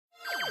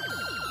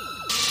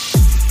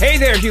Hey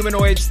there,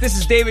 humanoids. This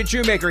is David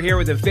Shoemaker here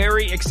with a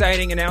very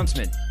exciting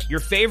announcement. Your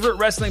favorite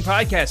wrestling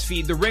podcast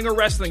feed, The Ringer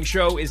Wrestling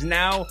Show, is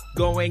now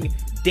going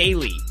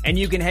daily. And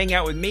you can hang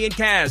out with me and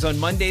Kaz on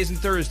Mondays and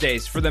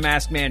Thursdays for The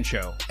Masked Man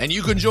Show. And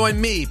you can join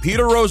me,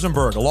 Peter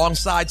Rosenberg,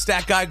 alongside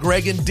Stat Guy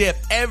Greg and Dip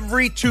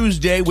every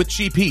Tuesday with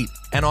Cheap Heat.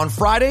 And on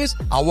Fridays,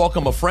 I'll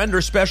welcome a friend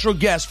or special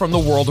guest from the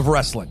world of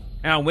wrestling.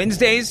 And on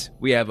Wednesdays,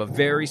 we have a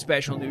very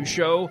special new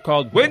show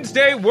called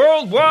Wednesday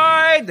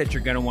Worldwide that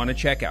you're going to want to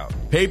check out.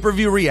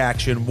 Pay-per-view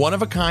reaction,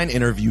 one-of-a-kind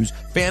interviews,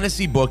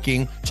 fantasy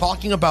booking,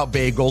 talking about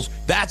bagels.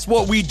 That's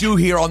what we do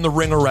here on The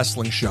Ringer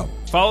Wrestling Show.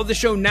 Follow the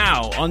show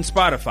now on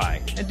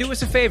Spotify. And do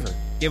us a favor.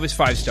 Give us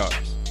 5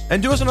 stars.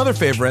 And do us another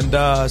favor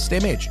and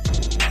stay mage.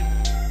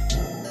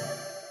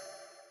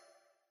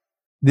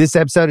 This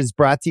episode is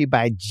brought to you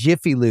by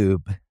Jiffy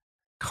Lube.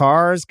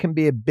 Cars can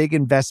be a big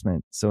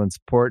investment, so it's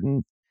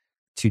important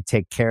to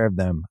take care of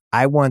them.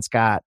 I once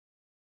got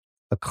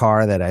a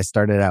car that I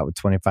started out with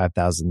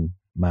 25,000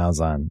 miles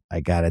on.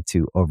 I got it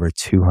to over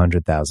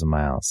 200,000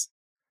 miles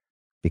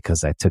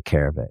because I took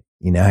care of it.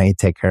 You know how you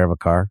take care of a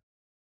car?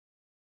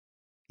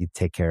 You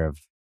take care of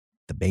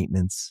the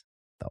maintenance,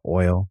 the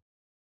oil,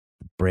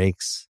 the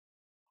brakes,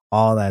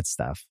 all that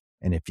stuff.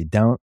 And if you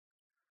don't,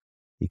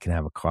 you can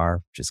have a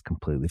car just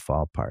completely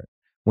fall apart.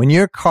 When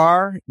your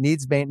car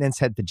needs maintenance,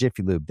 head to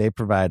Jiffy Lube. They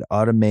provide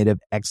automotive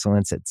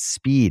excellence at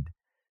speed.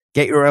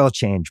 Get your oil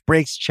change,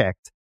 brakes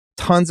checked,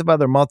 tons of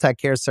other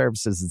multi-care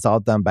services. It's all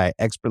done by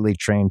expertly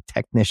trained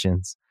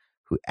technicians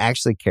who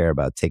actually care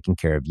about taking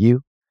care of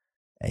you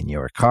and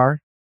your car.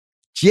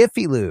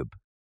 Jiffy Lube,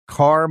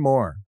 car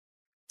more.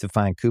 To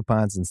find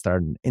coupons and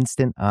start an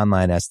instant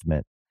online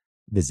estimate,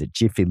 visit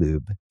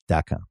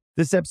jiffylube.com.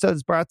 This episode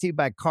is brought to you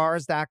by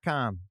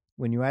Cars.com.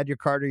 When you add your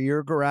car to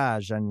your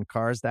garage on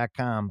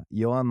Cars.com,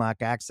 you'll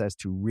unlock access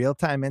to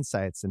real-time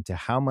insights into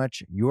how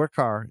much your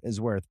car is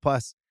worth.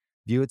 Plus,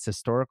 view its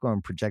historical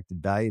and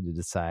projected value to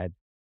decide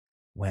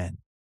when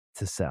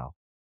to sell.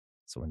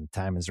 So when the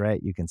time is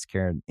right, you can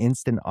secure an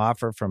instant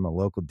offer from a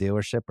local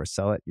dealership or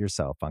sell it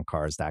yourself on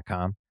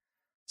Cars.com.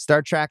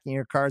 Start tracking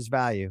your car's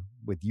value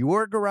with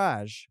your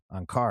garage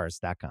on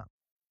Cars.com.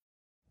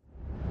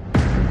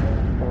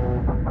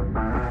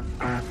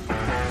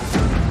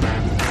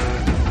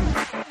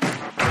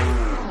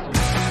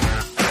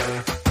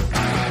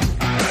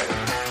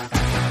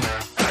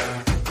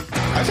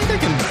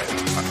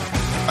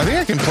 I think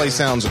I can play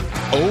sounds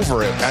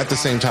over it at the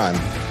same time.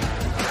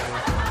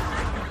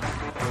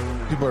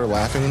 People are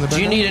laughing in the background.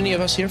 Do you need any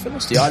of us here for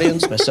this? The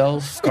audience,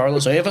 myself,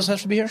 Carlos, any of us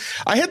have to be here?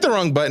 I hit the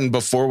wrong button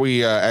before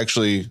we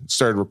actually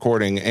started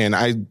recording, and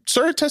I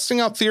started testing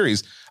out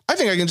theories. I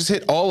think I can just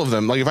hit all of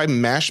them. Like if I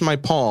mash my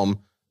palm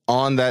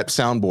on that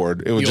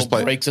soundboard, it would just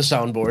play. Break the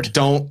soundboard.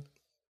 Don't.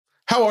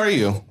 How are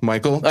you,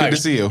 Michael? Good to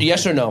see you.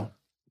 Yes or no?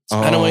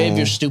 I don't know any of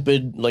your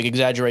stupid like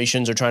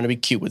exaggerations or trying to be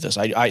cute with this.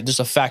 This is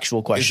a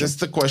factual question. Is this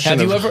the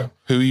question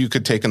who you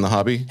could take in the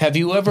hobby? Have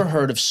you ever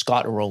heard of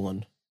Scott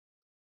Rowland?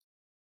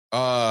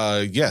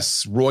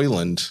 Yes,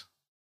 Royland.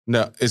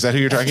 No, is that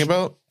who you're talking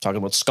about? Talking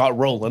about Scott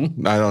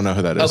Rowland. I don't know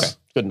who that is. Okay,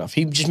 good enough.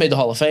 He just made the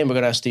Hall of Fame. We're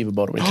going to ask Steve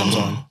about it when he comes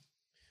on.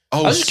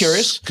 I was just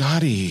curious.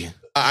 Scotty.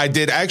 I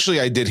did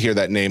hear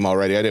that name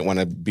already. I didn't want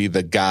to be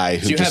the guy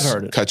who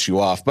just cuts you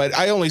off. But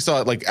I only saw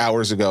it like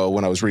hours ago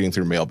when I was reading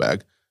through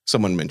Mailbag.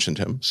 Someone mentioned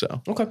him.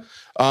 So okay.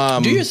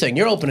 Do your thing.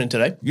 You're opening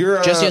today.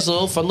 Jesse has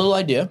a fun little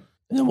idea.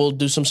 And then we'll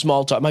do some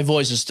small talk. My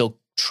voice is still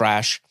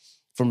trash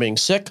from being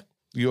sick.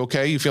 You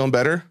okay? You feeling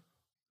better?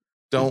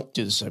 Don't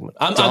do the segment.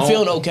 I'm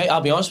feeling okay.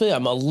 I'll be honest with you.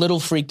 I'm a little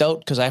freaked out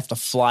because I have to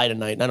fly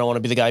tonight, and I don't want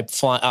to be the guy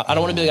flying. I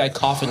don't want to be the guy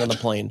coughing on the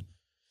plane,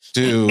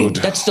 dude.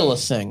 That's still a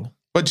thing.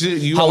 But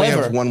you only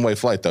have one-way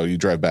flight though. You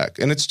drive back,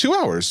 and it's 2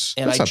 hours.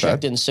 And I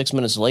checked in 6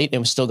 minutes late,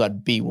 and we still got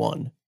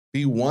B1.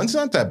 B1's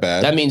not that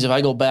bad. That means if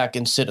I go back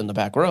and sit in the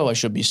back row, I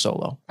should be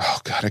solo. Oh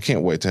God, I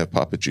can't wait to have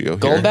Papa Gio here.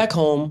 Going back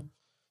home.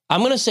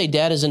 I'm going to say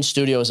Dad is in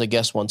studio as a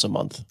guest once a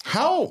month.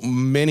 How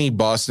many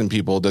Boston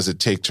people does it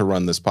take to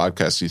run this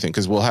podcast, do you think?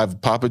 Because we'll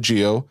have Papa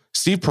Gio.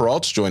 Steve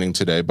Perrault's joining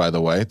today, by the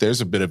way.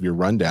 There's a bit of your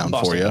rundown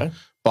for you. Guy.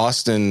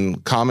 Boston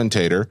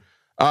commentator.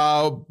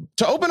 To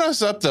open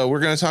us up, though,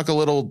 we're going to talk a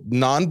little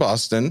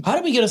non-Boston. How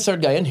do we get a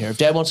third guy in here? If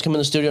Dad wants to come in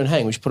the studio and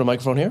hang, we should put a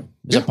microphone here?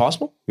 Is that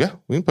possible? Yeah,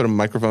 we can put a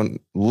microphone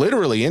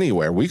literally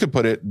anywhere. We could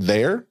put it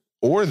there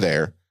or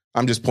there.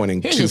 I'm just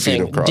pointing 2 feet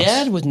across.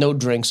 Dad with no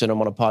drinks in him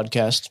on a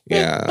podcast.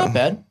 Yeah. Not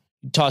bad.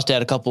 Toss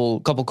Dad a couple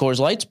Coors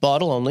Lights,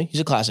 bottle only. He's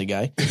a classic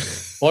guy.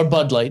 Or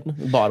Bud Light,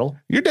 bottle.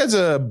 Your dad's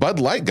a Bud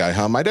Light guy,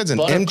 huh? My dad's an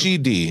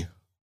MGD,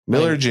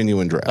 Miller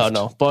Genuine Draft. Oh,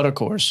 no. Butter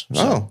Coors.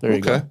 So, there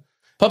you go.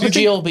 Papa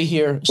Gio will be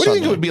here What do you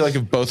think it would be like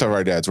if both of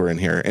our dads were in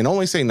here and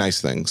only say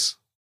nice things?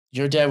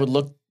 Your dad would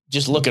look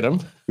at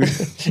him.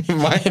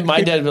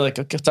 my dad would be like,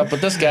 what's up with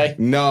this guy?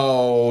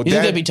 No. You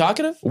think they'd be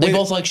talkative? They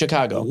both like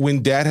Chicago.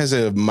 When Dad has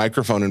a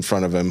microphone in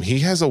front of him, he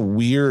has a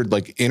weird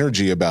like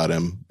energy about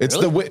him. It's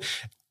really?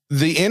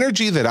 The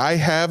energy that I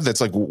have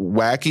that's like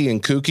wacky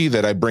and kooky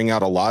that I bring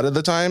out a lot of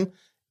the time,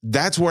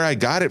 that's where I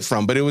got it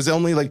from. But it was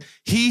only like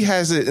he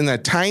has it in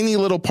that tiny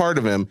little part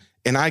of him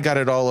and I got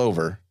it all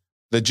over.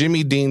 The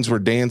Jimmy Deans were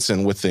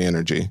dancing with the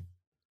energy.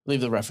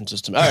 Leave the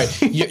references to me. All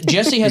right.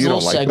 Jesse has a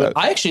little segment.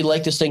 I actually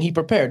like this thing he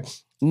prepared.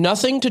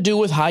 Nothing to do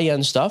with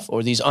high-end stuff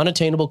or these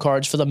unattainable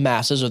cards for the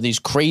masses or these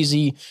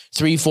crazy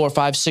 3, 4,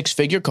 5,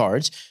 6-figure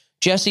cards.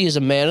 Jesse is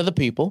a man of the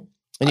people.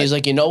 And he's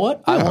like, you know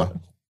what? Yeah. I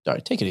want... All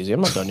right, take it easy.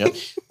 I'm not done yet.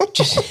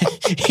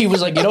 He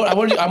was like, you know what?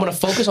 I'm going to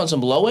focus on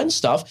some low-end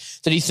stuff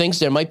that he thinks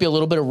there might be a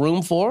little bit of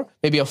room for.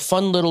 Maybe a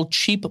fun little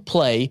cheap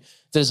play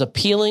that is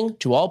appealing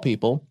to all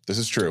people. This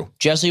is true.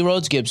 Jesse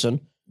Rhodes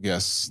Gibson.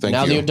 Yes, thank you.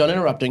 Now that you're done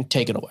interrupting,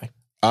 take it away.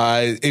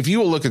 If you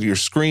will look at your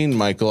screen,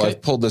 Michael, okay.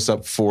 I've pulled this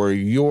up for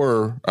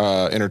your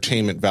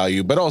entertainment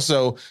value, but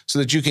also so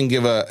that you can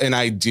give an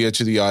idea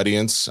to the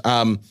audience.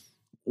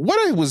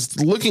 What I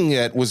was looking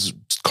at was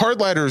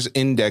Card Ladder's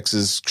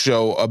indexes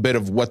show a bit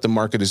of what the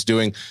market is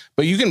doing,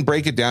 but you can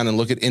break it down and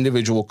look at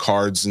individual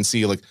cards and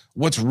see like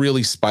what's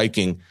really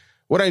spiking.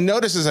 What I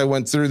noticed as I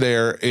went through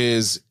there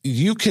is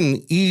you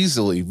can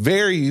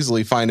very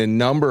easily find a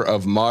number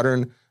of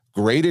modern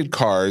graded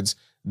cards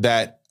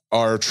that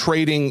are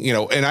trading,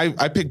 and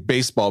I picked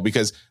baseball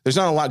because there's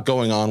not a lot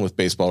going on with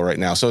baseball right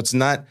now. So it's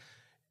not,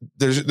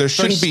 there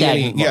shouldn't be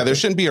any, there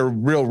shouldn't be a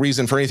real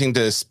reason for anything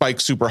to spike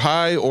super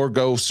high or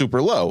go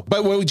super low.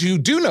 But what you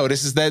do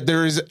notice is that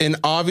there is an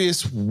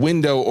obvious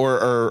window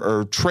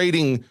or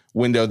trading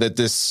window that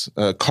this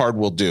card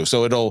will do.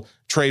 So it'll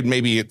trade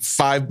maybe at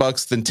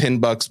 $5, then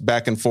 $10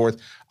 back and forth.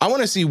 I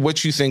want to see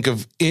what you think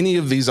of any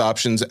of these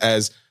options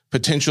as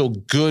potential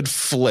good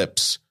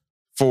flips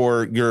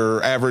for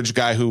your average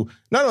guy who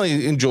not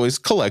only enjoys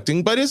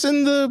collecting, but is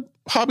in the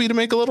hobby to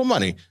make a little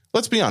money.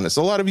 Let's be honest.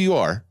 A lot of you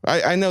are.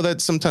 I know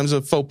that's sometimes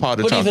a faux pas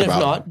to talk about. But even if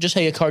not, just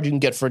a card you can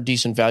get for a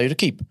decent value to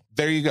keep.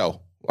 There you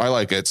go. I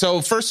like it.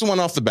 So first one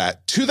off the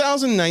bat,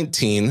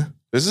 2019.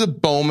 This is a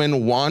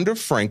Bowman Wander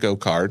Franco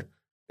card.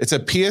 It's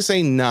a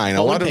PSA 9.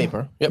 A lot of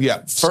paper. Yep.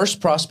 Yeah.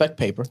 First prospect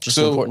paper. Just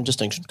an important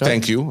distinction.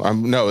 Thank you.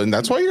 No, and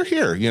that's why you're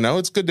here.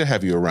 It's good to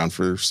have you around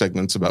for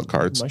segments about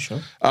cards. My show.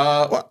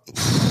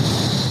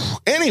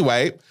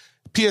 Anyway,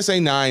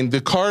 PSA 9,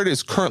 the card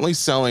is currently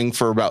selling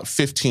for about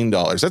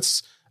 $15.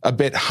 That's a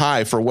bit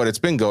high for what it's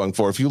been going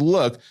for. If you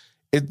look,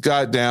 it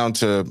got down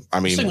to,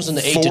 this thing was in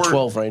the 8 to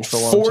 12 range for a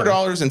long time.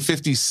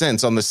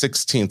 $4.50 on the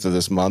 16th of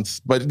this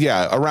month. But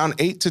yeah, around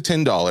 $8 to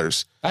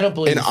 $10. I don't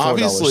believe in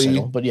 $4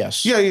 sale, but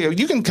yes. Yeah,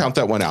 you can count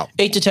that one out.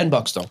 $8 to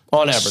 $10 though,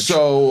 on average.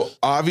 So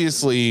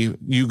obviously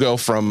you go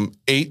from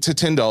 $8 to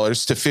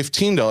 $10 to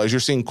 $15. You're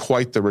seeing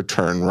quite the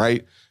return,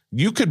 right?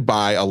 You could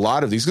buy a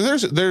lot of these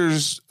because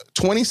there's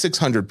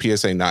 2,600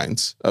 PSA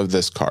 9s of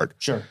this card.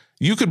 Sure.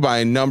 You could buy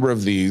a number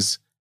of these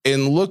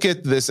and look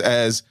at this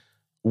as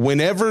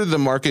whenever the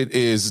market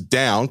is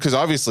down, because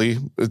obviously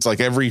it's like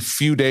every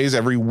few days,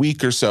 every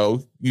week or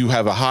so, you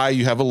have a high,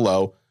 you have a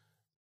low.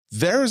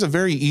 There is a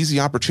very easy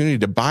opportunity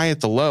to buy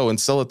at the low and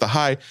sell at the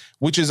high,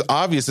 which is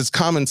obvious. It's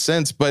common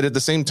sense. But at the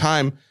same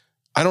time,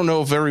 I don't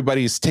know if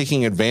everybody is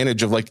taking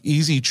advantage of like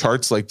easy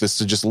charts like this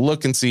to just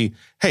look and see,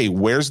 hey,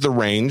 where's the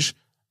range?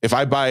 If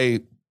I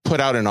put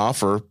out an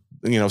offer,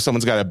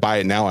 someone's got to buy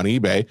it now on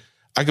eBay.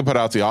 I could put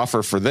out the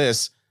offer for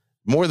this.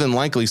 More than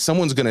likely,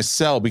 someone's going to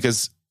sell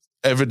because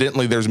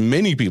evidently there's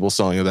many people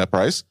selling at that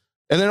price.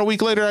 And then a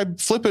week later, I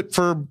flip it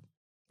for,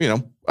 20,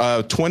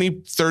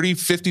 30,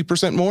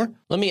 50% more.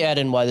 Let me add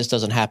in why this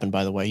doesn't happen,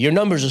 by the way. Your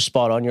numbers are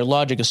spot on. Your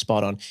logic is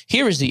spot on.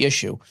 Here is the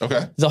issue.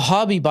 Okay. The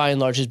hobby, by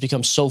and large, has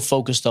become so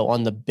focused, though,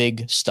 on the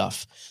big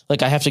stuff.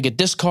 Like, I have to get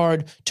this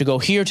card to go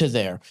here to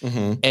there.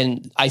 Mm-hmm.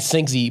 And I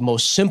think the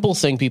most simple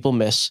thing people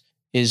miss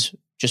is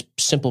just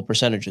simple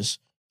percentages.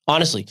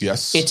 Honestly.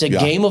 Yes. It's a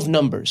game of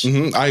numbers.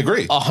 Mm-hmm. I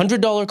agree.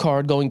 $100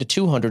 card going to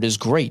 200 is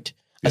great.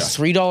 A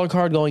 $3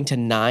 card going to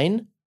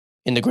 9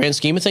 in the grand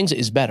scheme of things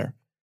is better.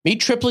 Me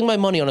tripling my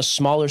money on a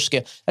smaller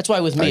scale. That's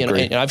why with me,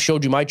 and I've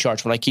showed you my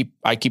charts when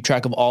I keep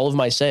track of all of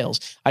my sales.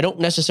 I don't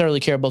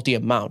necessarily care about the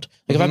amount.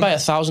 Like if I buy a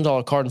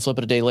 $1,000 card and flip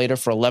it a day later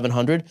for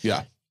 $1,100.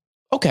 Yeah.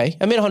 Okay.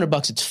 I made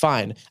 $100. It's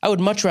fine. I would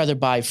much rather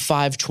buy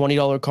 5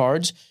 $20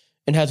 cards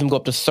and have them go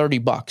up to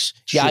 $30.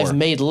 Yeah, sure. I've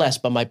made less,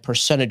 but my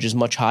percentage is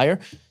much higher.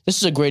 This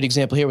is a great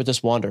example here with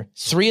this Wander.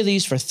 3 of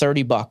these for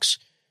 $30.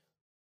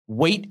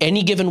 Wait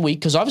any given week,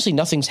 because obviously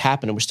nothing's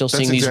happening. We're still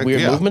seeing these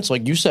weird movements,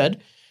 like you said.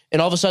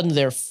 And all of a sudden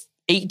they're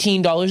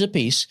 $18 a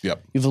piece.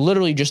 Yep. You've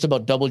literally just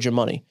about doubled your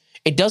money.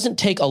 It doesn't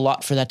take a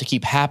lot for that to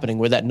keep happening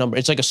where that number,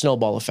 it's like a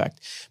snowball effect.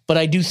 But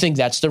I do think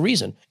that's the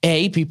reason.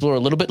 A, people are a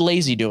little bit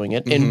lazy doing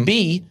it. And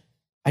B,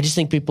 I just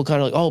think people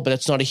kind of like, oh, but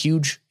that's not a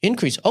huge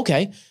increase.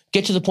 Okay.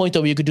 Get to the point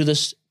though where you could do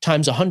this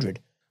times 100.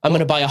 I'm going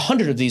to buy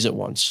 100 of these at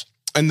once.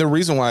 And the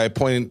reason why I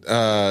point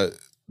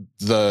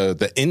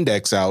the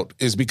index out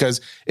is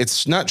because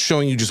it's not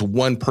showing you just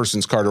one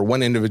person's card or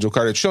one individual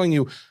card. It's showing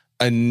you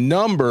a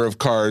number of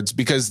cards,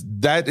 because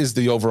that is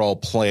the overall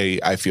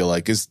play, I feel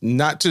like, is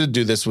not to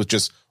do this with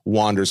just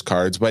Wander's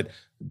cards, but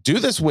do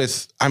this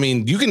with,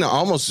 you can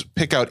almost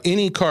pick out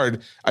any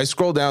card. I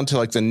scroll down to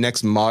like the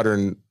next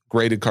modern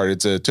graded card.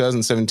 It's a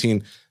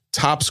 2017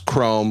 Topps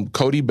Chrome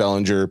Cody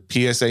Bellinger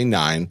PSA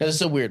 9. Yeah, this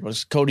is a weird one.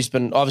 Cody's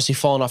been obviously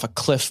falling off a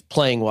cliff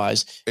playing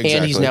wise,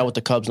 and he's now with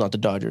the Cubs, not the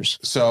Dodgers.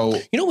 So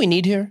you know what we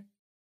need here?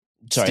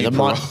 Sorry, Steve the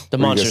Perrault.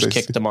 monsters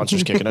kicked. The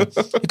monsters kicking it.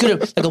 You could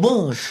have like a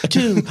 1, a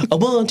 2, a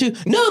 1, 2.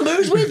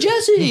 Numbers with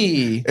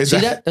Jesse. See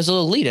that? That's a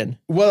little lead in.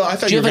 Well, I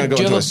thought you were going to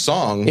go into a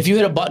song. If you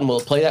hit a button, will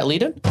it play that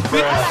lead in?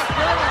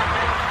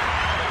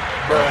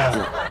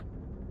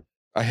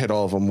 I hit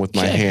all of them with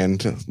my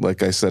hand,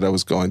 like I said I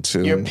was going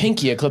to. Your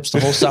pinky eclipsed the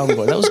whole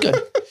soundboard. That was good.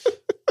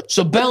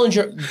 So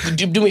Bellinger,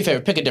 do me a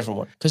favor, pick a different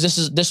one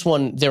because this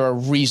one there are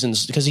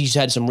reasons because he's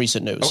had some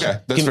recent news. Okay,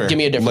 that's fair. Give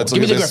me a different.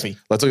 Give me the Griffey.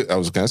 I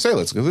was going to say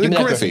let's go with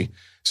the Griffey.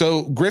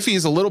 So Griffey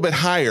is a little bit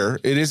higher.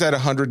 It is at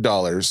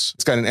 $100.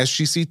 It's got an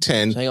SGC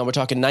 10. So hang on, we're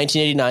talking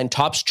 1989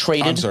 tops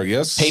traded. I'm sorry,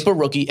 yes. Paper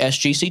rookie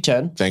SGC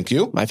 10. Thank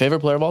you. My favorite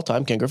player of all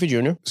time, Ken Griffey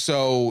Jr.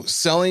 So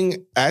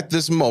selling at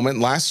this moment,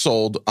 last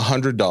sold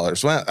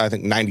 $100. Well, I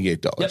think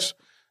 $98.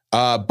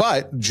 Yep.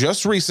 But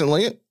just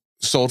recently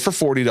sold for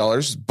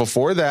 $40.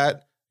 Before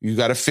that, you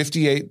got a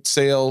 58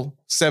 sale,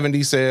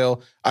 70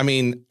 sale. I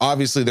mean,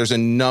 obviously there's a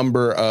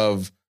number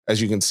of,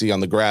 as you can see on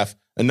the graph,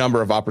 a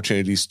number of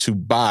opportunities to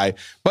buy.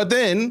 But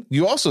then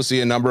you also see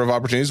a number of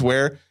opportunities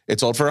where it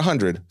sold for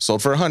 100,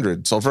 sold for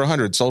 100, sold for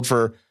 100, sold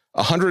for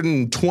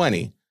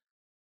 120.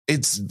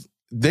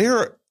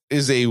 There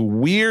is a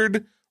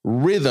weird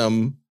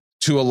rhythm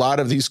to a lot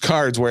of these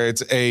cards where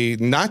it's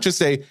not just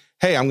hey,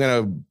 I'm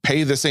going to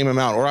pay the same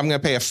amount or I'm going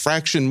to pay a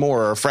fraction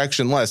more or a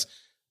fraction less.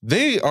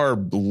 They are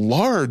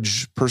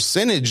large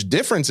percentage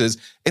differences,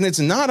 and it's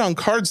not on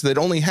cards that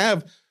only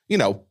have,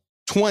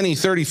 20,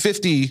 30,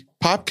 50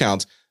 pop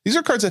counts. These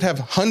are cards that have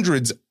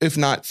hundreds, if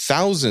not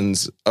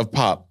thousands of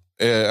pop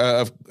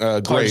grades.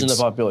 Cards in the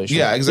population.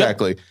 Yeah,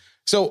 exactly. Yep.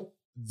 So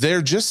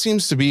there just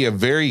seems to be a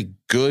very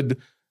good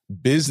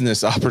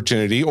business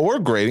opportunity or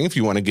grading if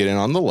you want to get in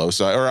on the low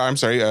side, or I'm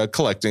sorry,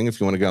 collecting if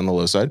you want to get on the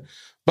low side,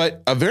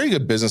 but a very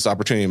good business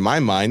opportunity in my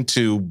mind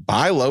to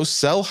buy low,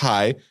 sell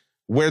high,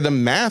 where the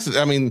math,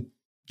 I mean,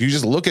 you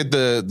just look at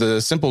the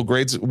simple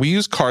grades. We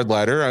use Card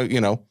Ladder,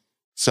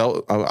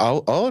 so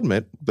I'll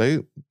admit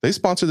they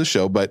sponsor the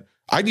show, but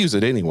I'd use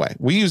it anyway.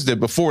 We used it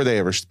before they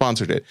ever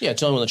sponsored it. Yeah,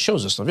 it's the only one that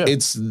shows us stuff. Yeah.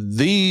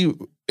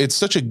 It's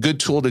such a good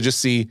tool to just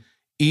see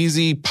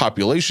easy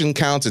population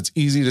counts. It's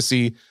easy to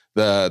see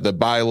the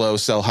buy low,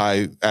 sell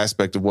high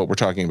aspect of what we're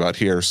talking about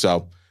here.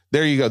 So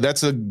there you go.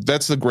 That's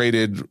the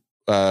graded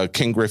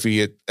King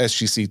Griffey at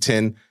SGC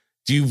 10.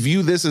 Do you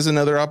view this as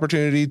another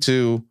opportunity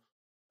to?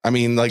 I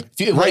mean, like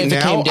right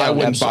now, I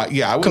wouldn't buy.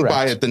 Yeah, I wouldn't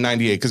buy at the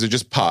 98 because it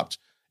just popped,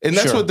 and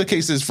that's what the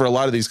case is for a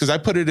lot of these. Because I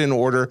put it in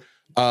order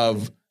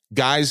of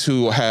guys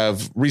who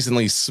have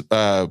recently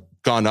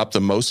gone up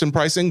the most in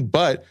pricing,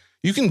 but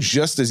you can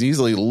just as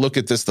easily look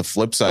at this the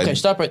flip side. Okay,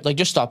 stop right. Like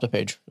just stop the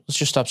page. Let's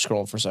just stop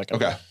scrolling for a second.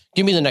 Okay,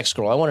 give me the next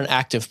scroll. I want an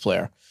active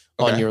player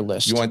on your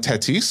list. You want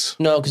Tatis?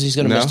 No, because he's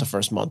going to miss the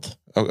first month.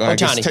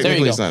 Ohtani, there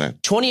you go.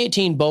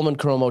 2018 Bowman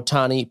Chrome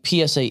Ohtani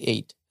PSA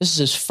 8. This is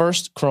his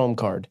first Chrome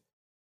card.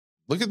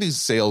 Look at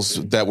these sales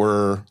that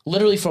were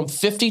literally from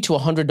 $50 to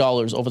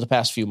 $100 over the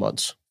past few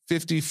months.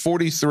 50,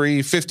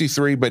 43,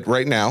 53, but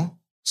right now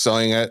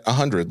selling at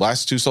 100.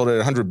 Last two sold at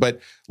 100.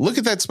 But look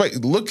at that spike.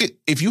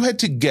 If you had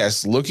to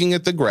guess, looking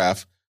at the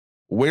graph,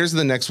 where's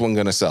the next one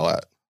going to sell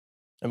at?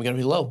 I'm going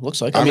to be low.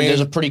 Looks like. I mean, there's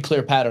a pretty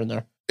clear pattern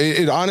there.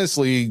 It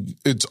honestly,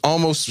 it's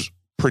almost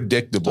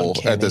predictable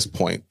at this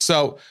point.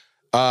 So,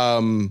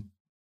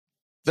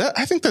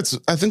 I think that's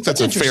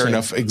a fair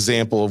enough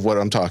example of what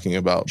I'm talking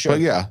about. Sure.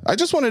 But yeah, I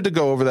just wanted to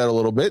go over that a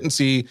little bit and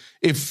see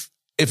if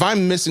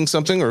I'm missing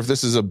something or if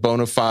this is a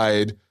bona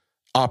fide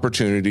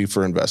opportunity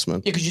for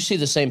investment. Yeah, because you see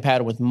the same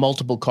pattern with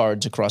multiple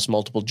cards across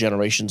multiple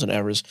generations and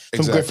eras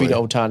from Griffey to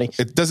Ohtani.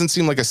 It doesn't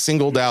seem like a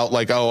singled out,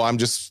 like, oh, I'm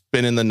just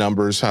spinning the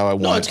numbers how I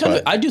want. No, it's kind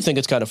of. I do think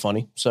it's kind of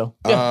funny. So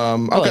yeah,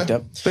 I like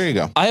that. There you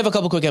go. I have a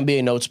couple quick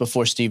NBA notes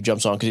before Steve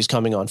jumps on because he's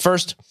coming on.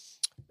 First,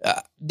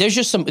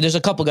 there's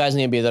a couple guys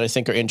in the NBA that I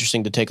think are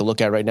interesting to take a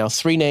look at right now.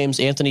 3 names: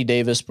 Anthony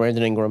Davis,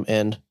 Brandon Ingram,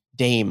 and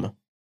Dame.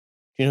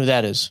 You know who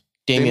that is?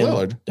 Damian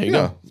Lillard. There you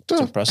go. That's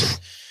impressive.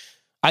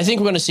 I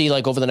think we're going to see,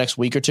 like, over the next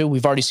week or two,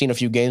 we've already seen a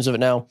few games of it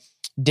now.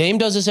 Dame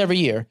does this every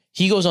year.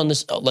 He goes on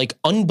this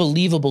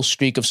unbelievable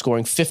streak of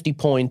scoring 50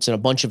 points and a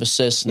bunch of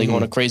assists, and they go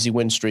on a crazy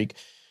win streak.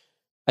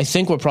 I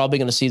think we're probably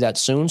going to see that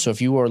soon. So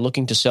if you are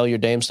looking to sell your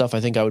Dame stuff,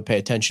 I think I would pay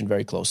attention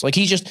very close. Like,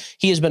 he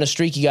has been a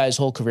streaky guy his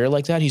whole career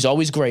like that. He's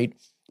always great,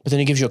 but then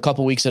he gives you a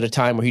couple weeks at a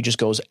time where he just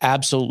goes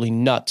absolutely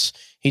nuts.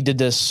 He did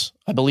this,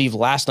 I believe,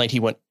 last night.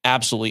 He went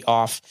absolutely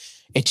off.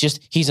 It's just,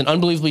 he's an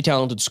unbelievably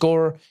talented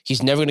scorer.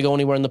 He's never going to go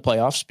anywhere in the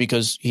playoffs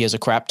because he has a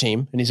crap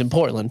team and he's in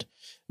Portland.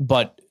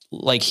 But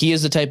like, he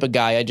is the type of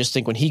guy, I just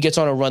think when he gets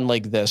on a run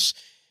like this,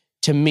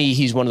 to me,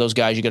 he's one of those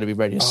guys you got to be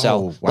ready to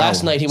sell. Wow.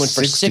 Last night, he went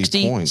for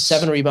 60 points.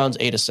 7 rebounds,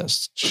 8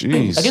 assists.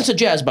 Jeez. Against the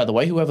Jazz, by the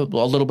way, who have a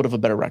little bit of a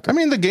better record. I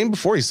mean, the game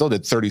before, he still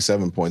did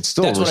 37 points.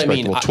 Still that's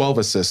respectable. 12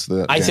 assists.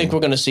 I think we're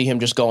going to see him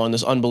just go on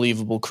this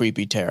unbelievable,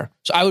 creepy tear.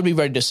 So I would be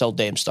ready to sell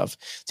Dame stuff.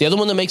 The other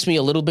one that makes me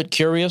a little bit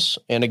curious,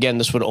 and again,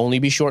 this would only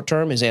be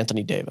short-term, is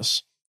Anthony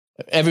Davis.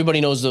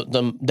 Everybody knows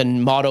the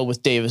motto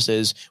with Davis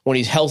is when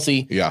he's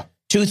healthy,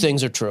 Two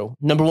things are true.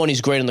 Number one,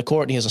 he's great on the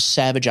court and he has a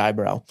savage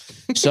eyebrow.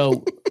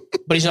 So,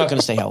 but he's not going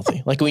to stay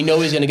healthy. Like, we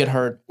know he's going to get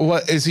hurt.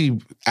 What, is he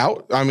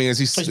out? I mean, is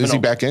he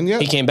back in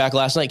yet? He came back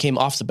last night, came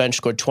off the bench,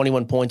 scored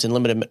 21 points in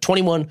limited,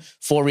 21,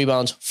 4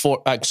 rebounds,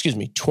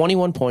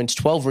 21 points,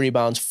 12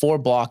 rebounds, 4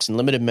 blocks in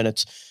limited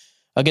minutes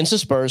against the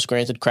Spurs,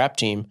 granted crap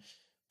team,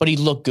 but he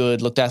looked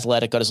good, looked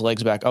athletic, got his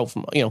legs back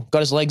got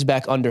his legs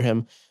back under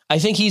him. I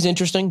think he's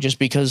interesting just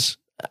because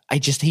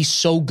he's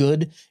so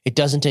good. It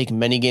doesn't take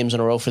many games in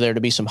a row for there to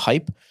be some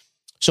hype.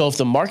 So if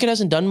the market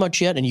hasn't done much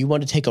yet and you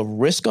want to take a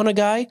risk on a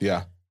guy,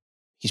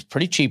 he's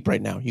pretty cheap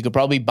right now. You could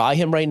probably buy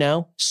him right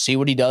now, see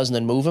what he does, and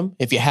then move him.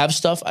 If you have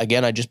stuff,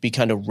 again, I'd just be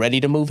kind of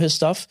ready to move his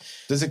stuff.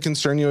 Does it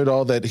concern you at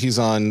all that he's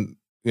on,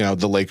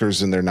 the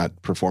Lakers and they're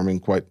not performing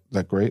quite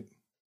that great?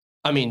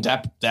 I mean,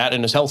 that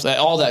and his health,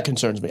 all that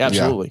concerns me.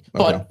 Absolutely.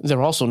 Yeah. Okay. But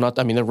they're also not,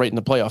 they're right in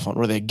the playoff hunt.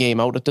 Were they a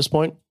game out at this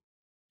point?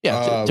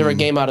 Yeah, they're a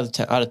game out of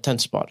the 10th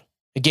spot.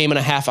 A game and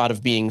a half out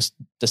of being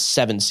the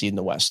 7th seed in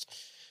the West.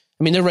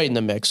 I mean, they're right in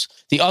the mix.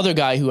 The other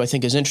guy who I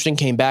think is interesting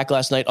came back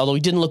last night, although he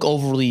didn't look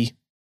overly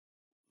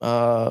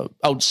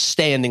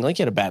outstanding. Like,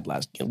 he had a bad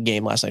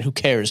game last night. Who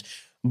cares?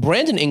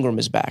 Brandon Ingram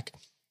is back.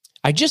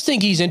 I just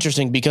think he's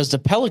interesting because the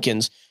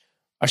Pelicans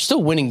are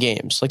still winning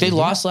games. Like, they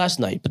lost last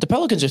night, but the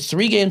Pelicans are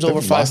 3 games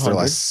over 500. Lost their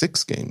last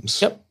 6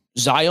 games. Yep.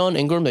 Zion,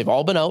 Ingram, they've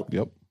all been out.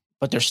 Yep.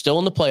 But they're still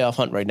in the playoff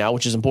hunt right now,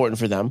 which is important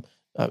for them.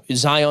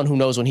 Zion, who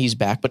knows when he's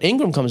back, but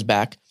Ingram comes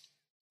back.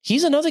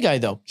 He's another guy,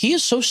 though. He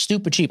is so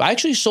stupid cheap. I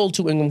actually sold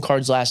 2 Ingram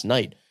cards last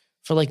night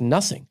for like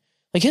nothing.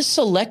 Like, his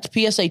select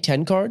PSA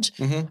 10 cards,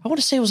 I want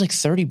to say it was like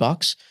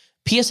 $30.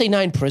 PSA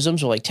 9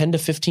 Prisms were like $10 to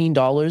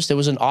 $15. There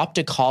was an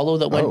Optic Hollow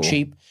that went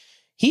cheap.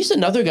 He's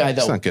another guy,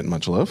 though. He's not getting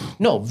much love.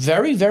 No,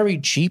 very, very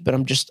cheap.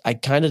 And I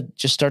kind of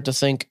just start to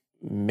think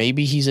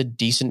maybe he's a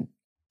decent.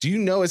 Do you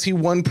know, is he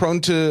one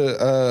prone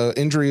to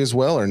injury as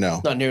well or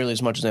no? Not nearly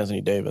as much as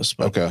Anthony Davis.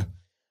 But. Okay.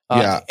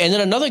 Yeah. And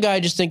then another guy I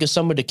just think is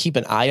someone to keep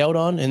an eye out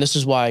on. And this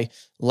is why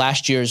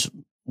last year's,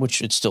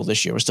 which it's still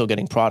this year, we're still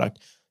getting product,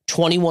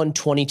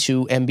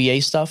 21-22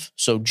 NBA stuff.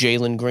 So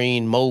Jalen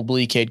Green,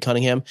 Mobley, Cade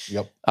Cunningham.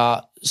 Yep.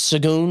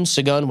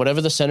 Sagun,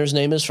 whatever the center's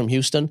name is from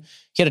Houston.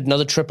 He had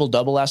another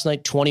triple-double last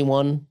night,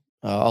 21,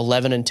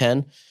 11, and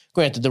 10.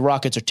 Granted, the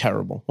Rockets are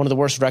terrible. One of the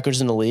worst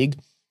records in the league.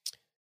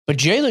 But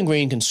Jalen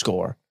Green can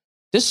score.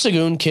 This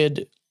Sagun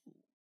kid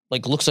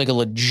looks like a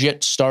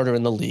legit starter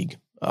in the league.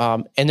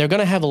 And they're going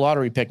to have a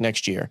lottery pick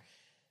next year.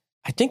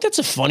 I think that's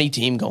a funny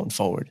team going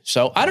forward.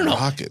 So I don't know.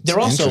 Rockets. They're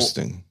also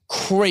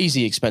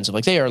crazy expensive.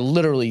 Like, they are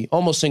literally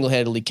almost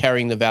single-handedly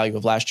carrying the value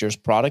of last year's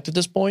product at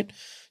this point.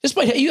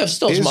 Despite you have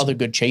still some other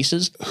good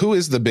chases. Who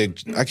is the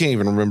big? I can't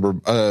even remember.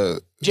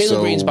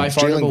 Jalen Green's by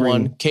far number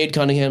one. Cade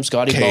Cunningham,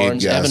 Scotty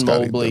Barnes, Evan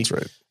Mobley.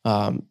 That's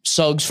right.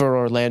 Suggs for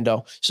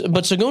Orlando.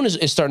 But Sagun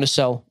is starting to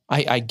sell.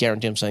 I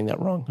guarantee I'm saying that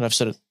wrong. And I've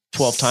said it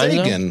 12 times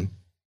now.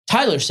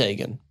 Tyler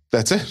Sagan.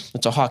 That's it?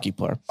 It's a hockey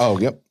player. Oh,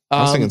 yep.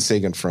 I was thinking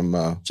Sagan from...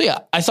 So, yeah,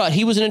 I thought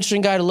he was an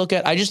interesting guy to look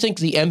at. I just think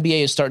the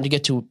NBA is starting to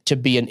get to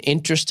be an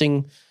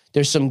interesting...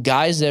 There's some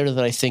guys there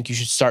that I think you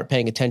should start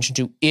paying attention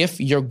to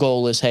if your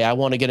goal is, hey, I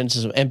want to get into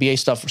some NBA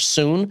stuff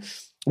soon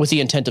with the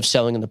intent of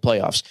selling in the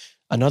playoffs.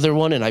 Another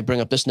one, and I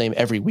bring up this name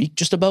every week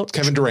just about...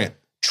 Kevin Durant.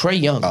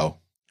 Trae Young. Oh.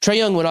 Trae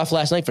Young went off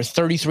last night for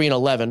 33 and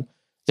 11.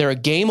 They're a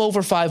game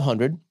over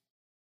 500.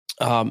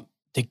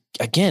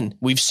 Again,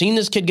 we've seen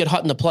this kid get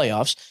hot in the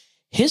playoffs.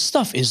 His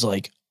stuff is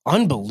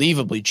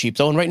unbelievably cheap,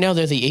 though, and right now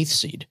they're the 8th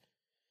seed.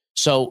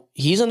 So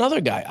he's another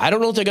guy. I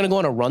don't know if they're going to go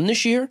on a run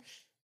this year,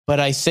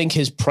 but I think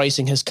his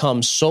pricing has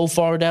come so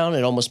far down,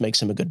 it almost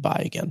makes him a good buy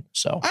again.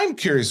 So I'm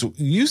curious.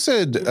 You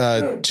said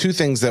 2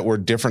 things that were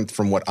different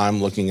from what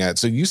I'm looking at.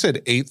 So you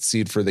said 8th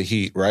seed for the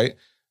Heat, right?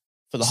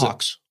 For the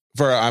Hawks.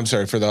 For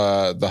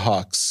the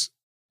Hawks.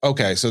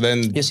 Okay, so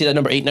then... You see that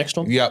number 8 next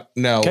to him? Yep.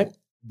 No. Okay.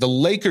 The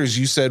Lakers,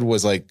 you said,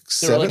 was 7?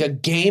 They're like a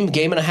game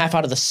and a half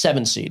out of the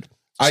 7th seed.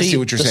 I see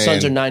what you're saying.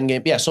 The Suns are 9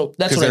 games. Yeah, so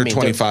that's what I mean.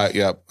 Because they're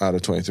 25, out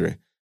of 23.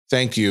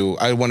 Thank you.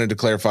 I wanted to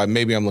clarify.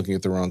 Maybe I'm looking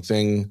at the wrong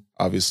thing.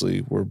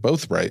 Obviously, we're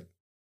both right.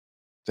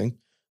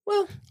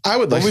 Well, I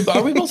would like...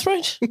 Are we both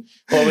right?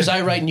 Or was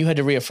I right and you had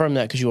to reaffirm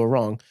that because you were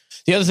wrong?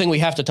 The other thing we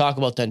have to talk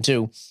about then,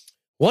 too,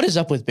 what is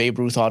up with Babe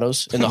Ruth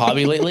autos in the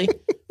hobby lately?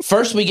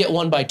 First, we get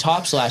one by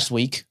Topps last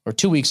week or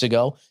 2 weeks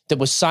ago that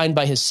was signed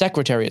by his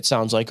secretary, it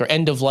sounds like, or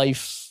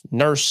end-of-life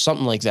nurse,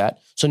 something like that.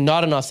 So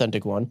not an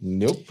authentic one.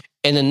 Nope.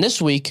 And then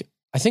this week,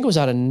 I think it was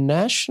out of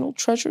National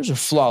Treasures or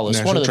Flawless,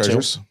 National one of the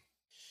Treasures. 2.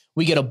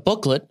 We get a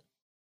booklet,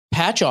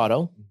 patch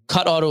auto,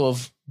 cut auto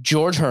of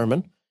George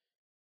Herman.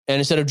 And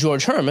instead of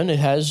George Herman, it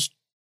has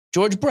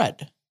George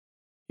Brett.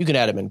 You can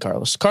add him in,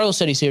 Carlos. Carlos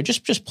said he's here.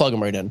 Just plug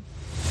him right in.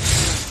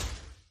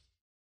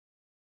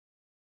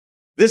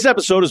 This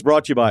episode is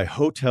brought to you by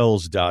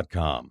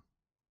Hotels.com.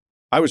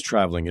 I was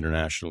traveling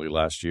internationally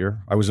last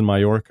year. I was in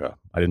Mallorca.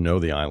 I didn't know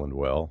the island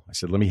well. I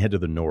said, let me head to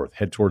the north,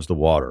 head towards the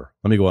water.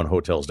 Let me go on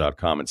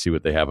Hotels.com and see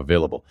what they have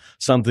available.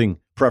 Something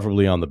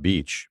preferably on the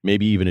beach,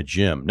 maybe even a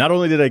gym. Not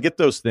only did I get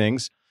those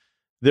things,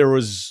 there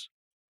was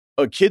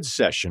a kids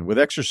session with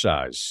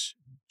exercise,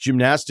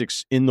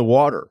 gymnastics in the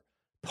water,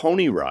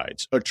 pony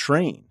rides, a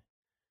train.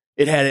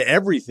 It had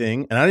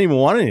everything, and I didn't even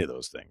want any of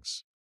those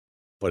things.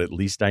 But at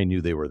least I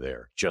knew they were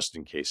there, just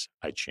in case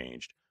I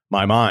changed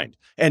my mind.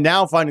 And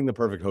now finding the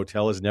perfect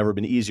hotel has never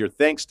been easier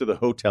thanks to the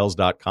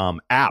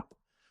Hotels.com app.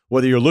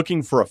 Whether you're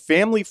looking for a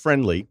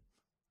family-friendly,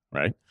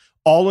 right,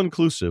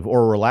 all-inclusive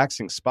or a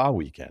relaxing spa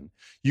weekend,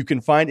 you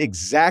can find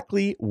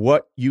exactly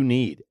what you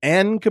need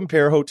and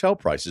compare hotel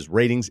prices,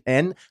 ratings,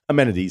 and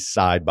amenities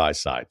side by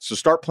side. So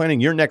start planning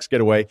your next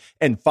getaway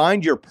and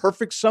find your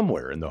perfect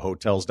somewhere in the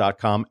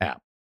Hotels.com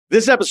app.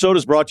 This episode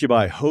is brought to you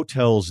by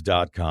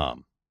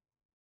Hotels.com.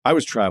 I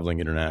was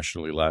traveling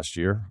internationally last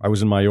year. I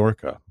was in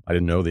Mallorca. I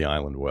didn't know the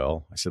island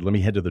well. I said, let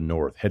me head to the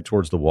north, head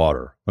towards the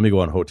water. Let me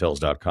go on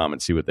Hotels.com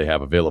and see what they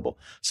have available.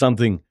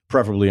 Something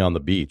preferably on the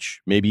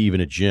beach, maybe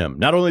even a gym.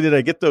 Not only did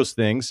I get those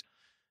things,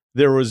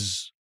 there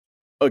was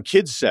a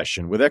kids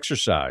session with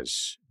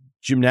exercise,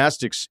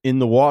 gymnastics in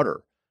the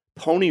water,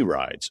 pony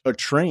rides, a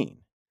train.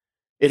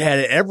 It had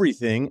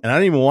everything, and I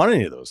didn't even want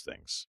any of those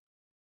things.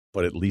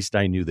 But at least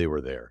I knew they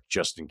were there,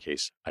 just in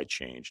case I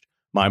changed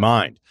my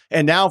mind.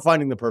 And now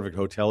finding the perfect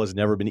hotel has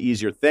never been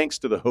easier thanks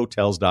to the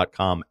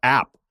Hotels.com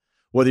app.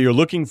 Whether you're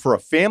looking for a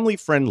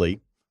family-friendly,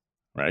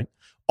 right,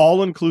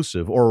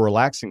 all-inclusive or a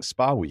relaxing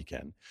spa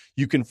weekend,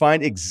 you can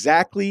find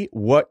exactly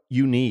what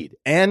you need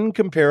and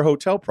compare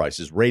hotel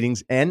prices,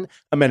 ratings, and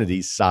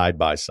amenities side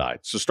by side.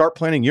 So start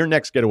planning your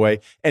next getaway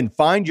and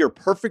find your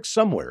perfect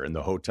somewhere in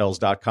the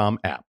Hotels.com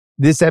app.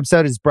 This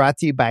episode is brought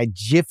to you by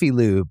Jiffy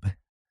Lube.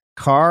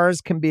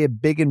 Cars can be a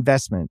big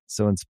investment,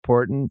 so it's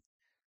important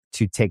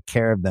to take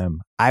care of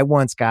them. I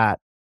once got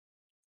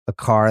a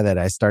car that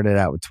I started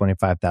out with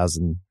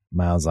 25,000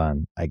 miles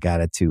on. I got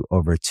it to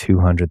over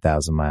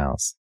 200,000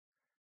 miles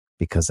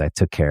because I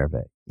took care of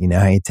it. You know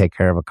how you take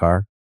care of a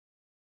car?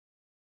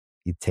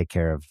 You take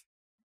care of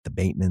the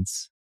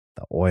maintenance,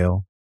 the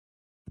oil,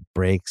 the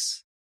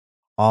brakes,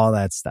 all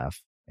that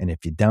stuff. And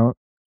if you don't,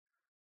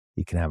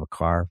 you can have a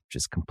car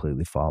just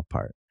completely fall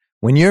apart.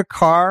 When your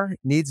car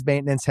needs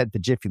maintenance, head to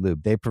Jiffy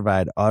Lube. They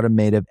provide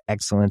automotive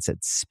excellence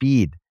at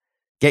speed.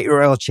 Get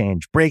your oil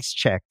change, brakes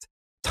checked,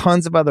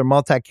 tons of other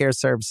multi-care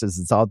services.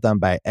 It's all done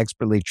by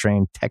expertly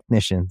trained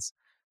technicians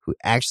who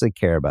actually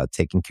care about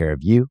taking care of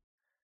you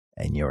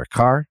and your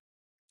car.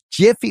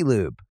 Jiffy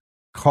Lube,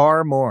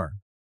 car more.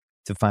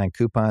 To find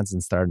coupons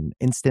and start an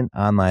instant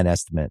online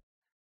estimate,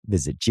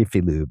 visit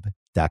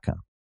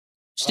jiffylube.com.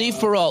 Steve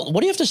Perrault,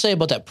 what do you have to say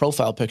about that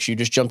profile picture you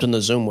just jumped in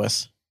the Zoom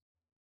with?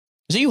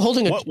 Is it you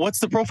holding what's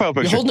the profile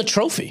picture? You're holding a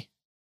trophy.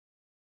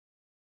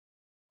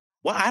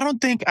 Well, I don't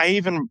think I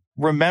even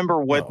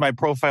remember what my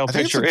profile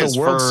picture is.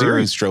 The World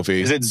Series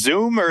trophy. Is it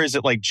Zoom or is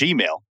it like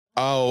Gmail?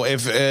 Oh,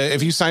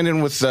 if you sign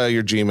in with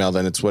your Gmail,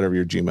 then it's whatever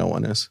your Gmail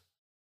one is.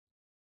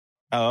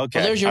 Oh, okay.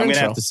 Well, there's your I'm intro.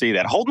 gonna have to see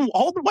that. Holden,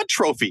 what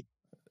trophy?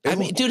 I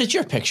mean, dude, it's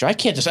your picture. I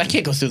can't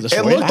go through this.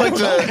 It looked like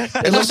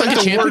it looks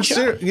like the World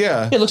Series.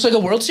 Yeah, it looks like a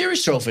World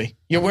Series trophy.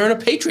 You're wearing a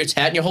Patriots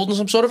hat and you're holding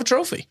some sort of a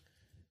trophy.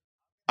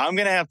 I'm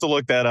going to have to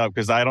look that up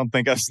because I don't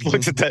think I've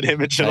looked at that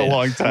image in a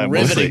long time.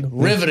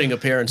 Riveting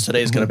appearance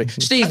today is going to be.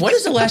 Steve, when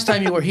is the last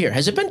time you were here?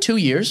 Has it been 2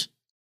 years?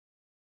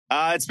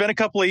 It's been a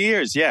couple of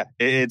years. Yeah,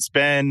 it's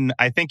been,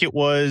 I think it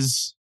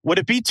was, would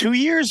it be 2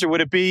 years or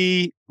would it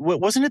be,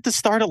 wasn't it the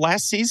start of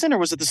last season or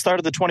was it the start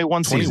of the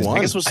 21 season?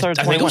 I guess it was start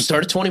of 21. I think it was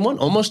start of 21,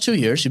 almost 2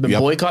 years. You've been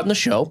boycotting the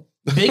show.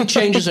 Big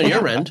changes on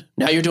your end.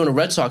 Now you're doing a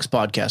Red Sox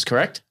podcast,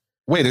 correct?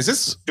 Wait, is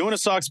this doing a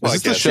Sox podcast?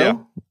 Is this the show?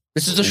 Yeah.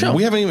 This is the show.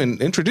 We haven't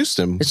even introduced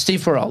him. It's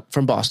Steve Perrault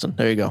from Boston.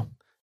 There you go.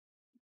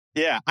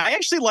 Yeah, I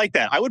actually like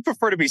that. I would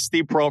prefer to be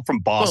Steve Perrault from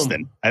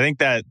Boston. Boom. I think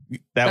that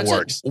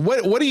works.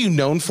 What are you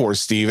known for,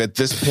 Steve, at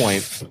this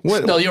point?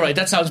 No, you're right.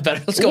 That sounds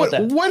better. Let's go with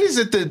that. What is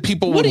it that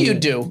people What do you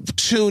do?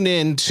 Tune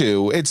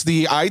into? It's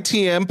the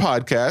ITM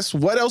podcast.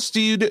 What else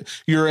do you do?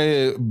 You're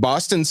a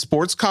Boston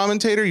sports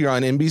commentator. You're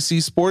on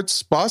NBC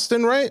Sports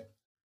Boston, right?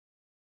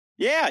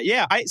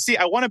 Yeah.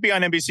 I want to be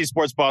on NBC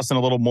Sports Boston a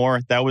little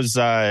more. That was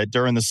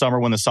during the summer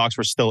when the Sox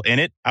were still in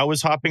it. I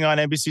was hopping on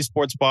NBC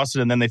Sports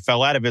Boston, and then they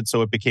fell out of it,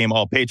 so it became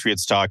all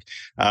Patriots talk,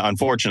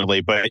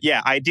 unfortunately. But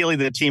yeah, ideally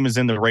the team is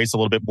in the race a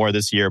little bit more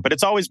this year. But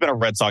it's always been a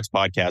Red Sox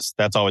podcast.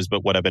 That's always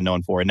been what I've been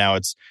known for. And now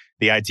it's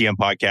the ITM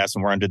podcast,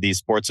 and we're under the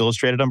Sports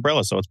Illustrated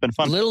umbrella, so it's been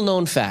fun. Little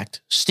known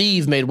fact,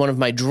 Steve made one of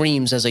my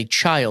dreams as a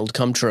child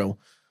come true.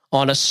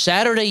 On a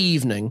Saturday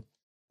evening,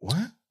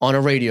 on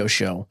a radio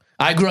show.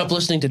 I grew up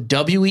listening to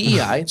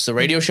WEEI. It's the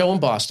radio show in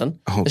Boston,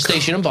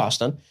 station in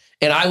Boston.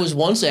 And I was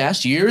once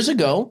asked years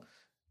ago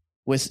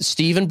with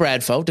Steve and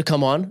Bradfo to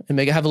come on and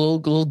have a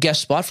little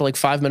guest spot for like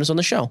 5 minutes on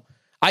the show.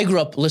 I grew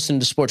up listening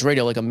to sports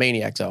radio like a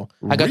maniac, though.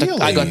 I got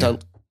to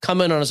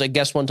come in on as a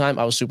guest one time.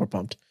 I was super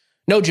pumped.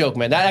 No joke,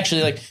 man. That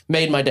actually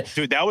made my day.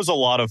 Dude, that was a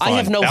lot of fun. I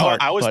have no heart.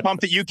 I was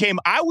pumped that you came.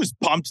 I was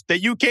pumped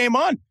that you came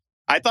on.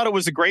 I thought it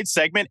was a great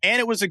segment,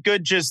 and it was a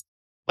good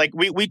like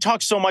we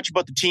talk so much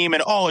about the team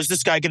and, is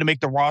this guy going to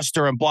make the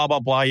roster and blah, blah,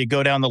 blah. You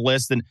go down the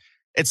list and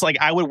it's like,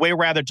 I would way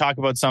rather talk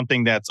about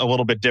something that's a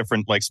little bit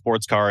different, like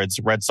sports cards,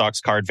 Red Sox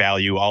card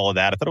value, all of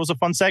that. I thought it was a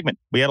fun segment.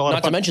 We had a lot of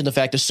fun. Not to mention the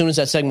fact, as soon as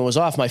that segment was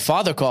off, my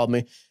father called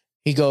me.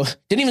 He didn't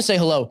even say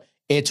hello.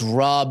 It's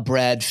Rob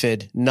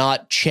Bradford,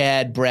 not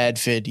Chad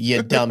Bradford,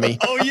 you dummy.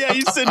 Oh, yeah,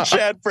 you said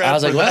Chad Bradford. I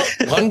was like,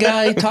 well, one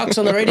guy talks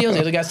on the radio, the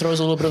other guy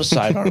throws a little bit of a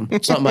sidearm.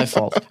 It's not my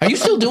fault. Are you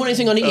still doing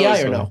anything on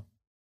EEI or no?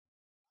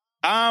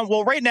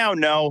 Well, right now,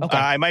 no. Okay.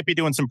 I might be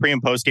doing some pre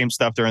and post game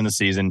stuff during the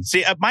season.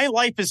 See, my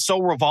life is so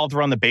revolved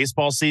around the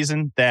baseball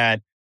season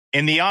that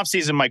in the off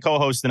season, my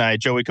co-host and I,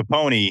 Joey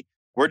Capone,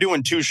 we're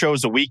doing 2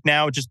 shows a week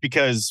now just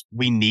because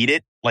we need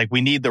it. Like,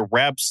 we need the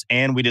reps,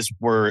 and we just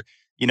were,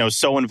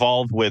 so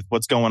involved with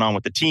what's going on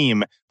with the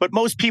team. But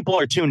most people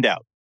are tuned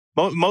out.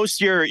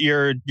 Most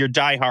your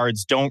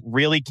diehards don't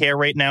really care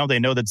right now. They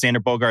know that Xander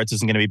Bogaerts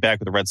isn't going to be back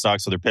with the Red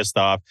Sox, so they're pissed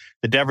off.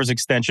 The Devers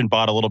extension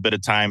bought a little bit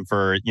of time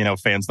for,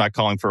 fans not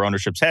calling for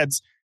ownership's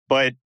heads.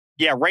 But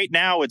yeah, right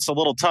now it's a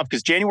little tough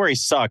because January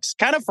sucks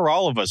kind of for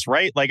all of us,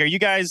 right? Like, are you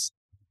guys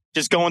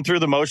just going through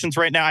the motions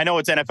right now? I know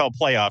it's NFL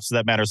playoffs, so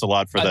that matters a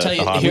lot for the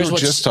hobby. We were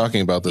just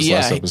talking about this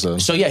last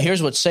episode. So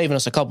here's what's saving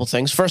us a couple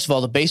things. First of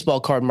all, the baseball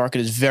card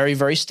market is very,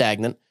 very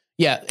stagnant.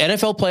 Yeah,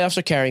 NFL playoffs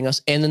are carrying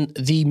us, and then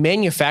the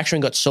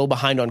manufacturing got so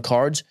behind on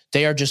cards,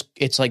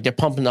 it's like they're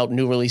pumping out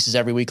new releases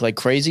every week like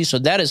crazy, so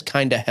that has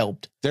kind of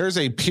helped. There's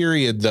a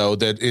period, though,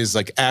 that is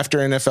like after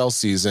NFL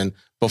season,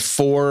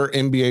 before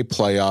NBA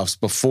playoffs,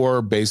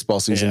 before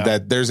baseball season,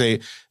 that there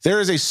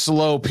is a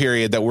slow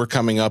period that we're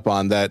coming up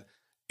on that,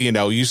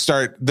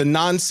 the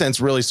nonsense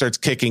really starts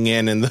kicking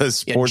in the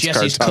sports card.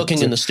 Jesse's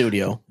cooking in the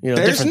studio.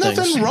 There's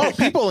nothing wrong.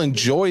 People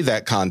enjoy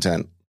that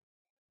content.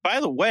 By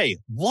the way,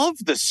 love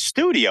the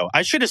studio.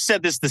 I should have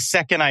said this the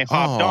second I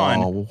hopped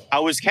on. I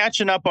was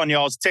catching up on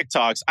y'all's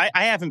TikToks. I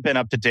haven't been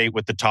up to date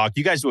with the talk.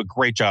 You guys do a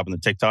great job on the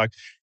TikTok.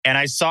 And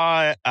I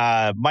saw,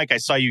 Mike, I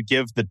saw you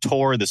give the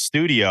tour of the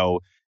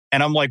studio.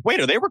 And I'm like, wait,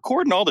 are they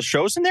recording all the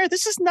shows in there?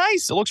 This is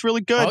nice. It looks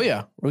really good. Oh,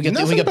 yeah. We get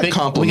big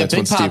Poppy up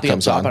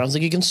top. I don't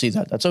think you can see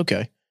that. That's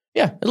okay.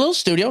 Yeah, a little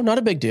studio, not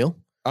a big deal.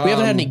 We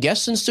haven't had any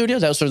guests in studio.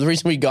 That was sort of the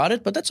reason we got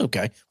it, but that's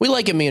okay. We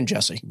like it, me and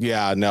Jesse.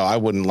 Yeah, no, I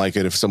wouldn't like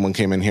it if someone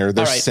came in here.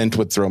 Their scent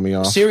would throw me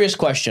off. Serious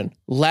question.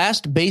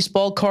 Last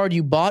baseball card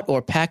you bought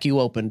or pack you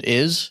opened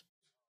is?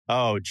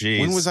 Oh,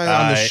 geez. When was I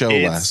on the show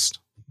last?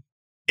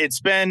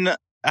 It's been,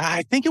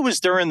 I think it was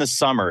during the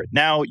summer.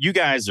 Now, you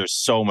guys are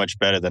so much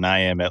better than I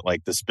am at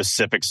like the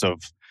specifics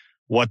of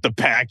what the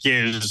pack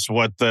is,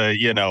 what the,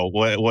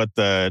 what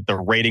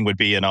the rating would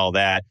be and all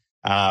that.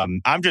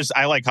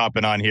 I like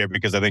hopping on here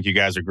because I think you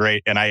guys are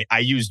great. And I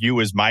use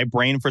you as my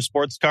brain for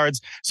sports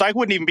cards. So I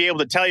wouldn't even be able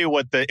to tell you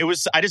what it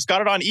was. I just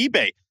got it on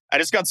eBay. I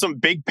just got some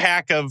big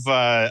pack of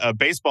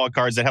baseball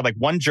cards that had like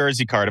one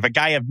jersey card of a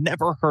guy I've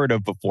never heard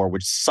of before,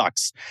 which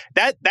sucks.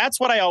 That's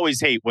what I always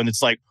hate when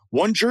it's like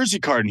one jersey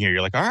card in here.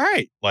 You're like, all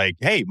right, like,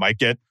 hey, might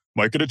get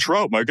a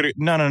Trout,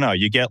 no.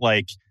 You get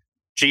like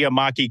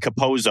Giamatti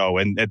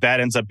Capozzo, and that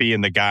ends up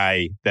being the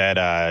guy that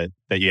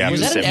you have to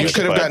sit with. You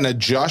could have gotten a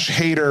Josh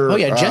Hader,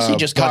 Jesse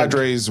just got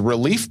Padres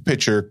relief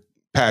pitcher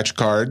patch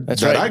card.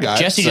 That's right. I got.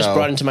 Jesse just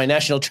brought into my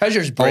National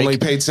Treasures break. Only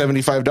paid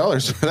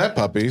 $75 for that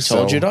puppy.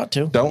 Told you not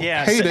to. Don't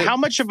hate it. How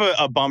much of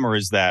a bummer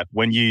is that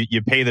when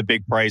you pay the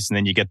big price and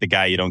then you get the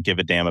guy you don't give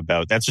a damn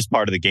about? That's just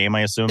part of the game,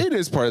 I assume. It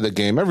is part of the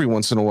game. Every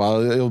once in a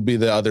while, it'll be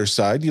the other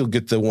side. You'll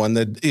get the one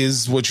that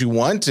is what you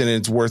want, and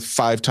it's worth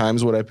 5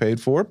 times what I paid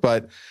for.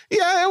 But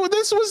yeah,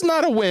 this was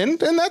not a win,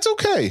 and that's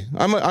okay.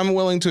 I'm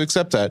willing to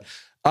accept that.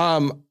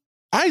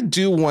 I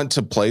do want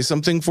to play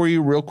something for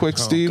you real quick,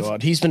 Steve.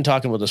 God, he's been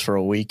talking with us for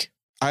a week.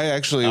 I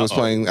actually was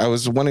playing. I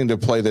was wanting to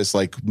play this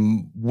like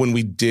when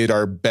we did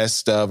our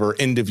best of or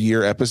end of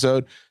year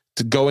episode.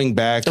 To going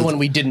back, the one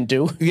we didn't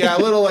do. Yeah, a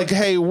little like,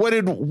 hey,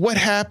 what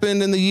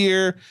happened in the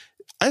year?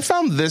 I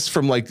found this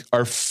from like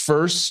our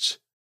first.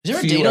 Is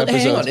there a date on? Hey,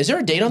 hang on. Is there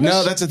a date on this?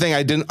 No, that's the thing.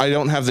 I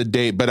don't have the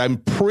date, but I'm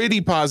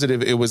pretty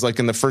positive it was like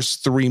in the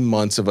first 3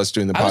 months of us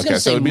doing the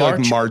podcast. So it'd be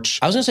like March.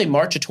 I was going to say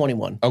March of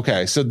 21.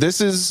 Okay, so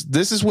this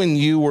is when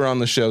you were on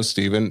the show,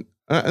 Steven.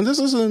 And this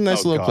is a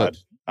nice little clip.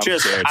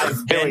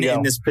 I've been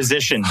in this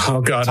position.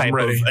 Oh God, type I'm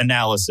ready. Of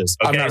analysis.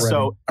 Okay, I'm not ready.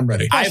 So I'm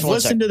ready. I've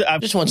listened to the.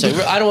 Just one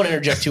second. I don't want to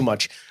interject too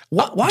much.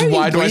 Why are you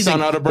breathing? Do I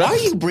sound out of breath? Why are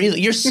you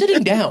breathing? You're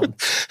sitting down.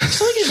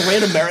 It's like you just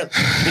ran a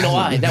marathon. You know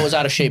why? That was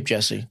out of shape,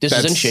 Jesse. This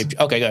is in shape.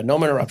 Okay, good. No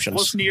more interruptions.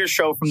 Listen to your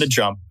show from the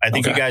jump. I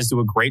think you guys do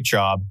a great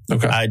job.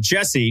 Okay.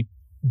 Jesse,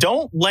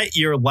 don't let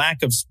your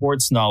lack of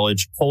sports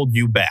knowledge hold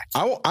you back.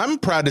 I'm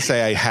proud to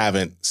say I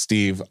haven't,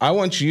 Steve. I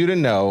want you to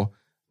know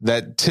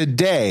that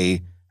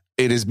today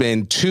it has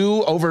been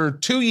over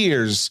 2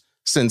 years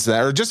since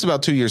that, or just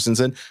about 2 years since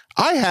then.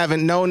 I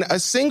haven't known a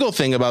single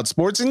thing about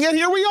sports, and yet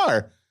here we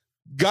are.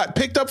 Got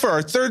picked up for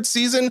our 3rd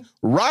season,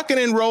 rocking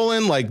and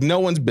rolling like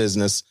no one's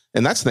business.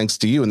 And that's thanks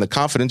to you and the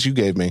confidence you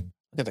gave me.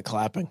 Look at the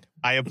clapping.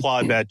 I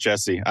applaud that,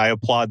 Jesse. I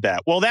applaud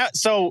that. Well,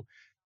 so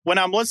when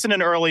I'm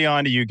listening early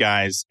on to you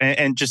guys,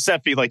 and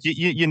Giuseppe, like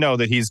you know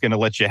that he's going to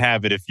let you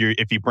have it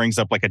if he brings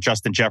up like a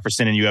Justin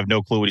Jefferson and you have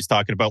no clue what he's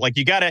talking about. Like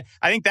I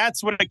think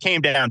that's what it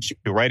came down to,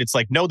 right? It's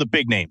like know the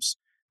big names,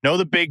 know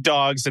the big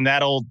dogs, and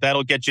that'll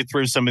get you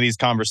through some of these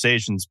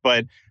conversations.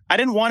 But I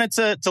didn't want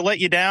it to let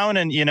you down,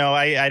 and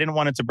I didn't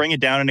want it to bring you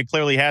down, and it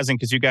clearly hasn't,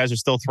 because you guys are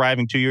still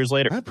thriving 2 years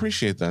later. I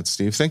appreciate that,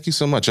 Steve. Thank you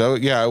so much.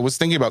 I was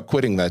thinking about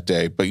quitting that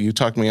day, but you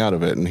talked me out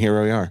of it, and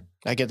here we are.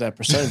 I get that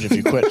percentage if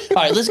you quit. All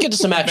right, let's get to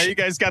some action. Now you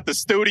guys got the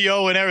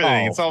studio and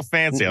everything. It's all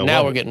fancy.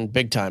 Now we're getting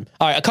big time.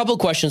 All right, a couple of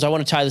questions. I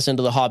want to tie this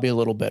into the hobby a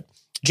little bit.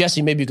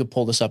 Jesse, maybe you could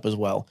pull this up as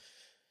well.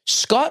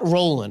 Scott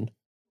Rowland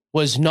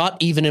was not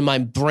even in my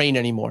brain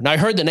anymore. Now, I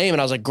heard the name and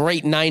I was like,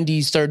 great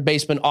 90s third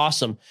baseman,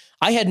 awesome.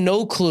 I had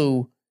no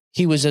clue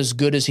he was as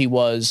good as he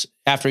was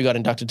after he got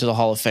inducted to the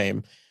Hall of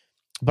Fame.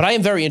 But I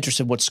am very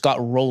interested in what Scott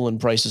Rowland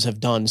prices have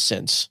done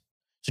since.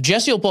 So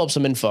Jesse will pull up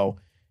some info.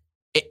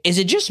 Is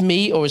it just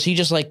me, or is he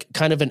just like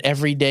kind of an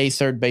everyday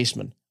third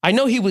baseman? I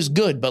know he was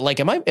good, but like,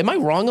 am I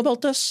wrong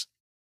about this?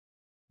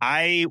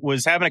 I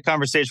was having a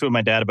conversation with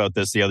my dad about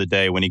this the other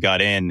day when he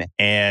got in,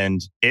 and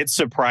it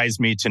surprised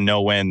me to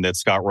no end that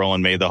Scott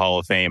Rowland made the Hall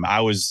of Fame. I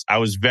was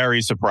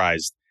very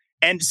surprised.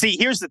 And see,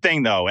 here's the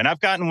thing though, and I've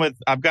gotten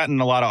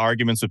a lot of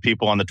arguments with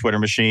people on the Twitter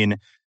machine.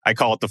 I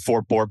call it the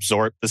Fort Borp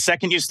Zort. The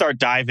second you start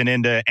diving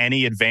into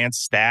any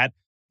advanced stat,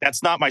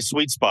 that's not my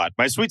sweet spot.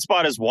 My sweet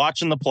spot is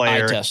watching the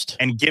player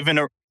and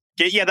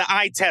the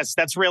eye test.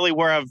 That's really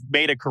where I've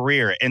made a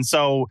career. And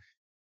so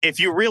if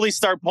you really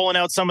start pulling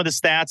out some of the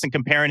stats and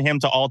comparing him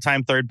to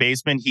all-time third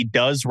baseman, he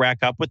does rack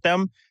up with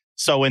them.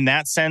 So in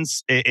that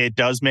sense, it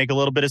does make a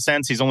little bit of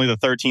sense. He's only the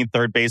 13th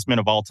third baseman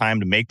of all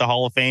time to make the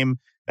Hall of Fame.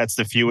 That's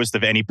the fewest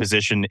of any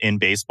position in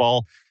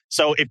baseball.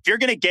 So if you're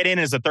going to get in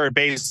as a third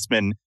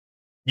baseman,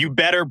 you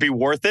better be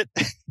worth it,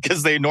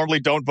 because they normally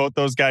don't vote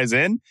those guys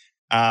in.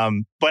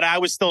 But I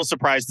was still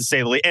surprised, to say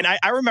the least. And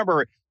I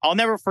remember, I'll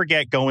never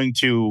forget going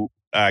to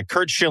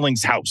Curt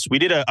Schilling's house. We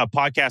did a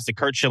podcast at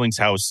Curt Schilling's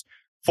house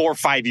 4 or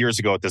 5 years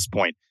ago at this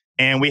point,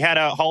 and we had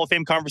a Hall of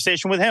Fame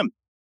conversation with him.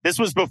 This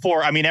was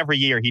before, every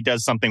year he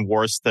does something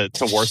worse to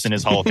worsen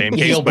his Hall of Fame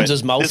case. He opens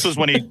his mouth. This was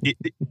when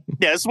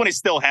this is when he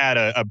still had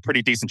a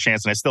pretty decent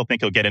chance, and I still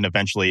think he'll get in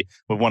eventually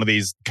with one of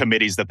these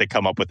committees that they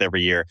come up with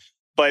every year.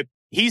 But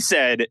he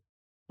said,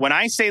 when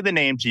I say the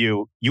name to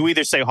you, you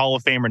either say Hall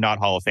of Fame or not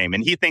Hall of Fame.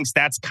 And he thinks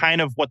that's kind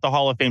of what the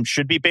Hall of Fame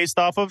should be based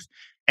off of.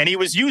 And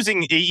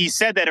he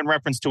said that in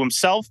reference to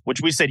himself,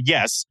 which we said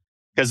yes,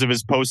 because of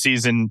his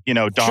postseason,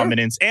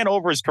 dominance, and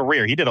over his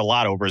career. He did a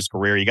lot over his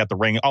career. He got the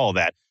ring, all of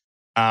that.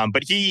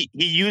 But he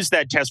used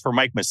that test for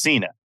Mike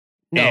Messina.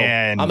 No,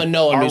 and I'm a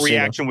no. Our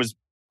reaction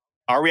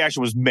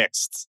was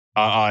mixed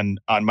on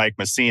Mike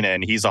Messina,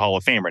 and he's a Hall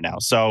of Famer now.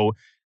 So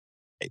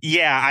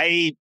yeah,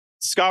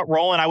 Scott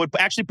Rowland, I would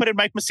actually put in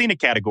Mike Messina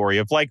category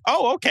of like,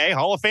 oh, okay,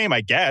 Hall of Fame,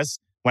 I guess.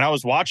 When I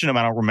was watching him,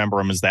 I don't remember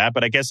him as that,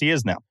 but I guess he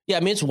is now. Yeah,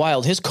 it's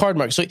wild. His card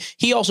mark. So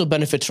he also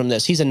benefits from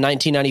this. He's a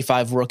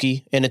 1995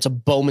 rookie, and it's a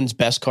Bowman's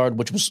Best card,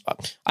 which was,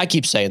 I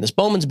keep saying this,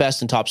 Bowman's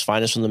Best and Topps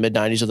Finest from the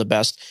mid-90s are the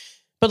best.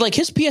 But like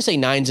his PSA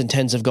 9s and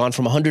 10s have gone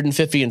from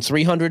 150 and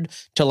 300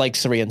 to like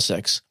 3 and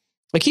 6.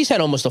 Like he's had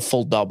almost a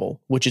full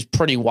double, which is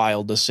pretty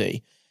wild to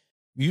see.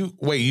 You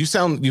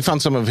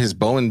found some of his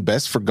Bowman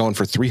Best for going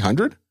for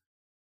 300?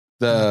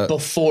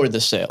 Before the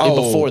sale.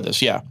 Before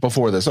this, yeah.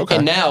 Before this, okay.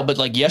 And now, but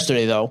like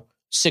yesterday though,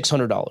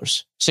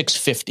 $600,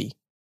 $650.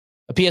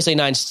 A PSA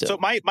 9 still. So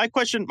my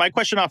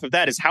question off of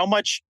that is, how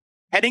much,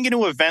 heading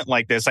into an event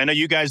like this, I know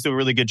you guys do a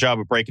really good job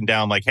of breaking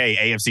down like, hey,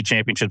 AFC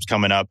Championship's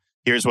coming up.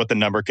 Here's what the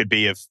number could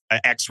be if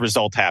X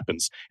result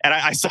happens. And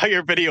I saw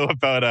your video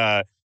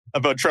about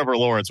Trevor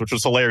Lawrence, which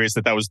was hilarious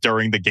that was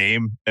during the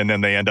game, and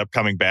then they end up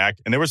coming back.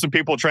 And there were some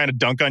people trying to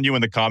dunk on you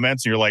in the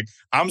comments, and you're like,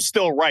 I'm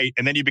still right.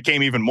 And then you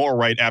became even more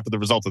right after the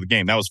result of the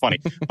game. That was funny.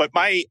 But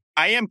I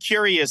am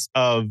curious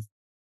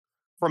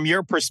from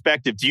your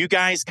perspective, do you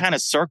guys kind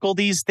of circle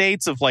these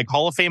dates of like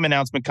Hall of Fame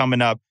announcement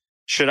coming up?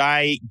 Should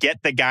I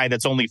get the guy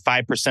that's only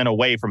 5%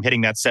 away from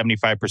hitting that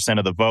 75%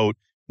 of the vote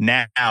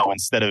now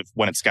instead of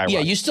when it's skyrockets? Yeah,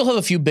 you still have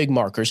a few big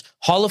markers.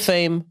 Hall of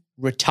Fame,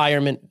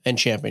 retirement, and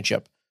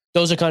championship.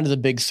 Those are kind of the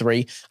big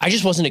three. I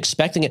just wasn't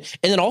expecting it.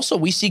 And then also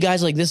we see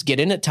guys like this get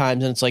in at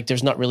times, and it's like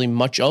there's not really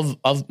much of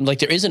like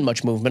there isn't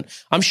much movement.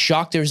 I'm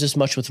shocked there's this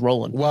much with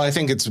Rowland. Well, I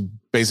think it's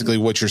basically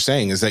what you're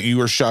saying is that you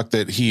were shocked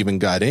that he even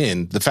got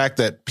in. The fact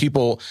that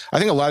I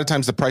think a lot of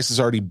times the price is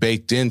already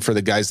baked in for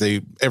the guys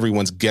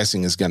everyone's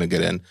guessing is going to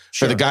get in.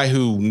 Sure. For the guy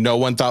who no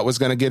one thought was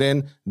going to get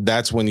in,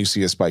 that's when you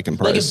see a spike in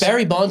price. Like if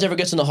Barry Bonds ever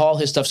gets in the Hall,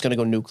 his stuff's going to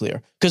go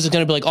nuclear, because it's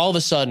going to be like all of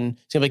a sudden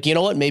it's going to be like, you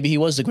know what? Maybe he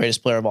was the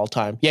greatest player of all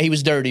time. Yeah, he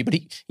was dirty, but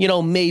he,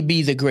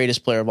 maybe the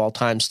greatest player of all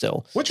time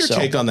still. What's your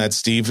take on that,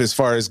 Steve, as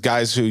far as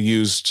guys who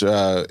used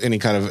any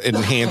kind of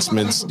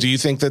enhancements? Do you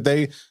think that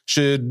they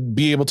should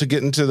be able to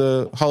get into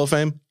the Hall of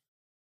Fame?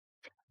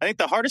 I think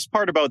the hardest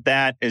part about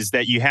that is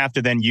that you have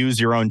to then use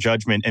your own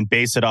judgment and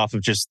base it off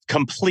of just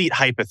complete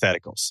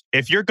hypotheticals.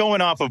 If you're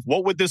going off of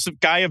what would this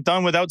guy have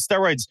done without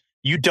steroids,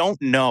 you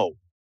don't know.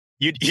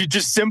 You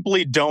just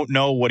simply don't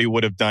know what he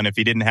would have done if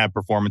he didn't have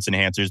performance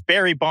enhancers.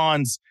 Barry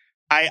Bonds,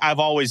 I've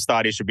always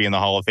thought he should be in the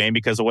Hall of Fame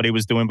because of what he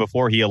was doing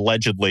before he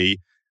allegedly,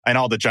 and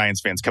all the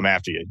Giants fans come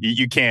after you.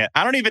 You can't,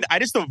 I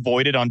just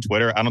avoid it on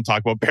Twitter. I don't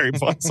talk about Barry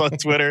Bonds on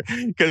Twitter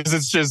because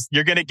it's just,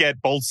 you're going to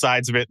get both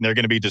sides of it and they're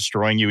going to be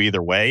destroying you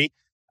either way.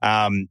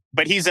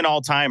 But he's an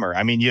all-timer.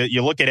 I mean,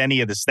 you look at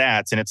any of the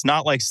stats, and it's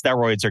not like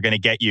steroids are going to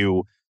get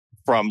you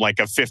from like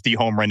a 50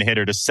 home run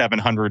hitter to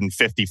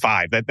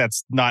 755.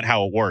 That's not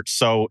how it works.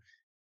 So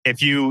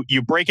if you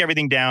break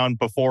everything down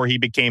before he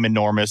became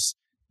enormous,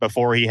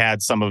 before he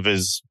had some of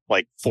his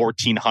like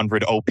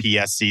 1,400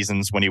 OPS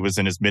seasons when he was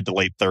in his mid to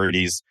late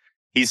 30s,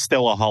 he's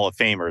still a Hall of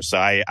Famer.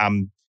 So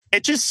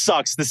it just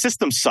sucks. The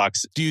system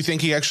sucks. Do you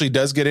think he actually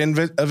does get in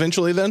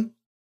eventually then?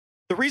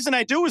 The reason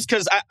I do is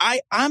because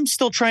I'm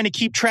still trying to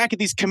keep track of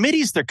these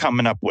committees they're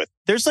coming up with.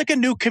 There's like a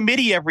new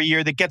committee every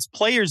year that gets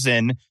players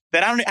in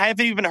that I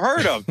haven't even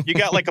heard of. You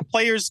got like a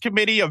players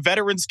committee, a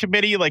veterans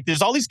committee. Like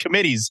there's all these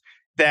committees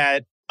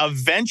that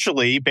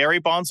eventually Barry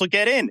Bonds will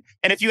get in.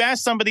 And if you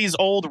ask some of these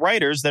old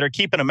writers that are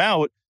keeping him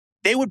out,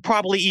 they would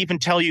probably even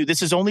tell you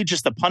this is only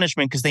just a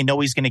punishment because they know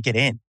he's going to get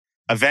in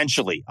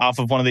eventually off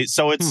of one of these.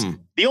 So it's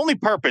the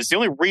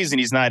only reason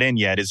he's not in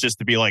yet is just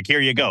to be like, here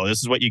you go. This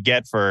is what you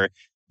get for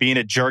being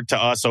a jerk to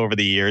us over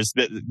the years,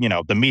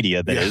 the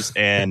media that is,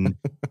 and,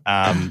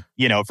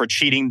 for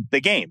cheating the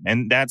game.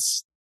 And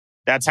that's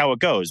how it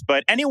goes.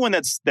 But anyone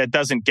that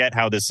doesn't get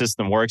how the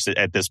system works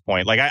at this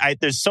point, like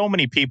there's so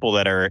many people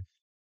that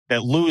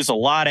lose a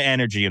lot of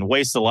energy and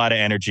waste a lot of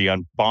energy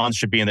on Bonds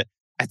should be in the.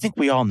 I think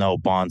we all know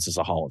Bonds is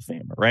a Hall of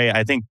Famer, right?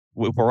 I think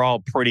we're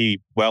all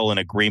pretty well in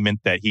agreement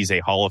that he's a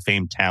Hall of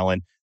Fame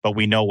talent, but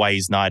we know why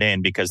he's not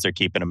in because they're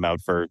keeping him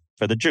out for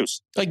the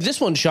juice. Like this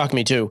one shocked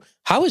me too.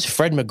 How is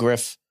Fred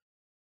McGriff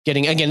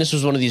getting, again, this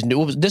was one of these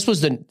this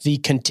was the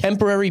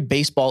contemporary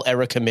baseball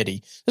era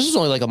committee. This was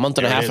only like a month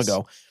and a half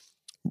ago.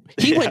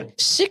 He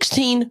went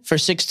 16 for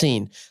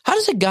 16. How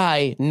does a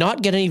guy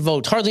not get any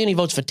votes, hardly any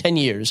votes for 10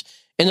 years,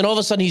 and then all of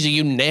a sudden he's a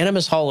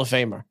unanimous Hall of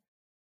Famer?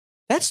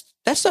 That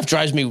stuff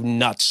drives me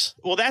nuts.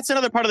 Well, that's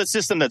another part of the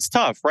system that's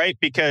tough, right?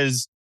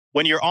 Because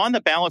when you're on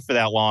the ballot for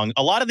that long,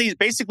 a lot of these,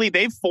 basically,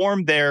 they've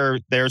formed their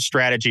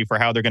strategy for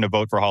how they're going to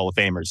vote for Hall of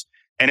Famers.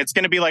 And it's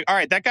going to be like, all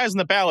right, that guy's on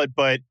the ballot,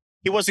 but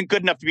he wasn't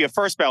good enough to be a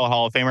first ballot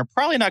Hall of Famer,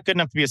 probably not good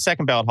enough to be a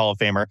second ballot Hall of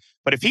Famer.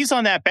 But if he's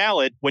on that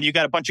ballot, when you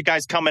got a bunch of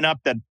guys coming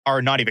up that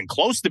are not even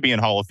close to being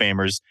Hall of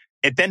Famers,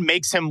 it then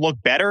makes him look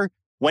better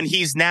when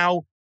he's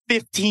now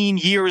 15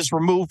 years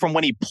removed from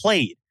when he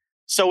played.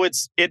 So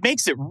it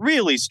makes it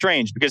really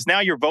strange because now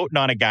you're voting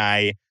on a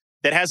guy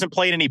that hasn't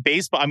played any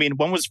baseball. I mean,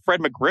 when was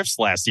Fred McGriff's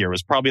last year? It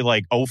was probably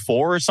like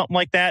 2004 or something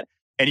like that.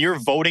 And you're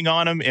voting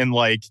on him in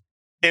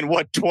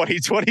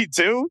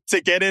 2022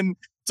 to get in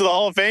to the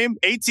Hall of Fame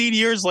 18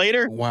 years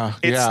later. Wow.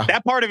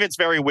 That part of it's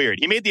very weird.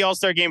 He made the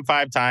All-Star game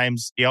 5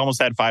 times. He almost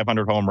had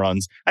 500 home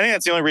runs. I think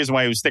that's the only reason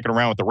why he was sticking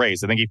around with the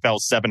Rays. I think he fell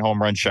 7 home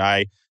runs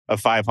shy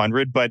of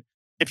 500. But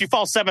if you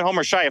fall 7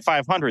 homers shy of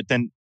 500,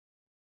 then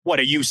what,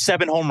 are you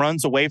 7 home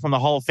runs away from the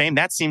Hall of Fame?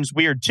 That seems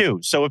weird too.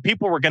 So if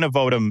people were going to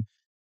vote him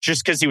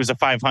just because he was a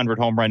 500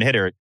 home run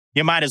hitter,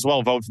 you might as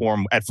well vote for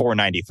him at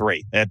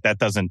 493. That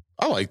doesn't.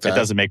 I like that. It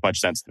doesn't make much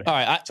sense to me. All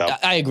right,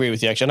 I agree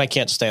with you actually, and I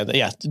can't stand that.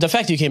 Yeah, the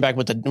fact that you came back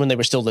with when they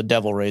were still the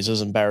Devil Rays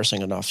is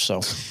embarrassing enough.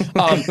 So,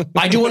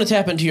 I do want to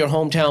tap into your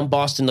hometown,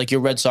 Boston, like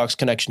your Red Sox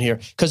connection here,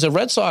 because the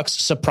Red Sox,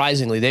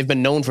 surprisingly, they've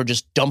been known for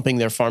just dumping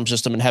their farm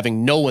system and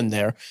having no one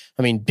there.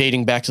 I mean,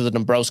 dating back to the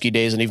Dombrowski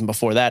days and even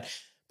before that.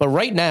 But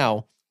right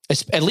now,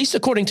 at least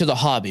according to the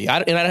hobby,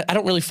 I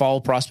don't really follow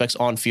prospects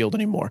on field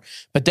anymore,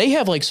 but they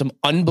have like some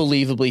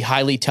unbelievably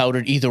highly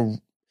touted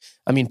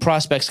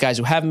prospects, guys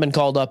who haven't been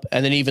called up,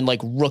 and then even like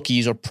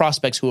rookies or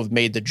prospects who have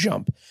made the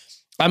jump.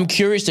 I'm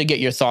curious to get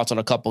your thoughts on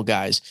a couple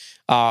guys.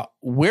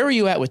 Where are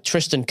you at with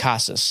Tristan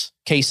Casas,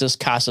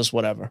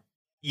 whatever?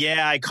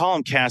 Yeah, I call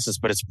him Casas,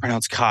 but it's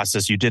pronounced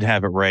Casas. You did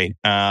have it right.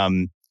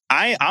 I'm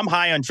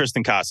high on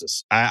Tristan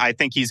Casas. I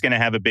think he's going to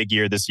have a big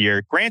year this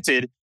year.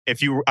 Granted,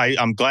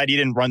 I'm glad you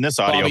didn't run this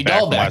audio Bobby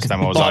back Dahlbeck. from last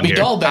time I was Bobby on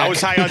here. Dahlbeck. I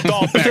was high on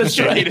Dahlbeck. That's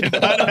right. He did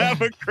not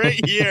have a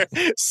great year.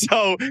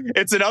 So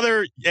it's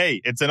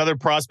another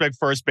prospect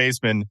first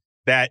baseman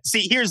that,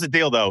 see, here's the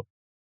deal though.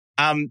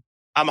 I'm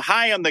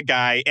high on the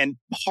guy, and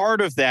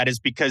part of that is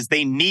because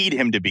they need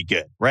him to be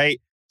good,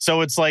 right?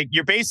 So it's like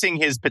you're basing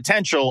his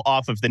potential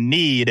off of the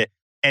need,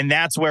 and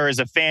that's where as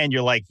a fan,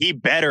 you're like, he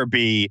better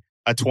be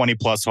a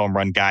 20-plus home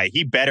run guy.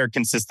 He better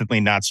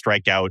consistently not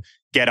strike out,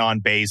 get on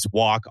base,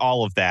 walk,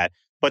 all of that.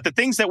 But the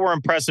things that were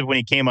impressive when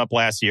he came up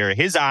last year,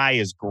 his eye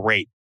is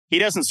great. He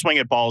doesn't swing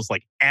at balls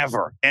like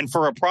ever. And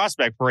for a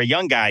prospect, for a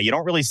young guy, you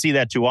don't really see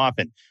that too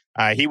often.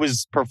 He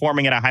was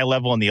performing at a high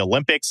level in the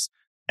Olympics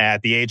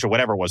at the age of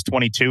whatever it was,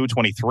 22,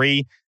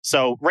 23.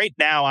 So right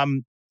now,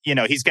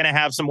 he's going to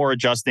have some more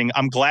adjusting.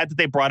 I'm glad that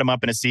they brought him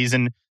up in a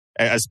season,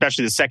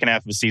 especially the second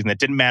half of the season, that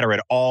didn't matter at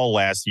all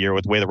last year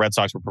with the way the Red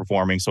Sox were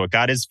performing. So it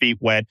got his feet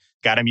wet,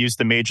 got him used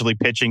to major league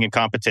pitching and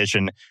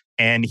competition.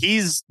 And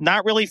he's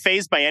not really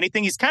fazed by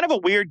anything. He's kind of a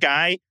weird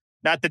guy.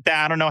 Not that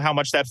I don't know how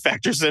much that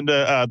factors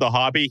into the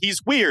hobby.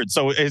 He's weird,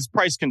 so his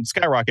price can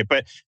skyrocket.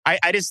 But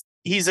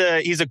he's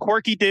a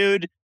quirky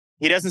dude.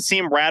 He doesn't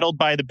seem rattled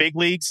by the big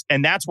leagues,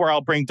 and that's where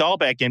I'll bring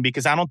Dahlbeck in,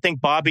 because I don't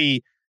think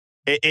Bobby.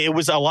 It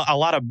was a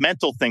lot of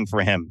mental thing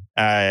for him,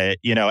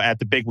 at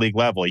the big league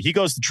level. He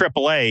goes to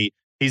AAA.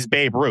 He's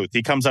Babe Ruth.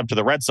 He comes up to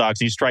the Red Sox.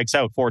 He strikes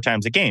out 4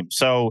 times a game.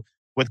 So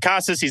with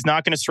Casas, he's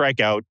not going to strike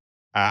out.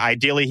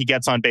 Ideally, he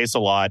gets on base a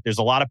lot. There's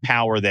a lot of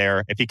power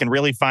there. If he can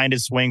really find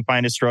his swing,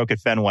 find his stroke at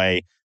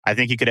Fenway, I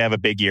think he could have a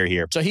big year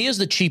here. So he is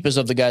the cheapest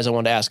of the guys I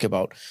wanted to ask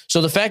about.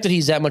 So the fact that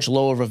he's that much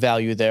lower of a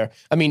value there,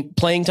 I mean,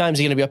 playing time, is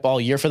he going to be up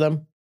all year for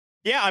them?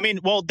 Yeah, I mean,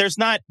 well,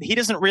 he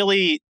doesn't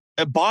really,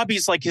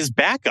 Bobby's like his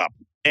backup.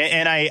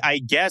 And I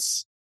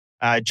guess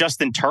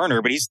Justin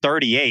Turner, but he's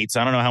 38,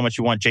 so I don't know how much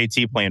you want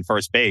JT playing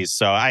first base.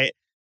 So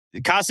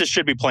Casas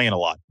should be playing a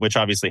lot, which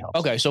obviously helps.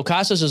 Okay, so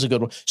Casas is a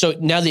good one. So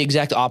now the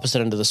exact opposite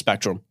end of the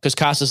spectrum, because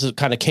Casas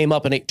kind of came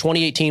up in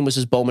 2018 was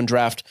his Bowman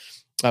draft.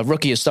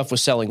 Rookie, his stuff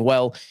was selling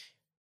well.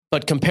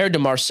 But compared to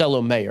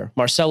Marcelo,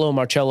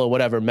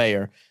 whatever,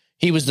 Mayer,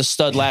 he was the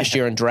stud last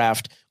year in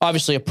draft.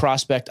 Obviously a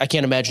prospect. I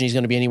can't imagine he's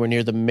going to be anywhere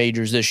near the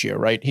majors this year,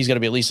 right? He's going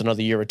to be at least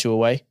another year or two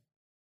away.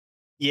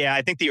 Yeah,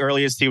 I think the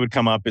earliest he would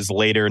come up is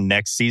later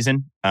next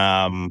season.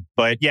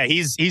 But yeah,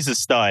 he's a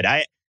stud.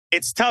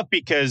 It's tough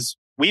because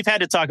we've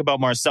had to talk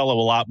about Marcelo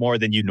a lot more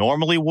than you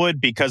normally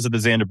would because of the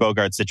Xander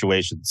Bogaerts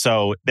situation.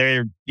 So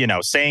they're,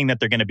 saying that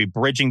they're going to be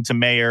bridging to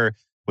Mayer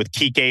with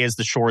Kike as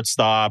the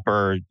shortstop,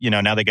 or,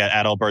 now they got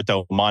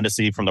Adalberto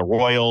Mondesi from the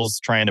Royals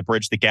trying to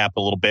bridge the gap a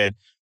little bit.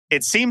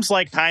 It seems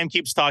like Chaim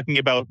keeps talking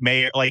about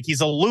Mayer, like he's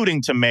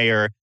alluding to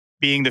Mayer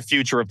being the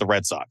future of the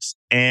Red Sox.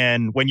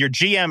 And when your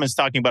GM is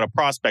talking about a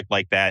prospect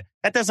like that,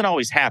 that doesn't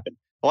always happen.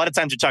 A lot of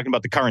times you're talking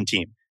about the current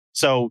team.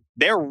 So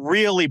they're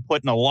really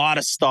putting a lot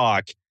of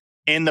stock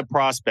in the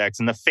prospects,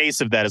 and the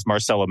face of that is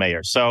Marcelo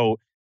Mayer. So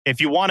if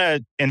you want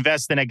to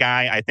invest in a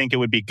guy, I think it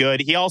would be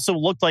good. He also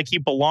looked like he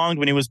belonged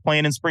when he was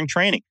playing in spring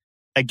training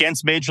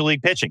against major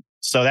league pitching.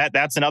 So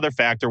that's another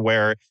factor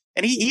where,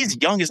 and he's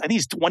young, I think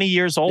he's 20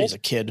 years old. He's a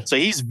kid. So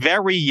he's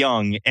very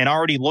young and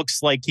already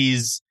looks like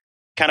he's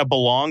kind of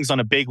belongs on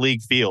a big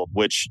league field,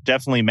 which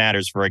definitely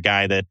matters for a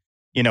guy that,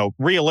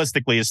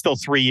 realistically is still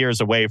 3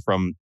 years away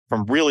from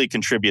really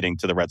contributing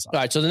to the Red Sox.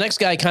 All right, so the next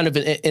guy kind of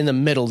in the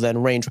middle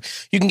then range.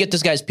 You can get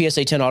this guy's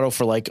PSA 10 auto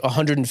for like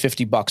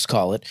 $150,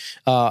 call it.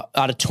 Out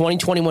of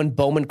 2021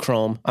 Bowman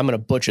Chrome, I'm going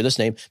to butcher this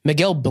name,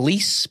 Miguel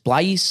Bleis?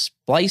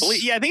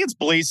 Yeah, I think it's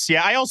Bleis.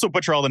 Yeah, I also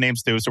butcher all the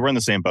names too, so we're in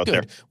the same boat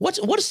there.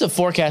 What's the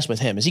forecast with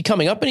him? Is he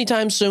coming up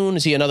anytime soon?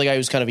 Is he another guy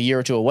who's kind of a year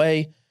or two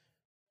away?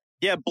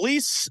 Yeah,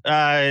 Bleis,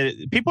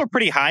 people are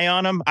pretty high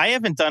on him. I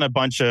haven't done a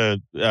bunch of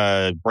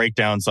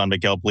breakdowns on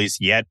Miguel Bleis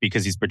yet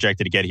because he's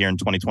projected to get here in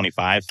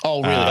 2025.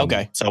 Oh, really?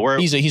 Okay. So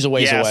he's a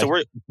ways away.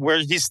 So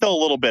he's still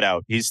a little bit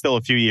out. He's still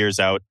a few years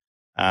out.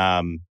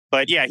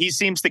 But yeah, he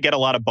seems to get a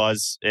lot of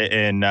buzz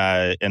in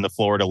the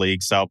Florida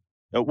League. So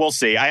we'll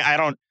see. I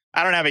don't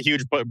have a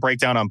huge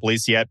breakdown on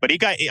Bleis yet, but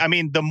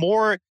the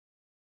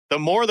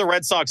more the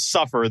Red Sox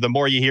suffer, the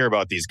more you hear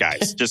about these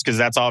guys, just because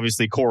that's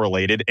obviously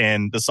correlated.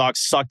 And the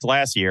Sox sucked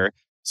last year.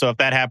 So if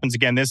that happens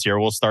again this year,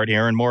 we'll start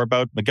hearing more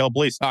about Miguel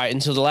Bleis. All right.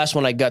 And so the last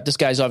one I got, this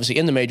guy's obviously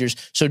in the majors.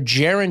 So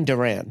Jarren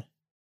Duran.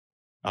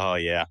 Oh,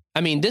 yeah.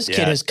 I mean, this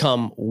kid has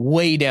come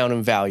way down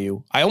in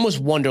value. I almost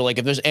wonder, like,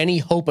 if there's any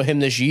hope of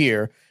him this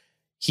year,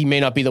 he may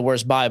not be the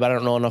worst buy, but I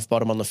don't know enough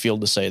about him on the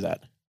field to say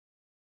that.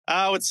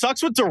 What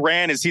sucks with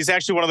Duran is he's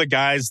actually one of the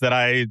guys that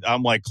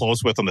I'm like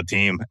close with on the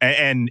team.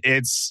 And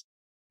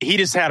he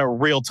just had a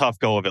real tough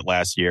go of it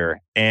last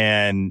year.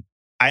 And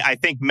I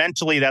think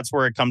mentally that's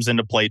where it comes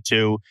into play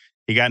too.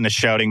 He got in a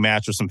shouting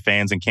match with some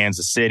fans in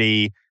Kansas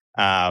City,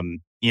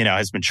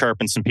 has been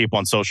chirping some people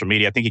on social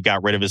media. I think he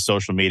got rid of his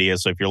social media.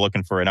 So if you're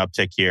looking for an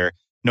uptick here,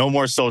 no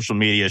more social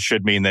media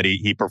should mean that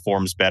he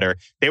performs better.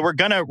 They were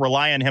going to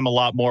rely on him a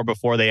lot more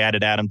before they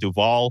added Adam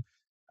Duvall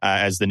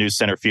as the new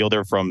center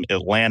fielder from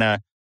Atlanta.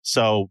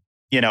 So,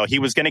 he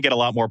was going to get a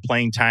lot more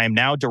playing time.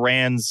 Now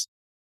Duran's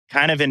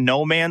kind of in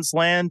no man's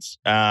land.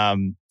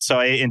 So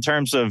in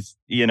terms of,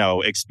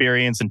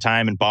 experience and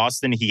time in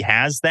Boston, he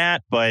has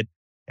that, but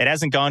it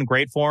hasn't gone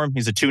great for him.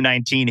 He's a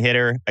 219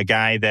 hitter, a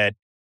guy that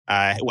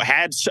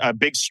had a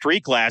big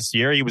streak last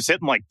year. He was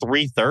hitting like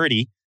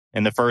 330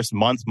 in the first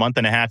month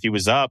and a half he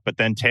was up, but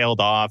then tailed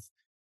off.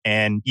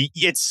 And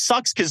it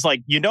sucks because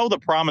the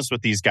promise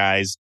with these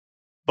guys,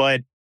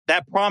 but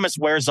that promise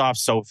wears off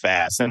so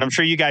fast. And I'm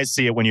sure you guys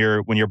see it when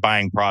you're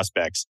buying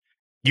prospects.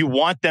 You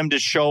want them to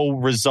show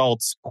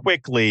results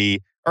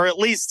quickly, or at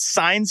least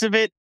signs of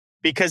it,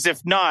 because if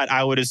not,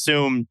 I would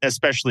assume,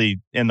 especially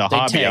in the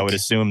hobby, tank. I would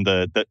assume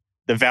the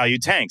value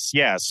tanks.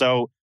 Yeah.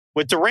 So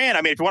with Duran,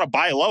 I mean, if you want to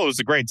buy low, it's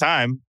a great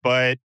time,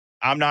 but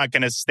I'm not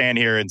going to stand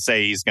here and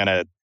say he's going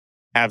to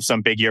have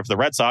some big year for the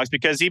Red Sox,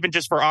 because even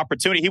just for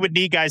opportunity, he would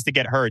need guys to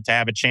get hurt to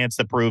have a chance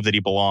to prove that he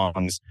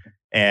belongs.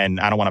 And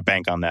I don't want to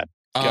bank on that.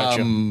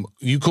 Gotcha.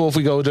 You cool if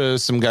we go to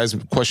some guys'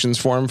 questions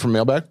for him from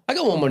Mailbag? I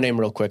got one more name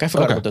real quick. I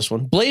forgot about this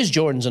one. Blaze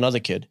Jordan's another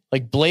kid.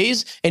 Like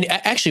Blaze, and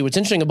actually what's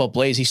interesting about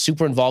Blaze, he's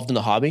super involved in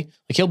the hobby.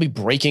 Like he'll be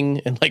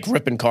breaking and like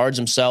ripping cards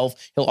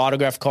himself. He'll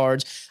autograph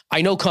cards.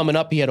 I know coming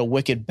up he had a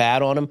wicked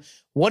bat on him.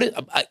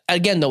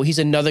 Again, though, he's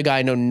another guy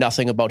I know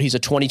nothing about. He's a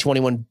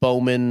 2021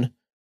 Bowman.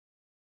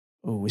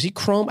 Oh, is he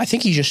Chrome? I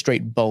think he's just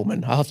straight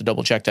Bowman. I'll have to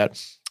double check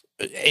that.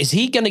 Is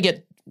he going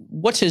to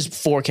what's his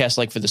forecast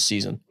like for the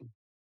season?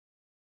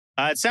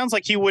 It sounds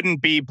like he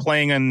wouldn't be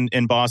playing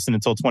in Boston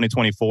until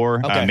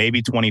 2024,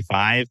 maybe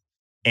 25.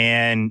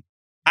 And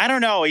I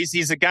don't know.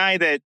 He's a guy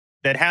that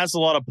has a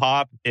lot of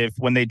pop. If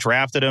when they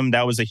drafted him,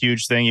 that was a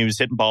huge thing. He was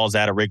hitting balls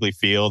out of Wrigley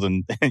Field.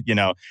 And,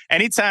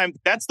 anytime,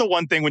 that's the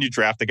one thing when you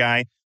draft a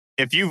guy.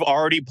 If you've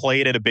already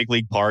played at a big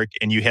league park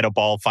and you hit a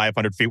ball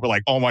 500 feet, we're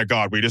like, oh my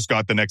God, we just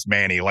got the next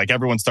Manny. Like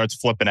everyone starts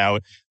flipping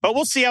out. But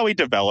we'll see how he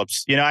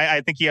develops.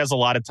 I think he has a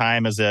lot of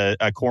time as a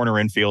corner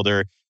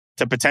infielder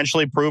to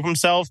potentially prove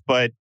himself.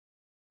 But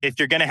if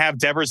you're going to have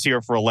Devers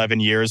here for 11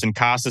 years and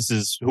Casas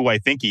is who I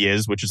think he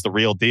is, which is the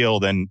real deal,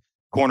 then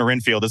corner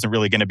infield isn't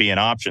really going to be an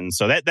option.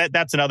 So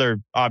that's another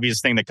obvious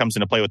thing that comes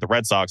into play with the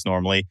Red Sox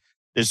normally.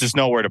 There's just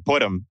nowhere to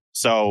put him.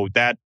 So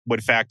that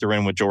would factor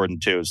in with Jordan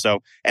too.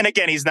 So, and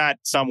again, he's not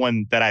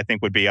someone that I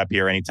think would be up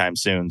here anytime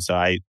soon. So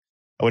I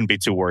wouldn't be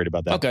too worried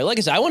about that. Okay. Like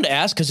I said, I wanted to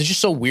ask because it's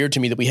just so weird to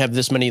me that we have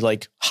this many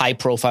like high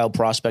profile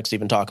prospects to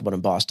even talk about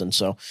in Boston.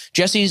 So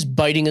Jesse's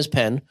biting his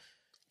pen.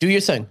 Do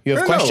your thing. You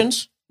have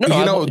questions?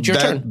 No, it's your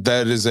turn.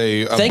 That is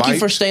a Thank bite. you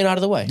for staying out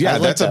of the way. Yeah,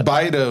 that's a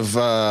bite of.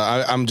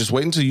 I'm just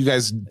waiting until you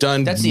guys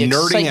done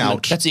nerding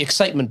out. That's the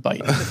excitement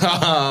bite.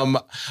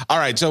 All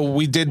right, so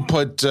we did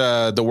put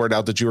the word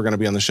out that you were going to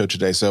be on the show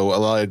today. So a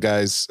lot of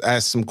guys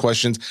asked some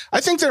questions.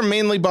 I think they're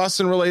mainly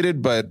Boston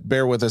related, but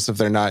bear with us if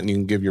they're not, and you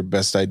can give your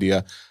best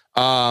idea.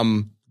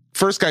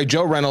 First guy,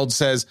 Joe Reynolds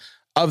says,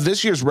 of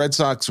this year's Red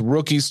Sox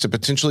rookies to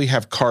potentially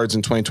have cards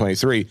in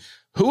 2023.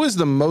 Who is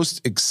the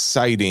most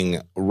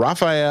exciting,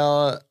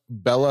 Rafael,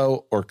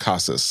 Bello, or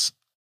Casas?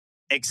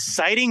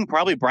 Exciting,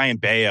 probably Brian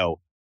Bello.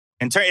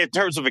 In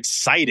terms of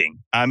exciting,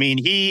 I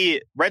mean,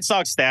 Red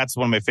Sox Stats,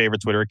 one of my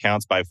favorite Twitter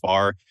accounts by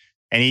far,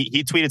 and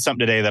he tweeted something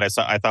today that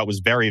I thought was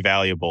very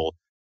valuable,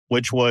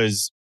 which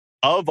was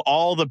of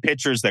all the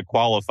pitchers that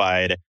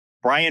qualified,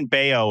 Brian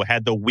Bello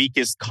had the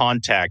weakest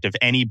contact of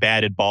any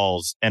batted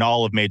balls in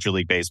all of Major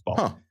League Baseball.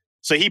 Huh.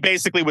 So he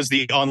basically was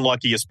the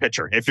unluckiest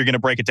pitcher, if you're going to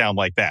break it down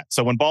like that.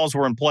 So when balls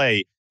were in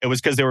play, it was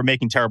because they were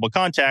making terrible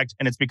contact,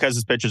 and it's because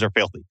his pitches are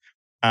filthy.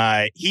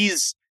 I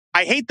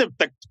hate the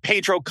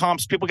Pedro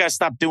comps. People got to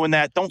stop doing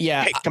that. Don't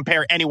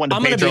compare anyone to Pedro.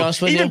 I'm going to be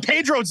honest with Even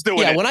Pedro's doing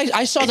it. Yeah, when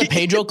I saw the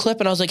Pedro clip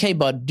and I was like, hey,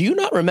 bud, do you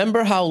not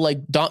remember how like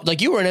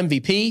you were an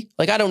MVP?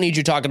 Like, I don't need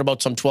you talking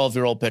about some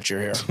 12-year-old pitcher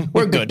here.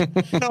 We're good.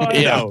 No,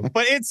 I know.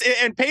 But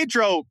and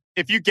Pedro,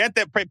 if you get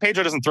that,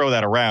 Pedro doesn't throw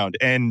that around.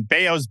 And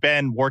Bello's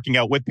been working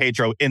out with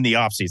Pedro in the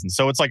offseason.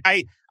 So it's like,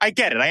 I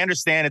get it. I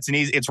understand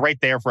it's right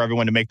there for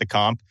everyone to make the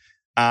comp.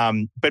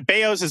 But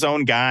Bello's his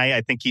own guy.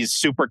 I think he's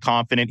super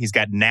confident. He's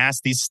got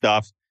nasty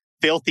stuff.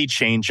 Filthy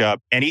changeup,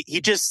 and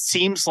he just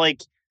seems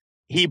like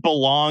he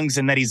belongs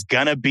and that he's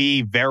gonna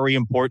be very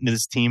important to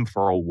this team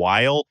for a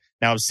while.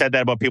 Now, I've said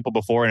that about people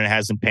before and it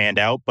hasn't panned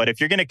out, but if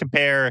you're gonna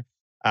compare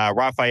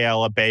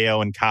Rafael,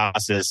 Bello, and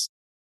Casas,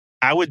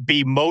 I would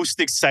be most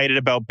excited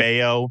about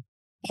Bello,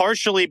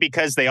 partially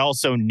because they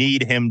also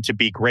need him to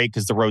be great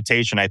because the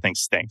rotation, I think,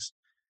 stinks.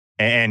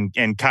 And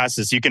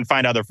Casas, you can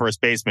find other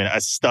first baseman. A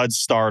stud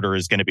starter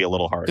is going to be a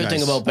little hard. Good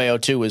thing about Bello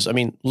too is, I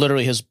mean,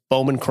 literally his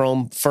Bowman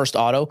Chrome first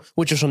auto,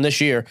 which is from this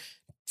year,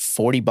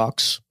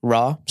 $40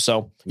 raw.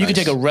 So you can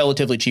take a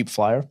relatively cheap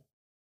flyer.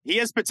 He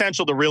has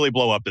potential to really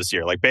blow up this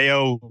year. Like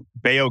Bello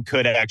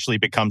could actually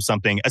become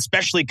something,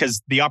 especially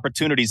because the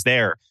opportunity's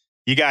there.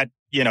 You got,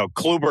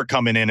 Kluber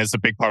coming in as a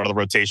big part of the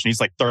rotation.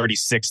 He's like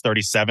 36,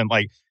 37.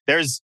 Like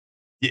there's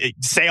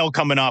Sale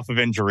coming off of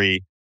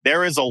injury.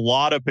 There is a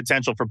lot of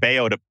potential for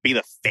Bello to be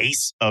the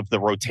face of the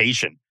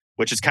rotation,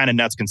 which is kind of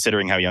nuts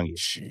considering how young he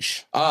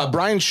is.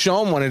 Brian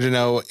Schoen wanted to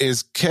know,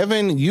 is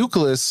Kevin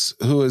Youkilis,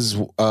 who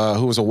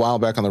was a while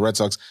back on the Red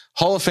Sox,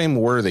 Hall of Fame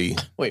worthy?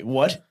 Wait,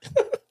 what?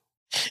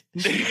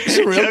 It's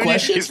a real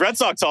question. He's Red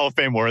Sox Hall of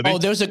Fame worthy. Oh,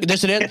 there's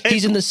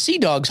he's in the Sea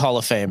Dogs Hall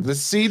of Fame. The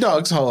Sea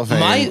Dogs Hall of Fame.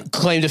 My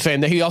claim to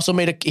fame that he also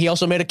made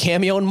a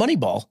cameo in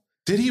Moneyball.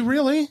 Did he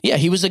really? Yeah,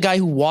 he was the guy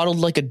who waddled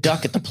like a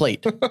duck at the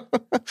plate.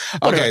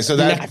 Okay, so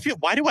that...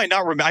 why do I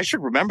not remember? I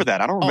should remember that.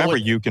 I don't remember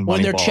Uke and Moneyball.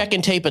 When they're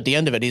checking tape at the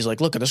end of it, he's like,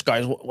 look at this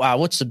guy. Wow,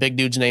 what's the big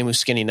dude's name who's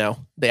skinny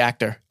now? The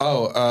actor. Yep.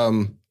 I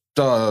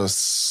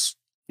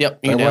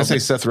want to say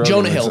Seth Rogen.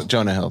 Jonah Hill.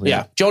 Jonah Hill.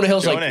 Yeah. Jonah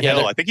Hill's Hill.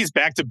 I think he's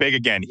back to big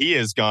again. He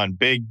has gone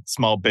big,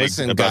 small, big.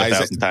 Listen, about guys,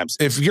 1,000 times.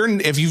 If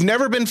you've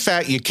never been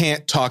fat, you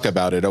can't talk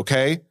about it,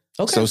 okay?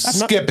 Okay. So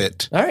skip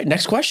it. All right.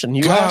 Next question.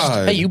 You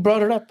asked. Hey, you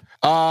brought it up.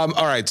 All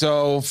right.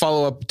 So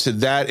follow up to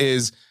that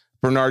is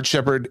Bernard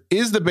Shepard.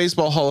 Is the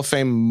Baseball Hall of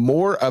Fame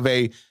more of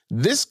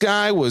this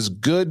guy was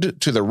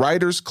good to the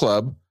Writers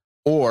Club,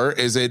 or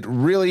is it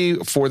really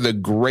for the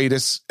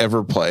greatest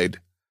ever played?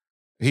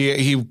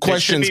 He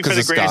questions because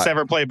it's for the greatest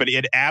ever played, but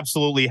it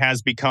absolutely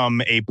has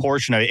become a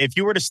portion of it. If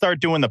you were to start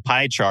doing the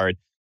pie chart,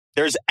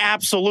 there's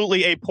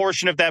absolutely a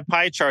portion of that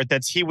pie chart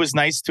that's he was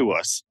nice to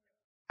us.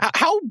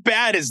 How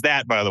bad is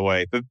that, by the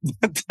way?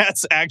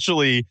 That's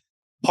actually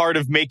part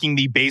of making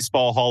the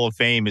Baseball Hall of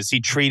Fame is he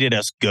treated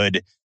us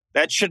good.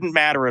 That shouldn't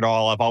matter at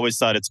all. I've always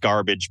thought it's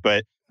garbage,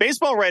 but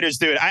baseball writers,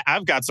 dude,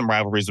 I've got some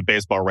rivalries with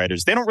baseball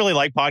writers. They don't really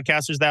like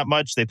podcasters that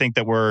much. They think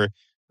that we're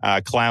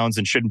clowns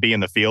and shouldn't be in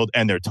the field,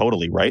 and they're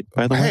totally right,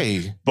 by the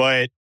way.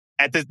 But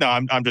At this, no,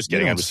 I'm just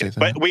kidding. I'm just kidding.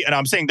 But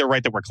I'm saying they're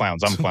right that we're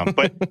clowns. I'm a clown.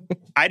 But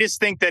I just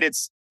think that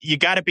you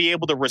got to be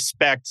able to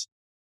respect,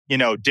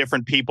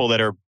 different people that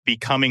are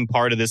becoming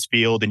part of this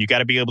field, and you got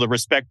to be able to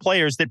respect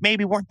players that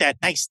maybe weren't that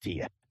nice to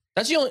you.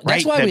 That's the only.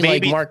 That's why that we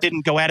like Mark.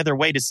 Didn't go out of their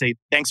way to say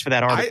thanks for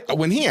that article.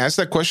 When he asked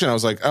that question, I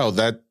was like, "Oh,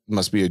 that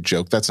must be a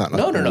joke. That's not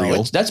No.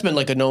 real." That's been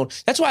like a known.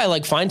 That's why I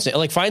like Feinstein.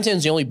 Like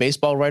Feinstein's the only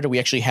baseball writer we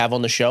actually have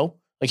on the show.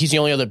 Like he's the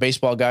only other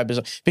baseball guy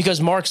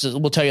because Marx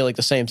will tell you like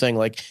the same thing.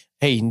 Like,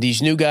 hey,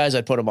 these new guys,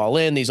 I put them all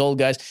in. These old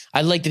guys,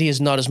 I like that he is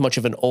not as much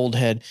of an old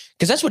head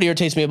because that's what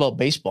irritates me about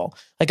baseball.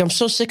 Like I'm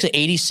so sick of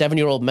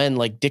 87-year-old men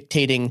like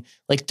dictating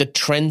like the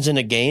trends in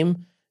a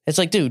game. It's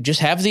like, dude,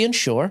 just have the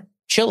insure.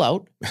 Chill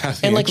out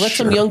and like let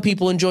some young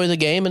people enjoy the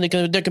game, and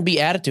there can be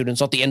attitude, and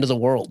it's not the end of the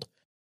world.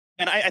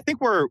 And I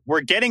think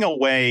we're getting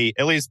away,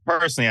 at least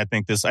personally, I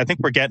think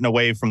we're getting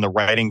away from the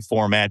writing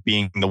format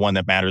being the one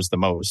that matters the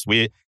most.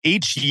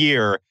 Each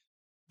year,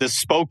 the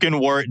spoken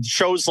word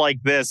shows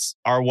like this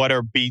are what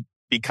are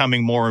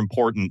becoming more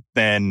important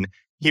than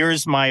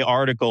here's my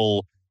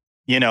article,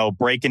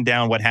 breaking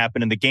down what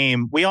happened in the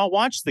game. We all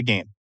watched the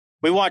game.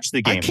 We watched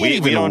the game.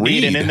 We don't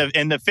need it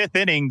in the fifth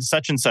inning.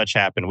 Such and such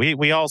happened.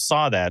 We all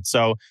saw that.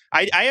 So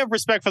I have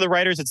respect for the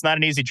writers. It's not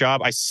an easy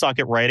job. I suck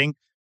at writing,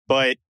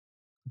 but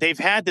they've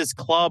had this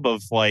club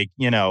of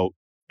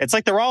it's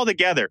like they're all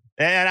together.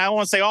 And I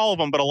won't say all of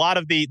them, but a lot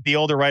of the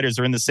older writers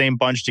are in the same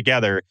bunch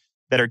together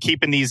that are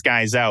keeping these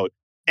guys out.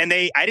 And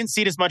I didn't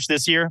see it as much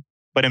this year,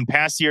 but in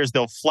past years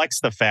they'll flex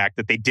the fact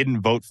that they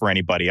didn't vote for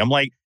anybody. I'm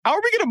like, how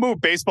are we going to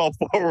move baseball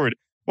forward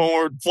when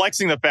we're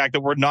flexing the fact that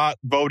we're not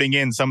voting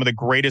in some of the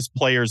greatest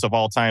players of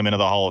all time into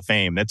the Hall of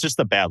Fame? That's just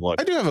a bad look.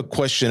 I do have a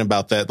question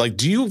about that. Like,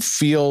 do you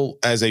feel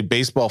as a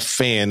baseball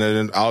fan,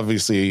 and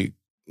obviously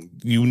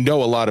a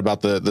lot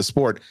about the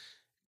sport,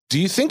 do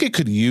you think it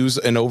could use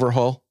an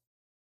overhaul?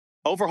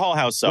 Overhaul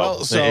how so?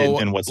 Well, so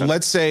in what sense?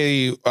 Let's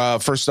say,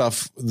 first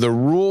off, the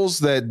rules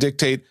that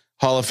dictate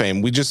Hall of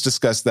Fame, we just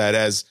discussed that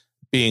as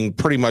being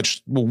pretty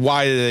much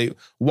why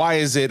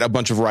is it a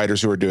bunch of writers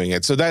who are doing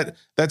it? So that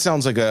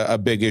sounds like a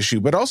big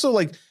issue, but also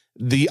like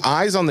the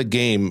eyes on the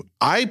game.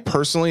 I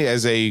personally,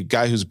 as a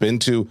guy who's been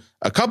to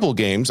a couple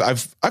games, I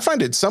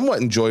find it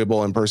somewhat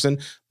enjoyable in person,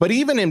 but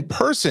even in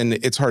person,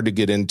 it's hard to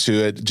get into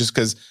it just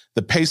because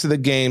the pace of the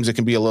games, it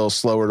can be a little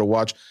slower to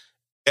watch.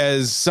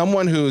 As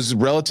someone who's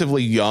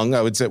relatively young,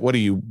 I would say, what are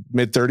you,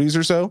 mid-30s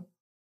or so?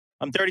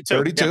 I'm 32.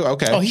 32? Yeah.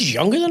 Okay. Oh, he's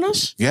younger than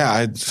us? Yeah.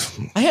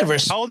 I had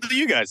How old are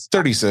you guys?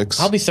 36.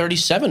 I'll be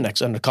 37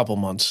 in a couple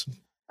months.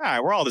 All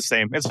right, we're all the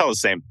same. It's all the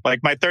same.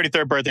 Like my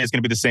 33rd birthday is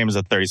going to be the same as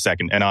the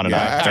 32nd, and on and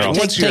on. Yeah,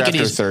 once you're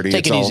after 30,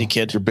 take it easy,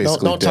 kid. You're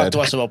basically don't dead. talk to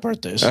us about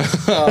birthdays.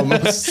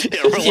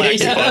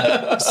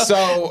 Relax.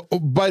 So,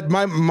 but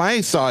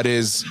my thought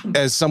is,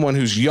 as someone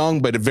who's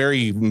young but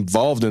very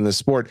involved in the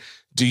sport,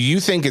 do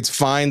you think it's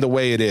fine the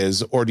way it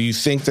is, or do you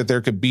think that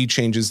there could be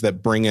changes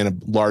that bring in a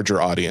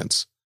larger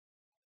audience?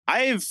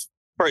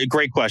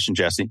 Great question,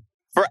 Jesse.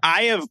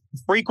 I have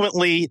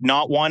frequently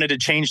not wanted to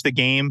change the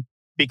game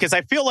because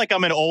I feel like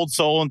I'm an old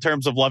soul in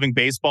terms of loving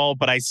baseball,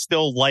 but I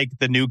still like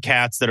the new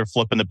cats that are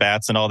flipping the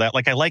bats and all that.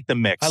 Like I like the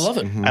mix. I love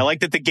it. Mm-hmm. I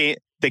like that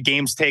the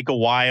games take a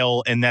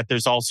while and that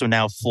there's also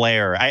now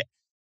flair.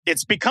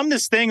 It's become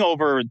this thing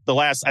over the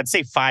last, I'd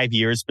say 5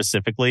 years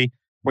specifically,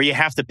 where you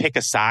have to pick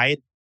a side,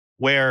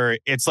 where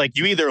it's like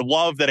you either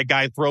love that a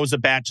guy throws a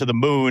bat to the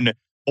moon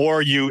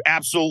or you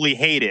absolutely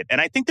hate it. And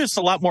I think there's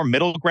a lot more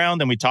middle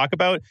ground than we talk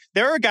about.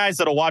 There are guys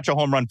that'll watch a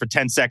home run for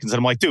 10 seconds and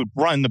I'm like, dude,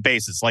 run the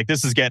bases. Like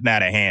this is getting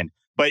out of hand.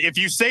 But if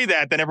you say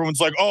that, then everyone's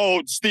like,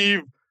 oh,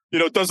 Steve,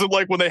 doesn't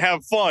like when they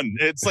have fun.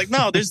 It's like,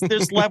 no,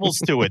 there's levels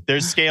to it.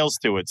 There's scales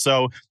to it.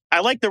 So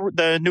I like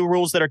the new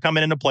rules that are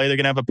coming into play. They're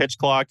going to have a pitch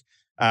clock,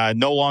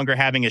 no longer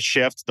having a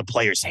shift. The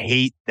players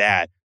hate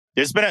that.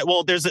 There's been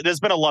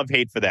a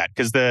love-hate for that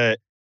because the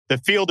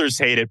fielders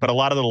hate it, but a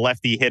lot of the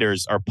lefty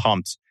hitters are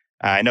pumped.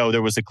 I know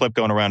there was a clip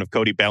going around of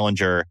Cody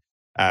Bellinger,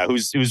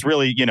 who's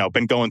really,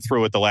 been going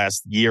through it the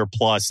last year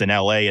plus in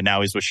LA, and now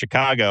he's with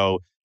Chicago,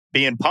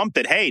 being pumped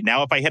that, hey,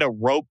 now if I hit a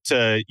rope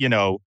to,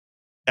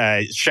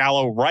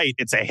 shallow right,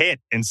 it's a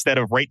hit instead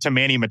of right to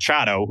Manny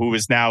Machado, who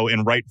is now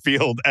in right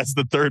field as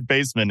the third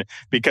baseman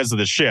because of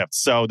the shift.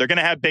 So they're going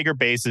to have bigger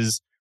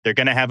bases. They're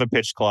going to have a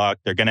pitch clock.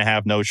 They're going to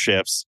have no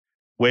shifts,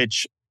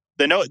 which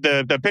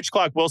the pitch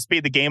clock will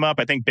speed the game up.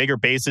 I think bigger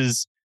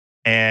bases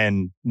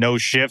and no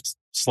shifts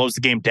slows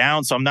the game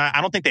down. So I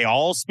don't think they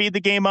all speed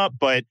the game up,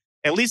 but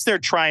at least they're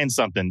trying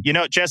something.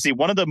 Jesse,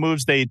 one of the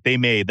moves they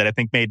made that I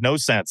think made no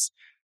sense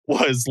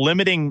was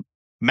limiting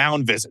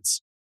mound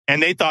visits.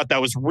 And they thought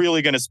that was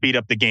really going to speed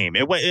up the game.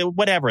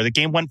 Whatever. The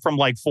game went from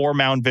like 7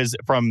 mound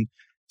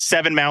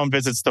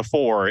visits to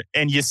 4,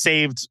 and you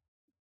saved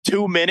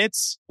 2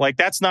 minutes. Like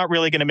that's not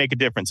really going to make a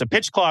difference. A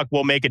pitch clock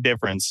will make a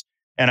difference.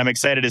 And I'm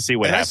excited to see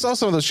what happens. I saw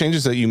some of those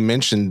changes that you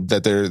mentioned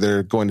that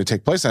they're going to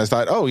take place. And I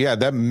thought, oh yeah,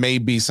 that may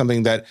be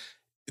something that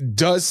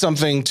does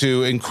something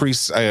to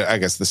increase, I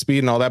guess, the speed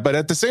and all that. But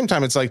at the same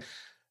time, it's like,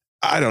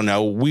 I don't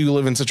know. We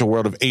live in such a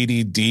world of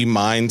ADD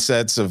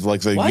mindsets of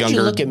like the Why'd you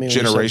younger look at me when you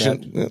said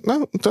generation.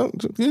 No,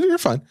 don't. You're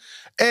fine.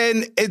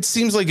 And it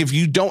seems like if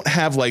you don't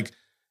have like,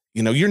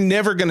 you're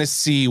never going to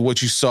see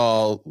what you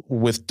saw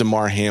with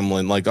Damar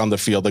Hamlin, like on the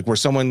field, like where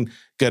someone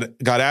got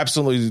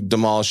absolutely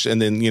demolished.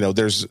 And then,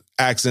 there's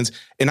accidents.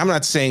 And I'm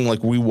not saying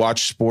like we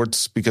watch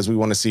sports because we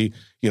want to see,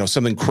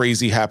 something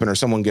crazy happen or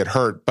someone get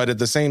hurt. But at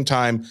the same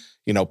time,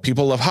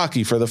 people love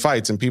hockey for the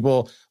fights and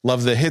people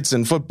love the hits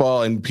in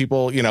football and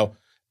people,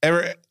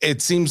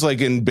 it seems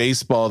like in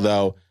baseball,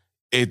 though,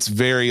 it's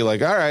very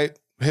like, all right,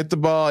 hit the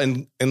ball.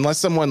 And unless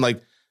someone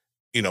like,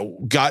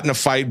 got in a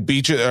fight,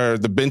 or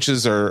the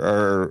benches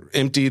are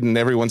emptied and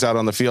everyone's out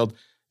on the field,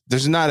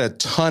 there's not a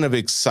ton of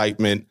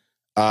excitement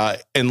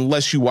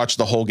unless you watch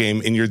the whole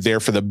game and you're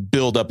there for the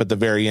build up at the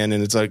very end.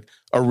 And it's like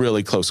a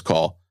really close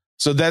call.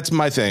 So that's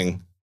my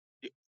thing.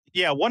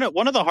 Yeah. One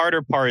of the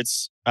harder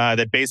parts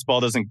that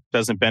baseball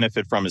doesn't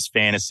benefit from is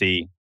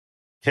fantasy.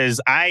 Because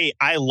I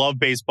love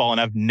baseball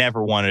and I've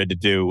never wanted to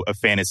do a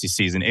fantasy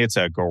season. It's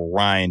a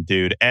grind,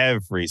 dude,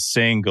 every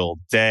single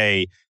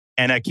day.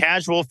 And a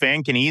casual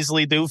fan can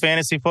easily do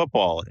fantasy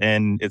football.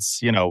 And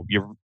it's,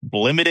 you're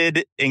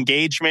limited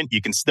engagement.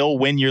 You can still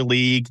win your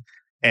league.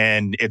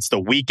 And it's the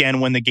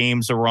weekend when the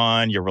games are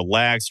on. You're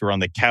relaxed. You're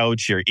on the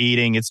couch. You're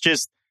eating. It's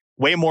just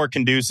way more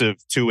conducive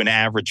to an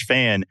average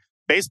fan.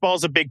 Baseball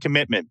is a big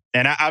commitment.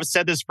 And I've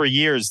said this for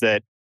years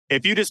that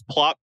if you just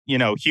plop,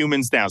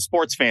 humans down,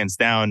 sports fans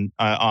down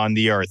on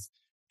the earth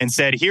and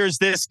said, here's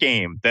this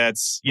game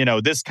that's,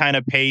 this kind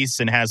of pace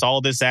and has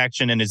all this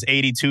action and is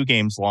 82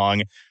 games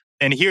long.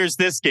 And here's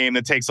this game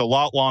that takes a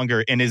lot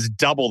longer and is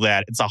double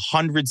that. It's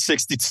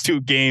 162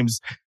 games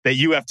that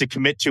you have to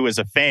commit to as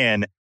a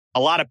fan.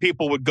 A lot of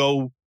people would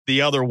go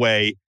the other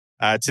way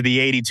to the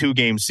 82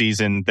 game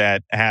season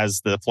that has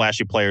the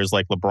flashy players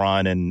like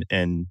LeBron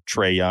and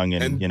Trae Young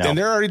and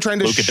they're already trying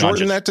to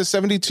shorten that to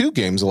 72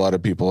 games. A lot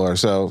of people are.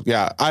 So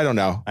yeah, I don't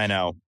know. I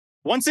know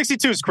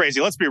 162 is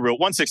crazy. Let's be real.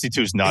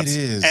 162 is nuts.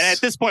 It is. And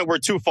at this point, we're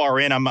too far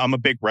in. I'm a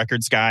big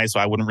records guy, so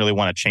I wouldn't really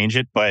want to change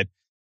it. But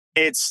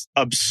it's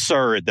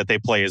absurd that they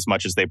play as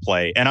much as they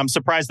play, and I'm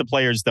surprised the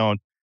players don't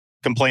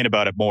complain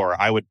about it more.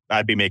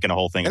 I'd be making a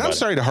whole thing. And about I'm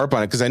sorry to harp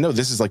on it because I know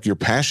this is like your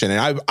passion,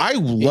 and I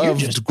loved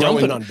just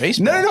growing dumping on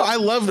baseball. No, I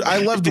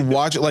loved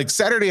watching like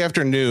Saturday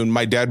afternoon.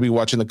 My dad would be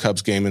watching the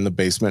Cubs game in the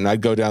basement, and I'd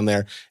go down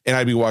there and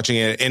I'd be watching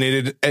it, and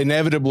it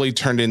inevitably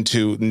turned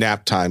into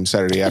nap time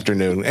Saturday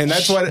afternoon, and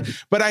that's what.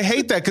 But I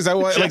hate that because I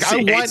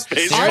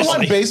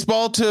want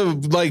baseball to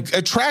like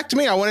attract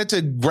me. I want it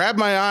to grab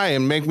my eye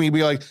and make me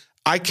be like,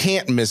 I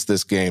can't miss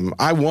this game.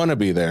 I want to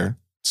be there.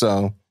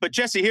 So, but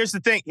Jesse, here's the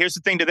thing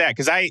to that.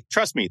 Cause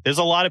trust me, there's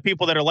a lot of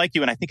people that are like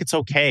you and I think it's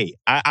okay.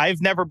 I've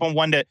never been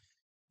one to,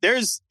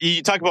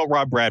 you talk about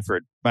Rob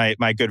Bradford,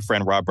 my good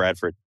friend, Rob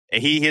Bradford.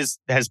 He has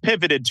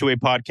pivoted to a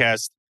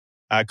podcast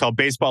called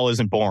Baseball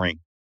Isn't Boring.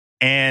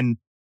 And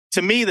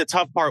to me, the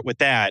tough part with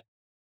that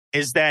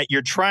is that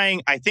you're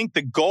trying, I think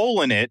the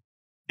goal in it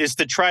is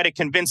to try to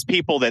convince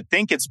people that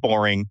think it's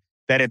boring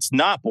that it's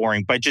not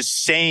boring by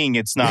just saying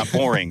it's not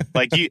boring.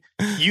 Like you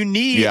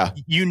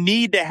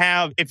need to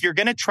have, if you're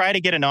going to try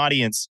to get an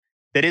audience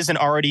that isn't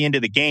already into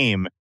the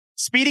game,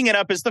 speeding it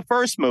up is the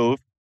first move.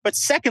 But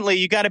secondly,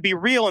 you got to be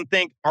real and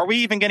think, are we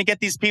even going to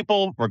get these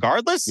people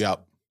regardless?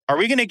 Yep. Are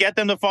we going to get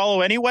them to follow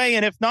anyway?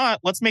 And if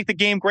not, let's make the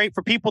game great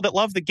for people that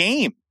love the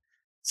game.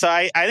 So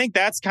I think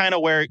that's kind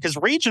of where, because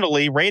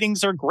regionally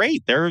ratings are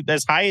great. They're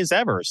as high as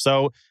ever.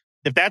 So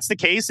if that's the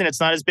case and it's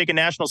not as big a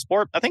national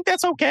sport, I think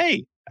that's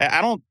okay.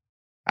 I don't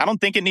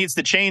think it needs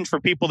to change for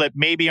people that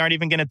maybe aren't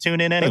even going to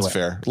tune in anyway. That's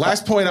fair.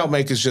 Last point I'll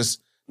make is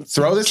just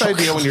throw this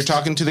idea when you're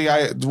talking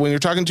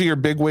to your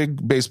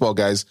bigwig baseball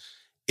guys.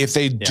 If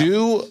they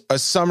do a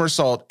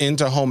somersault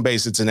into home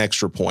base, it's an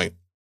extra point.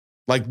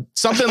 Like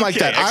something like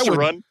that.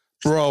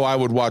 I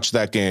would watch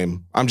that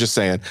game. I'm just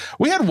saying.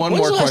 We had one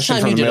more question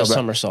from the mailbag.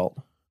 Somersault?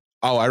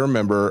 Oh, I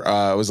remember.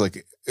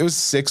 It was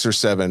 6 or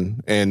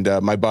 7, and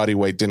my body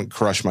weight didn't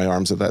crush my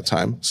arms at that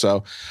time.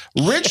 So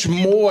Rich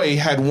Moy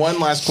had one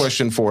last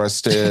question for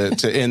us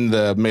to end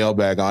the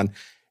mailbag on.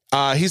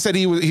 He said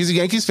he's a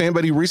Yankees fan,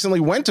 but he recently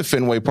went to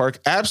Fenway Park,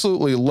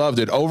 absolutely loved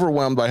it,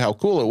 overwhelmed by how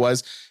cool it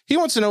was. He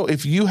wants to know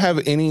if you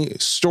have any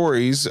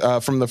stories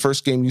from the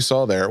first game you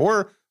saw there,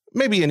 or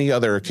maybe any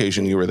other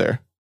occasion you were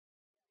there.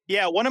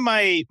 Yeah, one of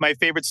my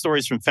favorite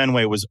stories from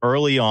Fenway was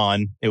early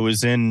on. It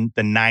was in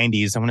the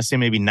 90s. I want to say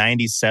maybe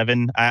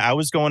 97. I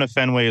was going to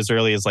Fenway as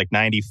early as like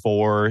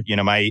 94. You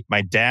know, my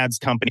dad's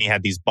company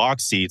had these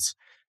box seats.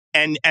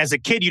 And as a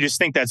kid, you just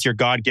think that's your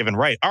God-given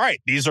right. All right,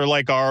 these are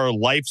like our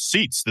life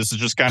seats. This is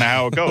just kind of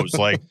how it goes.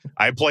 Like,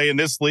 I play in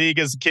this league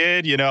as a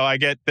kid. You know, I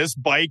get this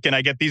bike and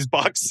I get these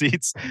box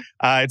seats.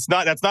 That's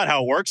not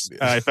how it works.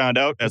 I found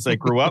out as I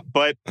grew up.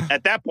 But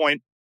at that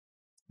point,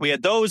 we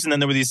had those, and then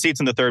there were these seats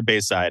on the third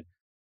base side.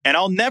 And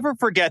I'll never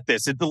forget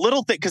this. It's the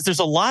little thing, because there's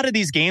a lot of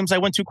these games I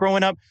went to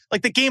growing up.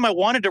 Like, the game I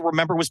wanted to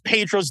remember was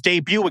Pedro's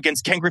debut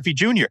against Ken Griffey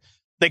Jr.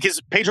 Like,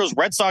 Pedro's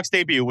Red Sox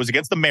debut was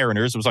against the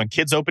Mariners. It was on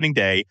Kids Opening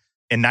Day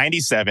in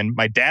 97.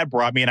 My dad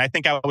brought me, and I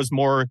think I was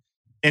more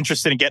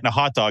interested in getting a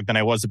hot dog than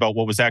I was about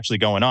what was actually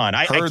going on.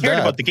 I cared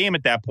about the game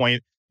at that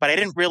point, but I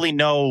didn't really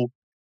know,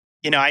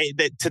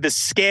 to the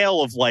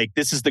scale of like,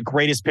 this is the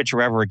greatest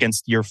pitcher ever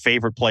against your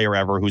favorite player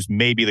ever, who's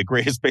maybe the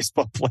greatest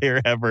baseball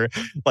player ever.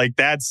 Like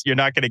you're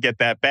not going to get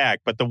that back.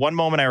 But the one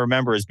moment I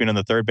remember is being on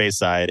the third base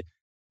side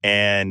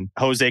and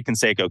Jose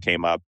Canseco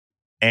came up.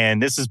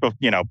 And this is,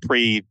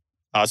 pre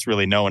us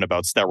really knowing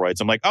about steroids.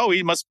 I'm like, oh,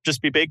 he must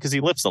just be big because he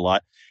lifts a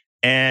lot.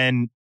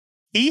 And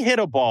he hit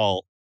a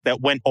ball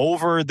that went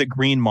over the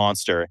green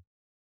monster.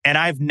 And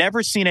I've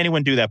never seen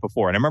anyone do that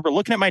before. And I remember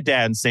looking at my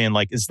dad and saying,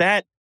 like,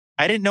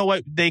 I didn't know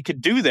what they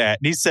could do that.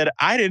 And he said,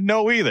 I didn't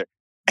know either.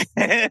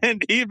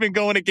 And he'd been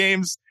going to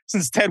games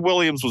since Ted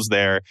Williams was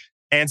there.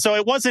 And so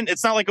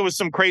it's not like it was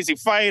some crazy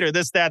fight or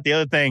this, that, the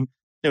other thing.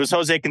 It was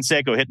Jose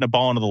Canseco hitting a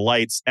ball into the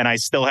lights, and I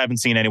still haven't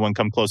seen anyone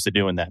come close to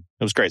doing that.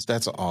 It was crazy.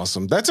 That's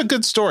awesome. That's a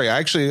good story.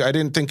 I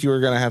didn't think you were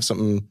going to have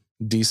something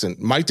decent.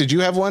 Mike, did you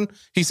have one?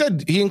 He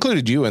said he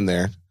included you in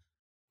there.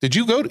 Did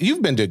you go?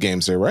 You've been to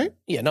games there, right?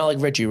 Yeah, not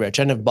like Richie Rich.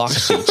 I didn't have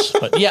box seats.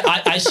 But yeah,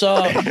 I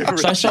saw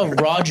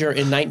Roger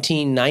in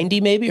 1990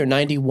 maybe or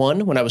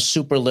 91 when I was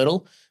super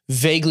little.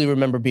 Vaguely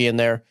remember being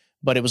there.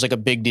 But it was like a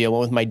big deal. I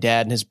went with my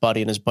dad and his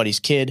buddy's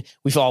kid.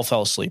 We all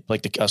fell asleep,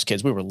 like us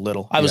kids. We were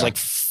little. I was like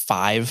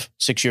 5,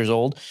 6 years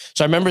old.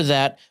 So I remember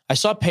that. I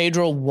saw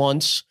Pedro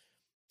once.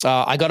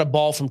 I got a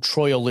ball from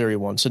Troy O'Leary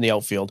once in the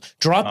outfield.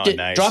 Dropped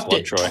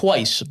it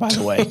twice, by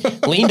the way.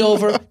 Leaned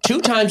over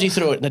 2 times. He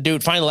threw it. And the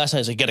dude finally last night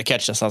was like, "Get a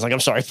catch this." I was like,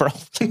 "I'm sorry, bro.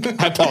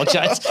 I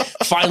apologize."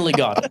 Finally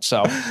got it.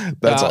 So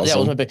that's awesome. That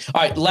was my big.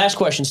 All right, last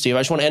question, Steve. I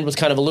just want to end with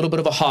kind of a little bit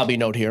of a hobby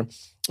note here.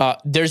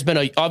 There's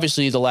been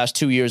obviously the last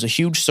 2 years, a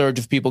huge surge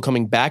of people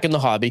coming back in the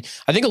hobby.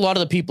 I think a lot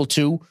of the people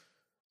too.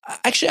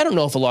 Actually, I don't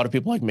know if a lot of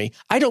people like me.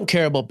 I don't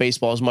care about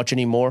baseball as much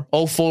anymore.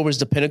 04 was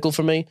the pinnacle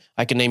for me.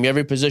 I can name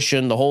every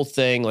position, the whole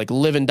thing, like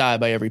live and die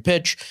by every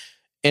pitch.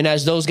 And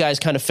as those guys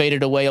kind of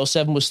faded away,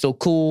 07 was still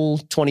cool.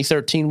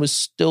 2013 was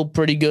still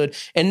pretty good.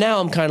 And now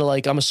I'm kind of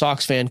like, I'm a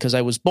Sox fan because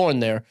I was born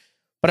there,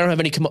 but I don't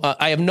have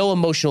I have no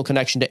emotional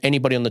connection to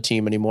anybody on the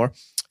team anymore.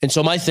 And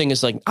so my thing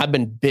is like, I've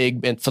been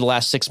big for the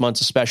last 6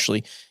 months,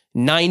 especially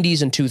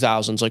 90s and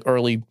 2000s, like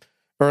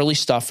early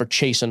stuff for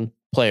chasing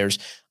players.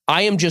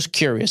 I am just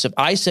curious. If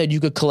I said you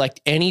could collect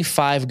any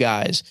 5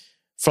 guys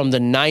from the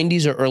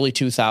 90s or early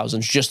 2000s,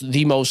 just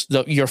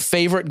your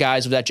favorite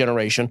guys of that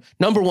generation.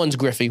 Number 1's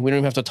Griffey. We don't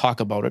even have to talk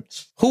about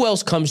it. Who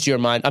else comes to your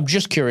mind? I'm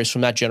just curious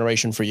from that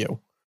generation for you.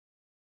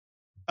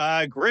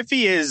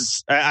 Griffey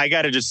is, I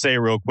got to just say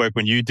real quick,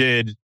 when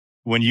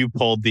you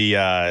pulled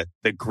the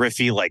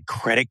Griffey like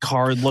credit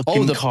card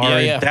looking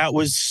card, that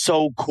was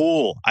so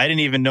cool. I didn't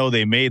even know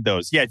they made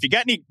those. Yeah, if you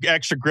got any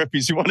extra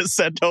Griffies you want to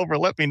send over,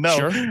 let me know.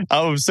 Sure.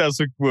 I'm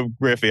obsessed with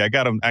Griffey. I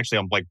got him. Actually,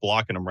 I'm like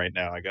blocking him right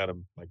now. I got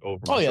him like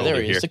over. Oh yeah,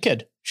 there he is, the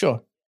kid.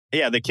 Sure.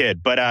 Yeah, the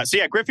kid. But so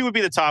yeah, Griffey would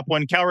be the top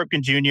one. Cal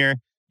Ripken Jr.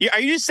 Are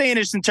you just saying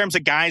just in terms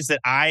of guys that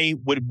I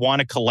would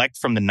want to collect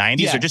from the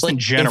 90s or just like in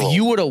general? If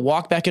you were to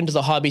walk back into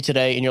the hobby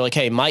today and you're like,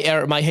 hey, my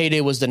heyday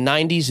was the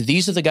 90s.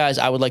 These are the guys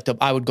I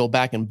would go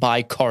back and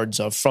buy cards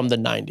of from the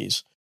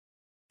 90s.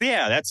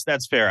 Yeah,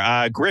 that's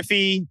fair.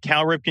 Griffey,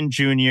 Cal Ripken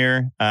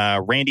Jr.,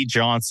 Randy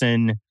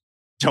Johnson,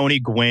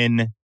 Tony Gwynn.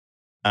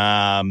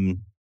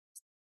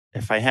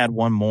 If I had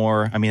one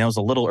more, I mean, that was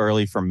a little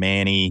early for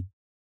Manny.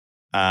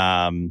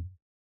 I'd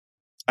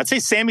say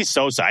Sammy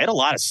Sosa. I had a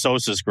lot of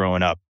Sosas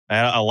growing up. I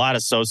had a lot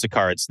of Sosa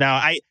cards.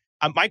 Now,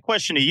 my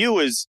question to you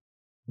is,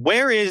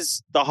 where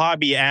is the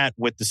hobby at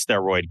with the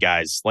steroid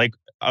guys? Like,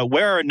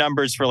 where are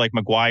numbers for like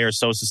McGuire,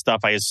 Sosa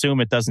stuff? I assume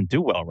it doesn't do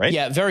well, right?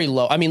 Yeah, very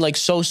low. I mean, like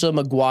Sosa,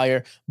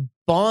 McGuire,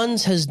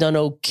 Bonds has done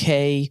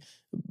okay,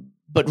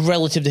 but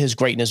relative to his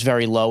greatness,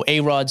 very low.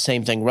 A-Rod,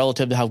 same thing,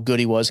 relative to how good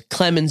he was.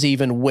 Clemens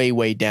even way,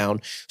 way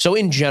down. So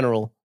in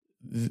general,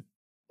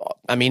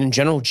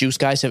 juice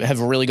guys have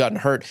really gotten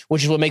hurt,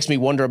 which is what makes me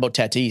wonder about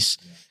Tatis,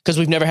 because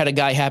we've never had a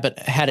guy happen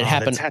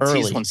the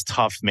early. Tatis one's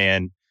tough,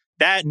 man.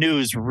 That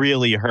news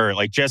really hurt.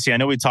 Like, Jesse, I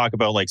know we talk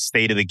about like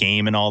state of the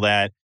game and all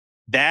that.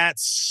 That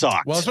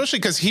sucked. Well, especially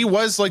because he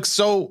was like,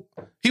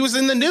 he was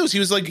in the news. He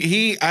was like,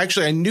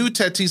 I knew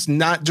Tatis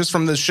not just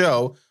from the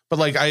show, but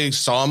like I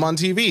saw him on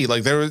TV.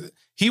 Like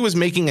he was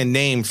making a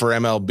name for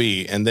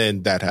MLB, and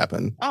then that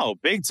happened. Oh,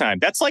 big time.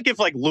 That's like if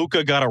like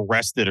Luka got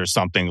arrested or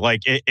something.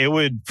 Like it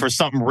would for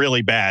something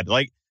really bad.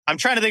 Like I'm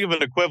trying to think of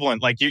an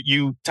equivalent. Like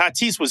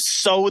Tatis was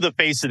so the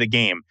face of the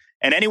game,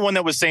 and anyone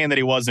that was saying that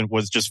he wasn't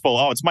was just full.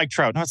 Oh, it's Mike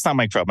Trout. No, it's not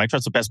Mike Trout. Mike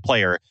Trout's the best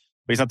player,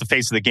 but he's not the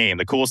face of the game.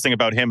 The coolest thing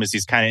about him is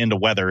he's kind of into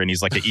weather, and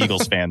he's like an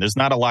Eagles fan. There's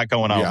not a lot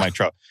going on with Mike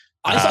Trout.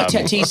 I thought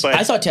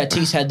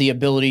Tatis had the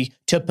ability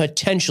to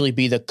potentially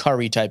be the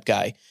Curry type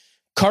guy.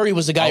 Curry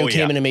was the guy who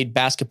came in and made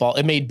basketball.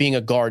 It made being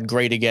a guard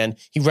great again.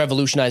 He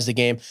revolutionized the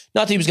game.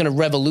 Not that he was going to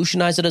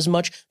revolutionize it as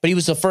much, but he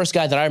was the first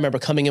guy that I remember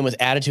coming in with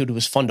attitude who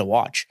was fun to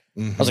watch.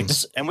 Mm-hmm. I was like,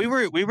 this. And we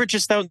were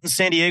just out in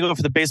San Diego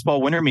for the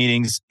baseball winter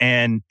meetings,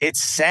 and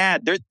it's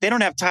sad. They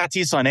don't have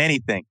Tatis on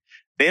anything.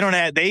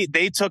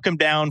 They took him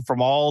down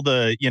from all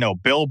the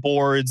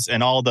billboards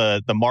and all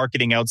the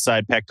marketing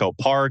outside Petco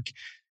Park.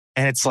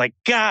 And it's like,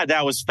 God,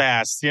 that was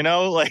fast,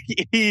 like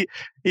he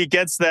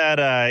gets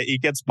that, he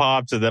gets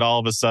popped, and then all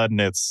of a sudden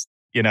it's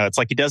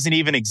like he doesn't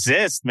even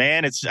exist,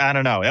 man. I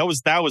don't know.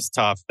 That was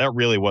tough. That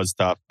really was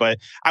tough. But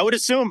I would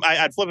assume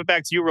I'd flip it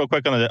back to you real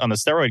quick on the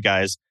steroid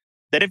guys,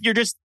 that if you're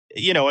just,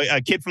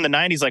 a kid from the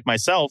 90s like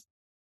myself,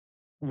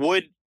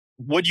 would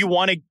you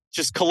want to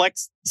just collect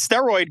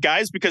steroid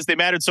guys because they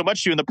mattered so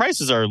much to you and the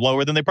prices are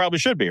lower than they probably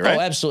should be, right? Oh,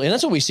 absolutely. And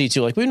that's what we see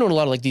too. Like we've known a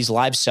lot of like these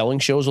live selling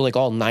shows with like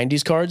all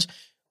 90s cards.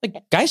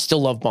 Like guys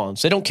still love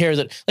Bonds. They don't care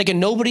that and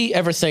nobody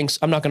ever thinks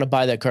I'm not going to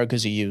buy that card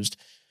because he used.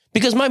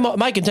 Because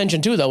my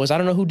contention too though is I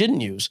don't know who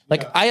didn't use.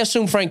 Like I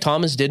assume Frank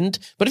Thomas didn't,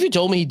 but if you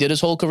told me he did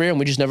his whole career and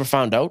we just never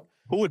found out,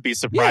 who would be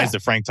surprised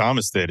if Frank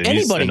Thomas did? And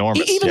anybody, he's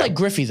enormous. Even like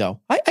Griffey though.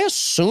 I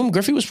assume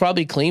Griffey was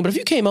probably clean, but if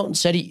you came out and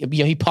said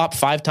he popped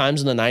 5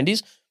 times in the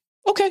 90s,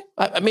 okay.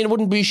 I mean, it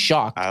wouldn't be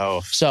shocked.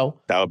 Oh, so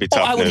that would be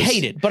tough. I would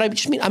hate it, but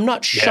I'm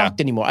not shocked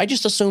anymore. I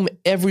just assume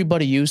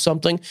everybody used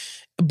something,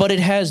 but it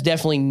has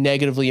definitely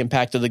negatively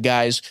impacted the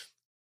guys.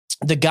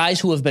 The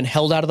guys who have been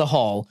held out of the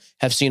hall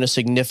have seen a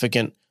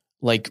significant,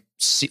 like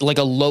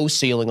a low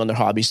ceiling on their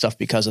hobby stuff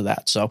because of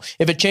that. So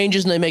if it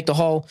changes and they make the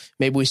hall,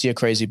 maybe we see a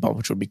crazy bump,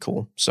 which would be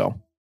cool. So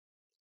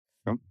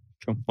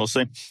we'll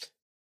see.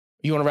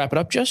 You want to wrap it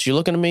up, Jess? You're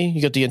looking at me.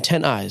 You got the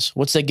intent eyes.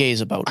 What's that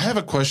gaze about? I have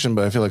a question,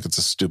 but I feel like it's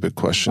a stupid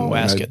question. Oh,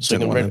 ask it. So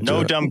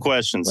no dumb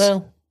questions.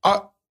 Well,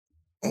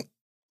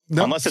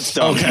 no? Unless it's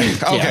dumb. Okay.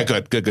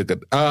 Okay.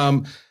 Good.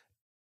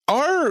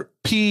 Are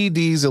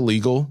PEDs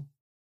illegal?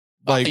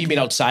 Like you mean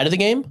outside of the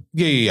game?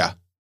 Yeah.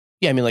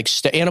 Yeah, I mean, like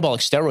anabolic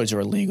steroids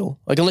are illegal.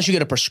 Like unless you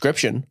get a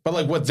prescription. But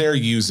like what they're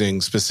using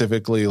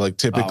specifically, like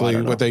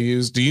typically what they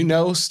use. Do you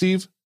know,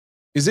 Steve?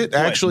 Is it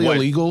actually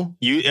illegal?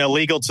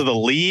 Illegal to the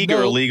league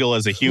or illegal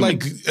as a human?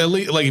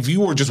 Like if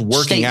you were just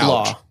working State out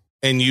law.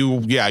 And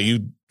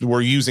you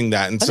were using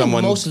that, and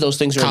someone most of those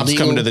things are cops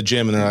illegal. coming to the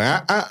gym and they're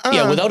like,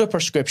 yeah, without a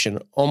prescription,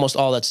 almost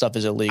all that stuff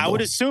is illegal. I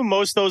would assume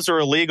most of those are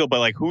illegal, but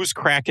like, who's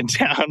cracking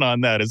down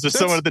on that? Is there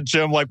someone at the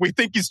gym like, we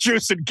think he's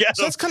juicing? Get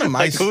him. That's kind of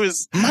my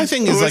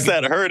thing. Is like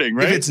that hurting?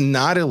 Right? If it's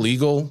not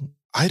illegal,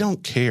 I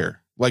don't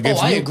care. Like,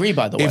 I agree.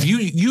 By the way, if you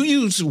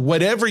use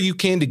whatever you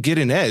can to get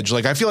an edge,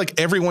 like I feel like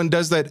everyone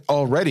does that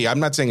already. I'm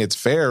not saying it's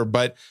fair,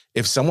 but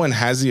if someone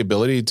has the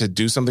ability to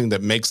do something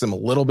that makes them a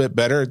little bit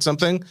better at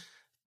something,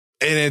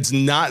 and it's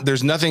not,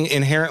 there's nothing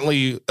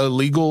inherently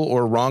illegal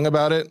or wrong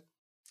about it.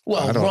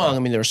 Well, wrong. I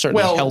mean, there are certain.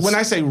 Well, when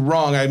I say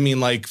wrong, I mean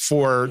like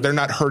they're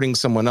not hurting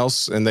someone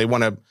else, and they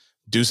want to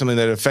do something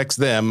that affects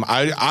them.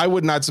 I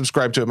would not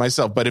subscribe to it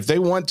myself, but if they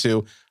want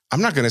to,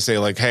 I'm not going to say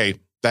like, hey,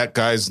 that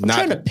guy's not.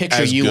 I'm trying to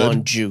picture you good.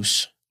 On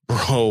juice.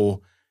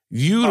 Bro,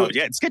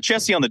 let's get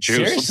Jesse on the juice.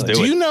 Seriously? Let's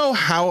do you know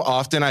how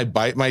often I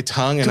bite my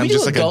tongue and I'm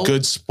just like a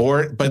good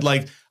sport? But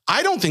like,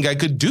 I don't think I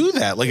could do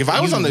that. Like if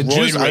I was on the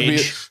juice, I'd be,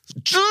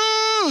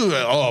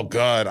 oh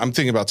God, I'm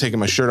thinking about taking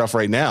my shirt off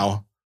right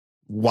now.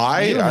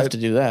 Why? You don't have to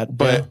do that,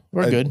 but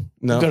we're good.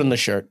 No. We're good on the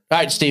shirt. All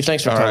right, Steve,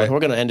 thanks for coming. Right. We're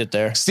going to end it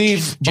there.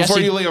 Steve, before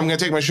you leave, I'm going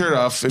to take my shirt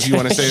off if you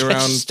want to stay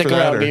around. Stick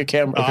around, be your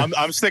camera.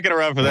 I'm sticking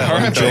around for that. All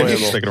right, I'm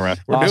sticking around.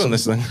 We're doing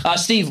this thing.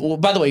 Steve,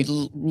 by the way,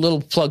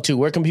 little plug too.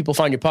 Where can people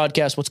find your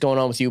podcast? What's going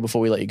on with you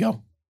before we let you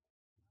go?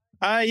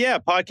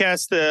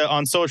 Podcast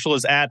on social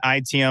is at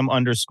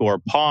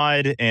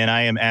ITM_pod, and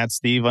I am at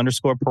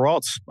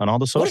Steve_Perrault on all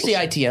the socials. What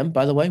is the ITM,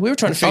 by the way? We were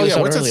trying to figure this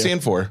out what's earlier. that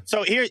stand for?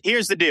 So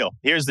here's the deal.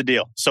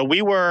 So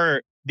we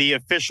were the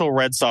official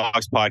Red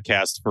Sox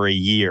podcast for a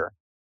year,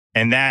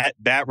 and that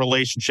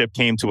relationship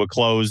came to a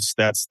close.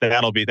 That's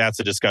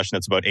a discussion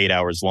that's about 8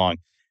 hours long,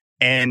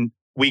 and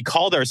we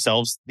called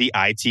ourselves the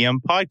ITM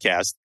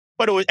podcast,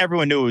 but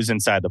everyone knew it was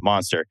Inside the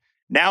Monster.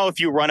 Now, if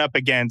you run up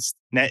against,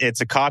 it's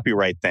a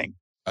copyright thing.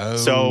 Oh.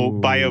 So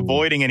by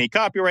avoiding any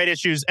copyright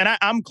issues, and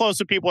I'm close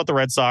with people at the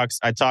Red Sox.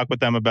 I talk with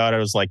them about it. I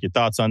was like, your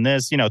thoughts on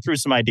this? Threw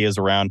some ideas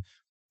around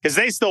because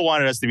they still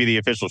wanted us to be the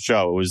official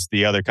show. It was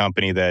the other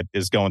company that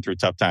is going through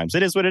tough times.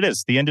 It is what it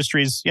is. The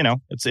industry's,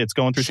 it's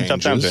going through some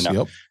tough times right now.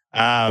 Yep.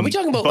 Are we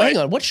talking about, hang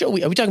on, what show? Are we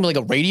talking about like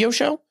a radio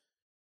show?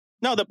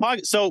 No,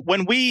 so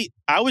when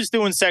I was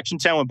doing Section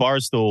 10 with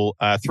Barstool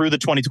through the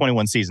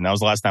 2021 season. That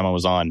was the last time I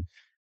was on.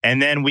 And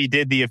then we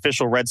did the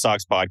official Red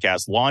Sox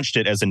podcast, launched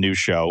it as a new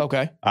show.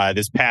 Okay.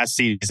 This past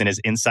season is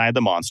Inside the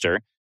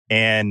Monster.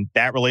 And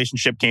that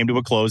relationship came to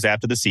a close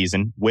after the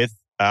season with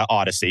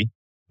Odyssey,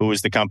 who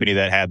was the company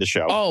that had the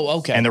show. Oh,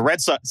 okay. And the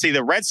Red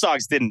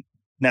Sox didn't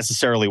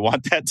necessarily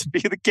want that to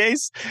be the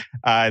case.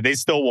 They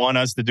still want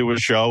us to do a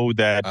show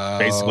that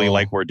basically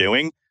like we're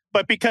doing.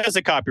 But because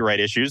of copyright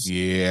issues,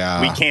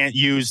 we can't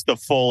use the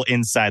full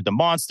Inside the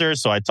Monster.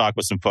 So I talked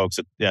with some folks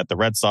at the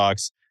Red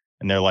Sox.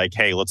 And they're like,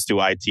 hey, let's do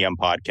ITM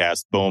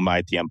podcast. Boom,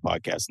 ITM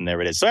podcast. And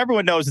there it is. So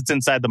everyone knows it's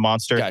Inside the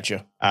Monster.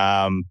 Gotcha.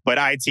 But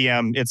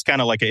ITM, it's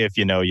kind of like a if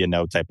you know, you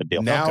know type of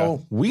deal.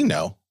 Now we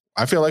know.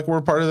 I feel like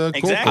we're part of the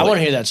exactly. I want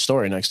to hear that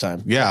story next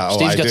time. Yeah.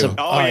 Steve's got do. some.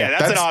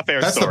 That's an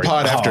off-air story. That's the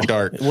pod after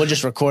dark. We'll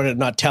just record it and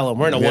not tell him.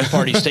 We're in a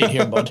one-party state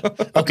here, bud.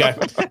 Okay.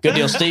 Good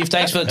deal. Steve,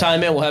 thanks for the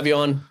time, man. We'll have you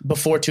on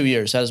before 2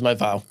 years. That is my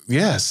vow.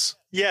 Yes.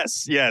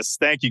 Yes.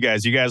 Thank you,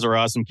 guys. You guys are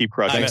awesome. Keep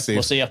crushing. Thanks, Steve.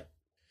 We'll see you.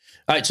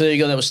 All right, so there you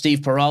go. That was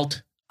Steve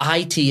Perrault,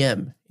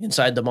 ITM,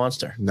 inside the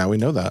monster. Now we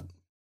know that.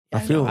 I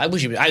thought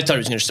he was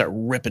going to start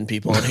ripping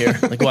people on here.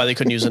 Like, why they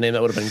couldn't use the name?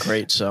 That would have been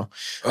great. So,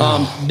 there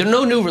are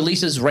no new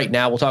releases right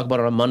now. We'll talk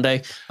about it on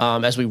Monday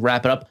as we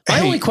wrap it up.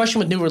 My only question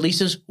with new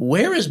releases: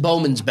 where is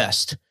Bowman's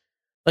Best?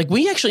 Like,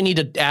 we actually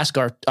need to ask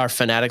our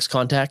Fanatics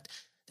contact.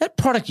 That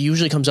product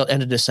usually comes out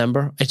end of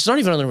December. It's not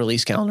even on the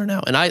release calendar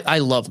now. And I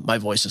love, my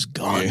voice is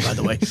gone, by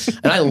the way.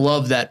 And I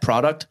love that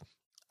product.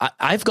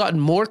 I've gotten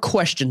more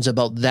questions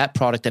about that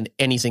product than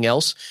anything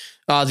else.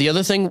 The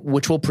other thing,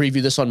 which we'll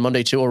preview this on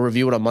Monday too, or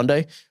review it on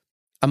Monday,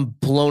 I'm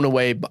blown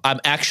away.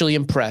 I'm actually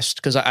impressed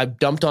because I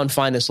dumped on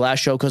Finest last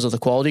show because of the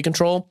quality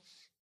control.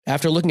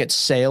 After looking at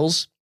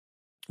sales,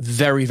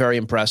 very, very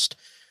impressed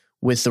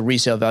with the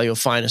resale value of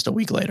Finest a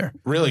week later.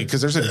 Really?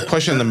 Because there's a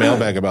question in the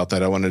mailbag about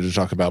that I wanted to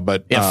talk about.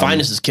 But yeah,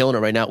 Finest is killing it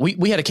right now.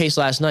 We had a case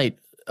last night.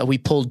 We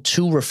pulled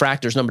 2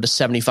 refractors numbered to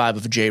 75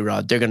 of a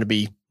J-Rod. They're going to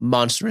be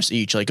monstrous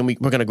each. Like, and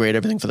we're going to grade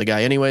everything for the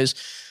guy anyways.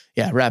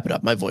 Yeah, wrap it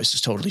up. My voice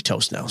is totally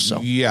toast now.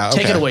 So yeah,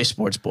 okay. Take it away,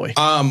 sports boy.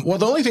 Well,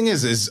 the only thing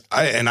is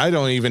I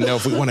don't even know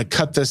if we want to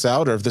cut this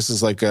out or if this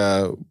is like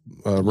a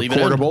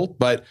recordable,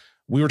 but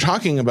we were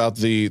talking about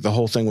the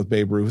whole thing with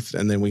Babe Ruth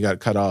and then we got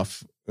cut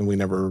off and we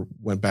never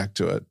went back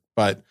to it.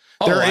 But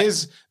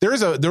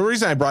the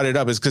reason I brought it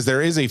up is because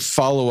there is a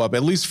follow-up,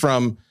 at least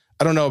from,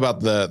 I don't know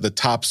about the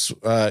Topps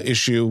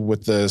issue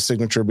with the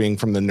signature being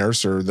from the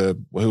nurse or the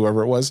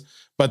whoever it was,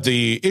 but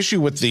the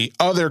issue with the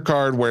other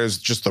card where it's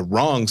just the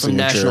wrong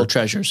signature. From National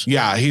Treasures.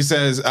 Yeah, he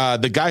says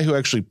the guy who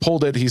actually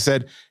pulled it, he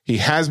said he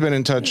has been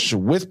in touch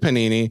with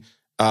Panini.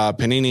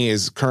 Panini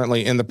is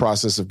currently in the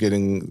process of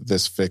getting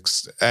this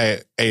fixed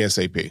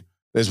ASAP,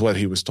 is what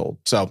he was told.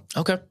 So,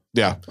 okay.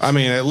 Yeah, I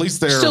mean, at least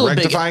they're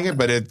rectifying it,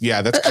 but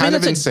that's kind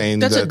of insane.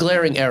 That's a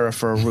glaring error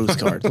for a Ruth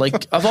card.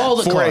 Like, of all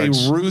the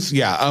cards. For a Ruth,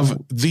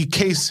 of the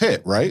case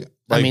hit, right?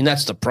 Like, I mean,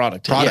 that's the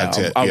product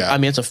hit. I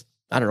mean, it's a,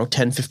 I don't know,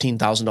 $10,000,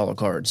 $15,000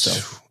 card. So,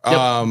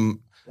 yep.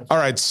 All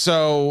right.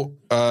 So,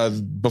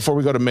 before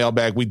we go to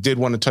mailbag, we did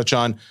want to touch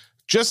on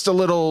just a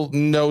little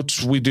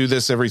note. We do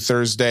this every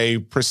Thursday.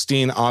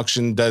 Pristine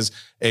Auction does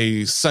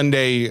a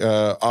Sunday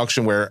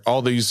auction where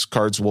all these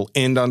cards will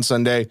end on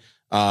Sunday.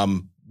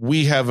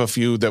 We have a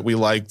few that we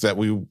like that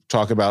we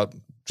talk about,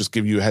 just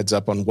give you a heads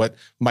up on what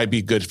might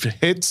be good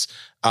hits.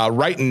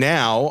 Right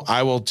now,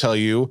 I will tell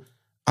you,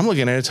 I'm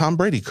looking at a Tom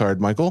Brady card,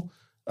 Michael.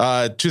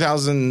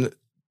 2000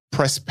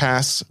 Press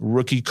Pass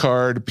rookie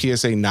card,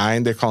 PSA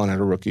 9. They're calling it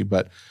a rookie,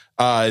 but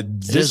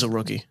it is a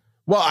rookie.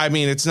 Well, I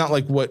mean, it's not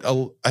like what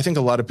I think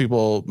a lot of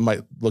people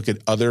might look at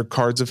other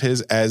cards of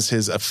his as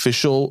his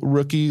official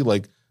rookie.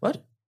 Like,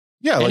 what?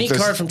 Yeah. Any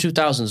card from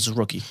 2000 is a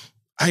rookie.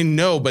 I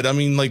know, but I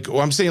mean, like,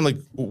 I'm saying, like,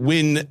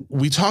 when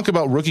we talk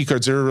about rookie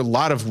cards, there are a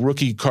lot of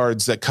rookie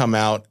cards that come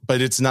out,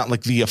 but it's not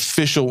like the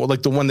official,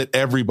 like the one that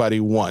everybody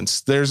wants.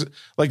 There's,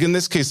 like, in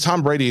this case,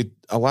 Tom Brady,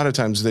 a lot of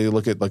times they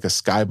look at like a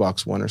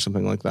Skybox one or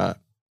something like that.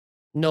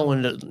 No.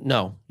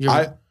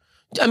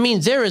 I mean,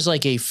 there is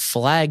like a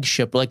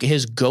flagship, like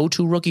his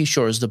go-to rookie,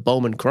 sure, is the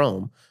Bowman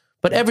Chrome.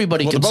 But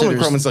everybody considers... the Bowman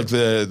Chrome is like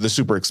the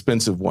super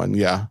expensive one,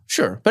 yeah.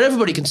 Sure, but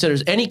everybody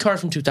considers any card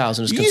from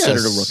 2000 is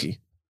considered a rookie.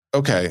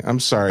 Okay, I'm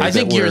sorry. I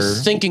think you're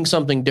thinking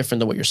something different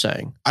than what you're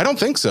saying. I don't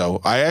think so.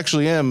 I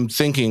actually am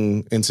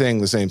thinking and saying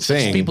the same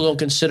thing. People don't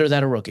consider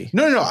that a rookie.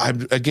 No.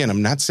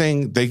 I'm not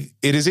saying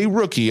it is a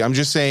rookie. I'm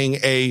just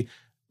saying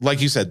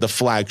like you said, the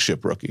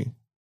flagship rookie.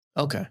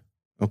 Okay.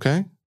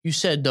 You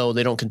said, though,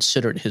 they don't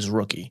consider it his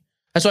rookie.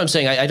 That's what I'm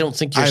saying. I don't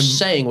think you're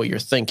saying what you're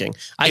thinking.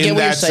 I get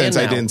what you're saying. In that sense,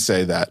 I didn't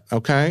say that.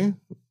 Okay.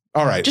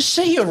 All right. Just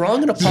say you're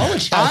wrong and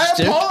apologize. I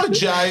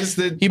apologize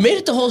that you made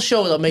it the whole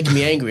show without making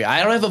me angry.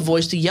 I don't have a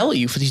voice to yell at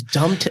you for these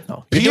dumb.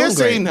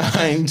 PSA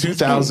 9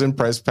 2000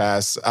 Press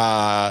Pass.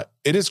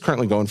 It is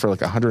currently going for like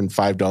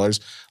 $105.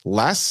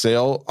 Last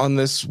sale on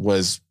this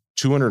was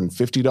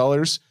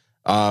 $250.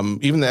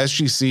 Even the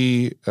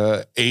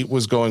SGC 8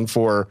 was going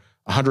for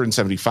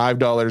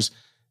 $175.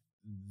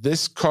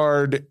 This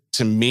card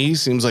to me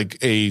seems like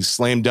a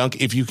slam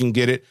dunk if you can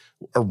get it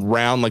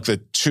around like the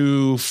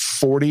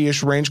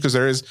 240-ish range, because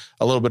there is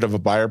a little bit of a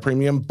buyer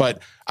premium.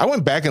 But I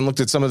went back and looked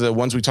at some of the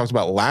ones we talked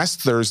about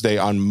last Thursday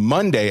on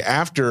Monday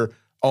after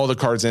all the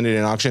cards ended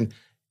in auction.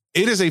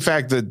 It is a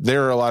fact that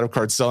there are a lot of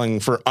cards selling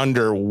for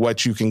under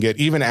what you can get,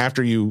 even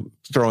after you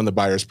throw in the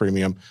buyer's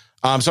premium.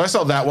 So I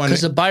saw that one.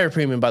 Because the buyer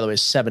premium, by the way,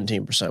 is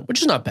 17%,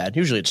 which is not bad.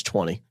 Usually it's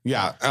 20.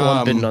 Yeah. So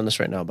I'm bidding on this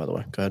right now, by the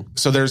way. Go ahead.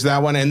 So there's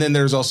that one. And then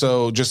there's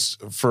also,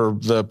 just for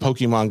the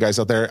Pokemon guys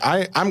out there,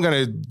 I'm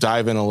going to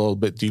dive in a little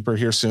bit deeper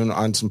here soon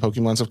on some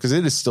Pokemon stuff, because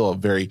it is still a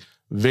very,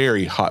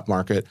 very hot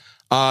market.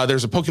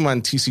 There's a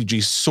Pokemon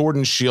TCG Sword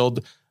and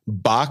Shield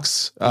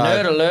box.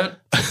 Nerd alert.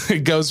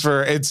 It goes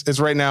for, it's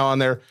right now on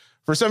there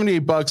for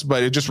 $78,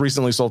 but it just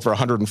recently sold for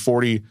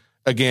 $140.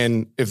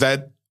 Again, if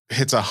that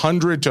hits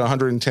 100 to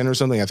 110 or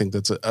something, I think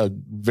that's a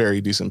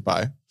very decent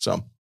buy.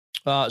 So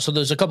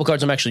there's a couple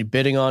cards I'm actually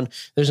bidding on.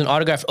 There's an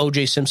autographed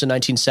O.J. Simpson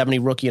 1970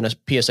 rookie and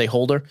a PSA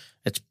holder.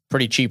 It's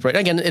pretty cheap, right?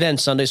 Again, it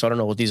ends Sunday, so I don't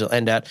know what these will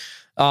end at.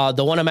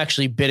 The one I'm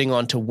actually bidding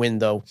on to win,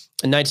 though,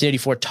 in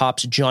 1984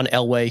 Topps John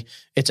Elway.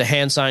 It's a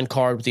hand-signed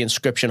card with the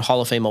inscription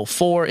Hall of Fame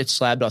 04. It's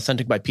slabbed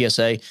authentic by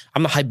PSA.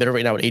 I'm the high bidder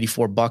right now at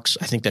 $84.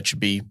 I think that should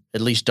be at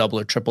least double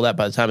or triple that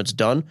by the time it's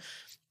done.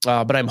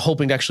 But I'm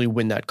hoping to actually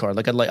win that card.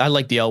 I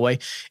like the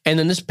Elway. And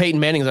then this Peyton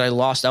Manning that I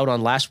lost out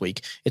on last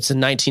week, it's a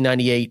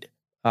 1998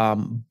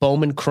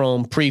 Bowman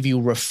Chrome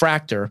Preview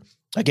Refractor.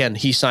 Again,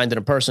 he signed it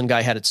in person.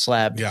 Guy had it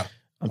slabbed. Yeah.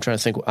 I'm trying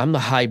to think. I'm the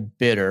high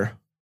bidder.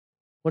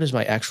 What is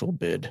my actual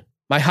bid?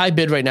 My high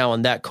bid right now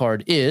on that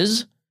card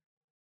is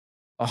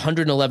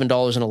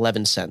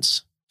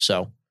 $111.11.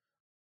 So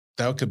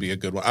that could be a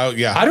good one. Oh,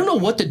 yeah. I don't know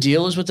what the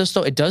deal is with this,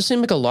 though. It does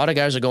seem like a lot of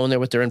guys are going there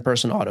with their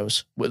in-person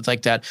autos with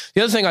like that.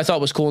 The other thing I thought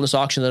was cool in this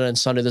auction that on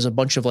Sunday, there's a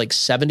bunch of like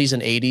 70s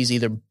and 80s,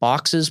 either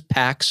boxes,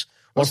 packs,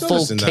 or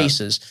full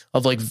cases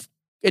of like,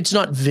 it's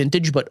not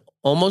vintage, but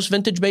almost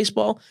vintage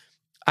baseball.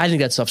 I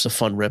think that stuff's a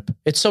fun rip.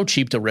 It's so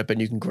cheap to rip, and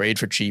you can grade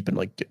for cheap, and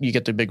like you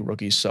get the big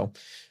rookies. So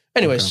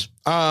anyways.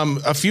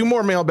 Okay. A few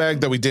more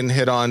mailbag that we didn't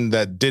hit on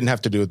that didn't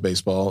have to do with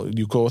baseball.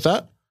 You cool with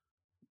that?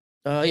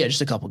 Yeah,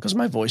 just a couple, because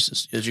my voice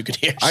is, as you can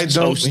hear. I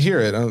don't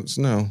hear it.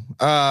 No.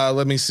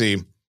 Let me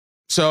see.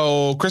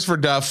 So Christopher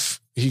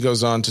Duff, he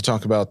goes on to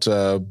talk about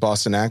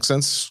Boston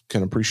accents.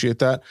 Can appreciate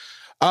that.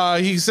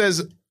 He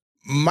says,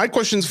 my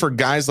question's for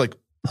guys like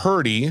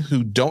Purdy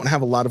who don't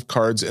have a lot of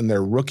cards in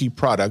their rookie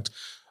product,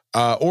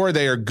 or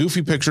they are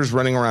goofy pictures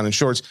running around in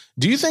shorts.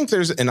 Do you think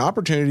there's an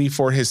opportunity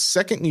for his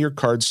second-year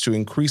cards to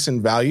increase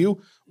in value,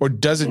 or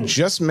does it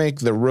just make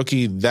the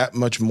rookie that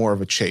much more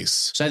of a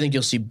chase? So I think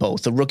you'll see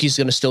both. The rookie's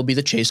going to still be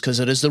the chase because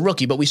it is the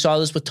rookie, but we saw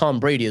this with Tom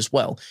Brady as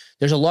well.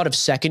 There's a lot of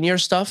second-year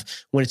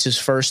stuff when it's his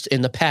first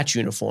in the patch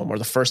uniform or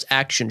the first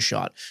action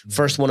shot,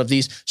 first one of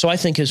these. So I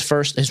think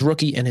his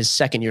rookie and his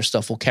second-year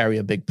stuff will carry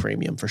a big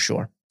premium for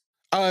sure.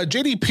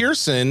 JD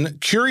Pearson,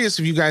 curious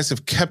if you guys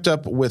have kept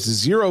up with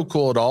Zero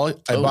Cool at all.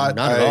 Not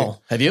at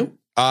all. Have you?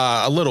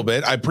 A little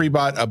bit. I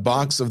pre-bought a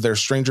box of their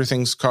Stranger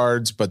Things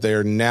cards, but they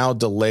are now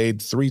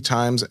delayed 3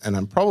 times, and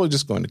I'm probably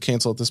just going to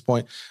cancel at this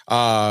point.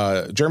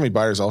 Jeremy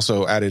Byers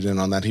also added in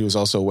on that. He was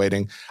also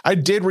waiting. I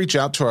did reach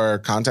out to our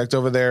contact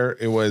over there.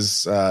 It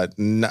was,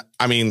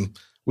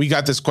 we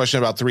got this question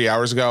about 3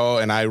 hours ago,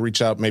 and I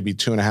reached out maybe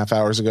 2.5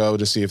 hours ago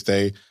to see if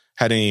they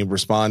had any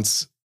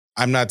response.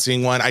 I'm not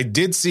seeing one. I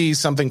did see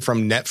something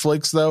from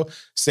Netflix, though,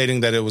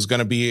 stating that it was going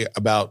to be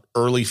about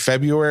early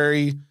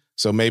February,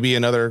 so maybe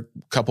another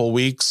couple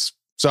weeks.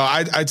 So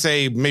I'd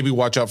say maybe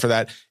watch out for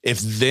that.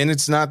 If then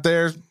it's not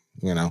there,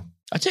 I'll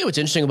tell you what's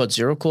interesting about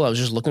Zero Cool. I was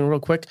just looking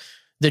real quick.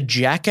 The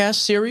Jackass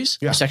series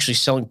is actually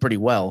selling pretty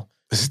well.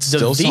 Is it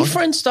still the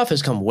V-Friend stuff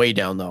has come way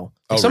down, though.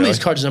 Some really? of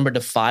these cards numbered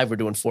to 5 were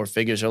doing 4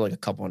 figures. They're like a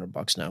couple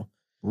 $100 now.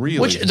 Really?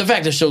 Which the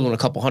fact they're still doing a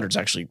couple hundred is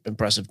actually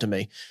impressive to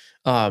me.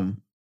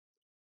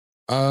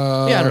 I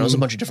don't know. There's a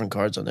bunch of different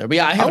cards on there, but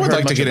I would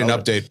like to get an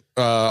update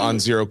on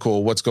Zero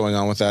Cool. What's going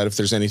on with that? If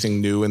there's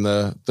anything new in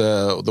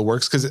the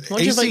works, because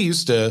AC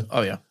used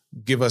to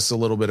give us a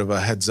little bit of a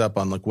heads up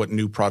on like what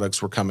new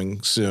products were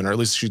coming soon, or at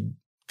least she'd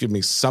give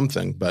me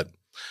something. But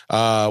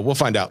we'll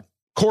find out.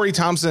 Corey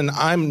Thompson,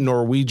 I'm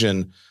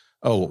Norwegian.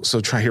 Oh, so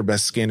try your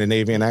best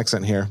Scandinavian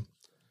accent here.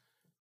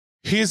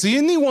 Has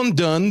anyone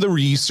done the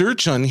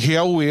research on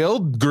how well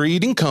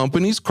grading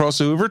companies cross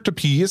over to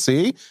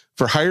PSA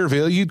for higher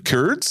valued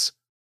cards?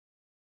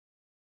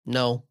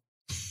 No.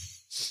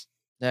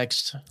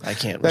 Next. I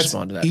can't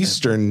respond to that.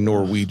 Eastern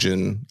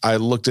Norwegian. I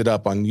looked it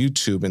up on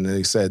YouTube and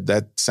they said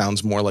that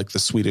sounds more like the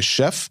Swedish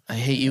Chef. I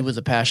hate you with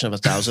the passion of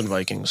 1,000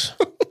 Vikings.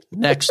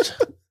 Next.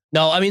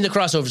 No, I mean, the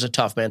crossovers are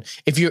tough, man.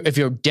 If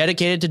you're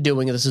dedicated to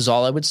doing it, this is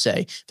all I would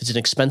say. If it's an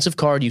expensive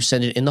card, you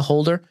send it in the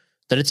holder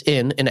that it's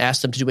in and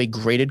ask them to do a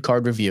graded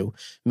card review,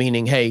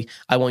 meaning, hey,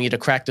 I want you to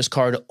crack this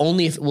card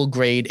only if it will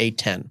grade a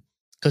 10.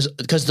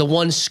 Because the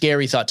one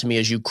scary thought to me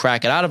is you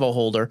crack it out of a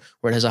holder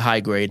where it has a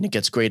high grade and it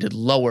gets graded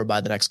lower by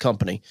the next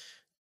company.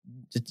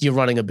 You're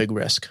running a big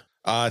risk.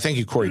 Thank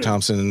you, Corey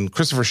Thompson.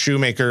 Christopher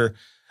Shoemaker.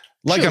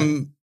 Like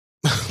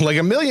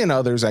a million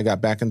others, I got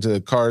back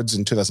into cards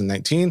in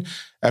 2019.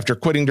 After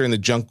quitting during the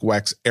junk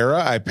wax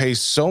era, I pay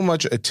so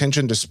much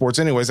attention to sports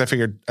anyways, I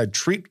figured I'd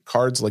treat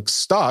cards like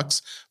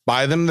stocks,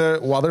 buy them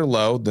while they're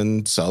low,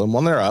 then sell them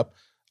when they're up.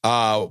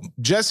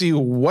 Jesse,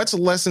 what's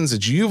lessons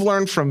that you've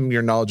learned from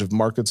your knowledge of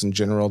markets in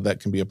general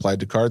that can be applied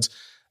to cards?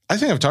 I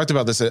think I've talked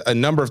about this a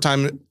number of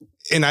times,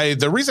 and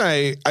the reason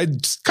I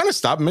kind of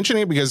stopped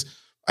mentioning it because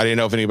I didn't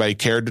know if anybody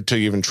cared to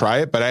even try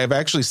it, but I have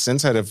actually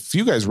since had a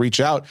few guys reach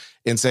out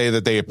and say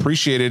that they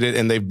appreciated it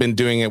and they've been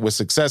doing it with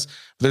success.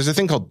 There's a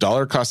thing called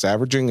dollar cost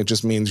averaging. It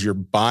just means you're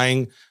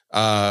buying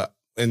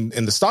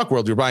in the stock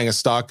world, you're buying a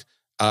stock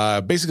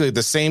basically at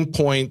the same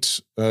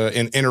point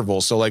in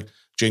intervals. So like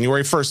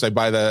January 1st, I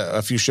buy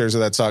a few shares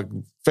of that stock.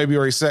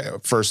 February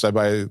 1st, I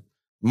buy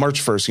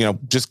March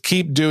 1st. Just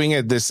keep doing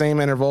it the same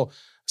interval,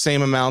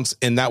 same amounts,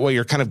 and that way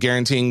you're kind of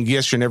guaranteeing,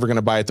 yes, you're never going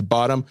to buy at the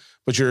bottom,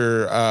 but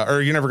you're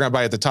never going to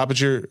buy at the top, but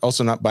you're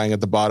also not buying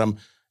at the bottom.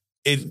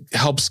 It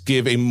helps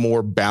give a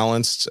more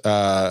balanced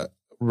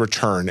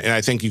return, and I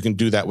think you can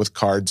do that with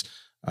cards.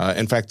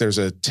 In fact, there's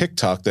a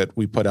TikTok that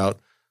we put out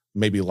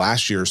maybe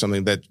last year or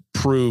something that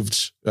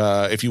proved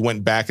if you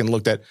went back and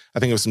looked at, I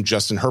think it was some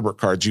Justin Herbert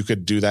cards, you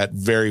could do that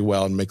very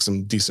well and make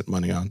some decent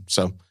money on.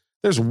 So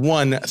there's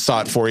one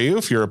thought for you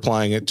if you're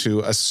applying it to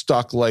a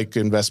stock-like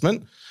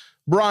investment.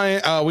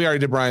 Brian, we already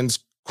did Brian's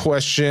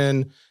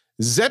question.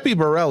 Zeppi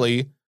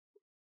Borelli.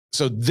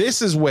 So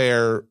this is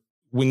where,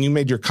 when you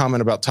made your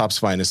comment about Topps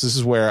Finest, this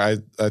is where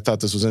I thought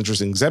this was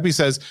interesting. Zeppi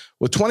says,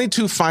 with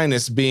 22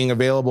 Finest being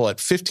available at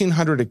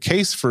 $1,500 a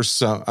case for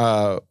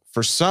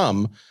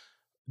some,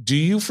 do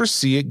you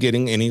foresee it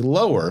getting any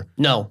lower?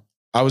 No.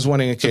 I was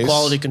wanting a case. The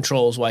quality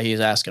control is why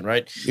he's asking,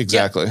 right?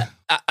 Exactly.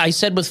 Yeah, I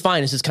said with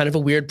Finest, it's kind of a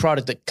weird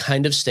product that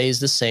kind of stays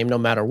the same no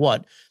matter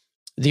what.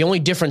 The only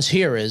difference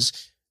here is,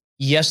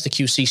 yes, the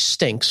QC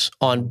stinks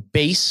on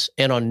base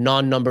and on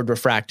non-numbered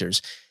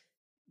refractors,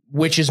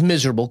 which is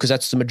miserable because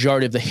that's the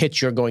majority of the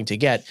hits you're going to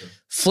get. Sure.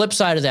 Flip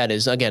side of that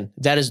is, again,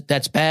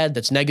 that's bad,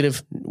 that's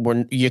negative.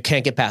 You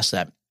can't get past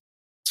that.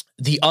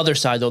 The other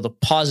side, though, the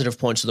positive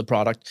points of the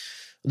product,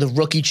 the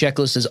rookie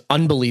checklist is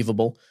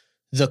unbelievable.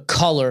 The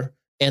color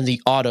and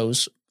the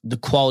autos, the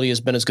quality has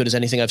been as good as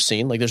anything I've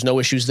seen. Like, there's no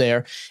issues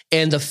there.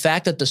 And the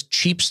fact that the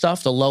cheap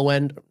stuff, the low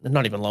end,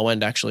 not even low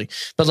end actually,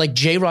 but like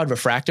J-Rod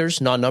refractors,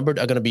 non-numbered,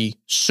 are going to be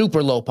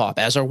super low pop,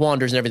 as are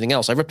Wanders and everything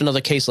else. I ripped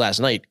another case last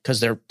night because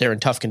they're in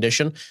tough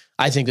condition.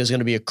 I think there's going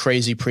to be a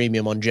crazy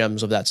premium on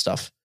gems of that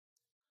stuff.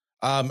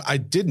 I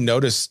did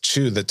notice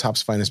too that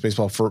Topps Finest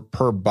Baseball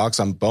per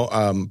box on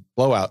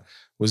blowout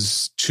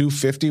was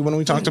 $250 when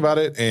we talked about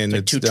it, and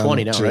it's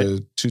 $220 now,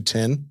 right?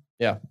 $210.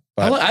 Yeah.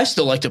 But I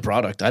still like the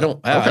product.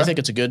 I think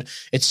it's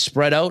it's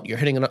spread out. You're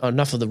hitting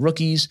enough of the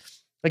rookies.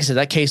 Like I said,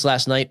 that case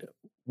last night,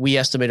 we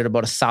estimated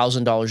about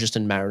 $1,000 just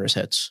in Mariners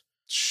hits.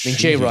 I mean,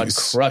 J-Rod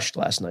crushed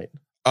last night.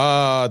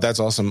 That's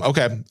awesome.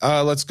 Okay.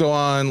 Let's go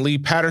on. Lee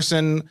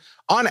Patterson.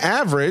 On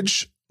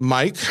average,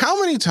 Mike,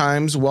 how many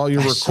times while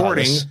you're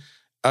recording,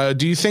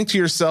 do you think to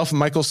yourself,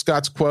 Michael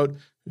Scott's quote,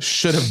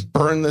 should have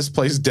burned this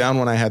place down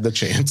when I had the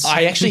chance?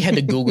 I actually had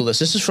to Google this.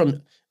 This is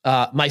from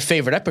my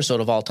favorite episode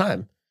of all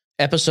time.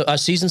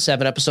 Season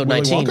 7, episode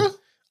Willy 19. Wonka?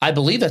 I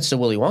believe that's the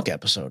Willy Wonka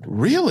episode.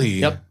 Really?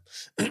 Yep.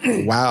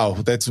 Wow,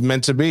 that's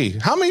meant to be.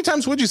 How many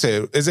times would you say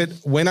it? Is it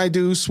when I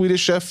do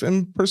Swedish Chef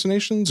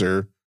impersonations,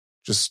 or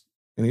just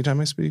anytime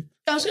I speak?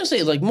 I was going to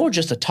say, like, more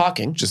just the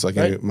talking. Just like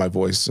right? my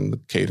voice and the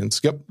cadence.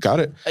 Yep, got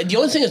it. The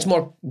only thing that's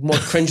more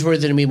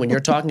cringeworthy to me when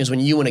you're talking is when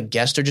you and a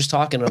guest are just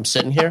talking and I'm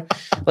sitting here.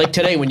 Like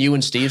today, when you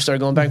and Steve started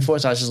going back and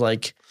forth, I was just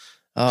like,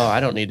 oh, I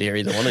don't need to hear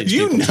either one of these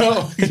people.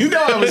 You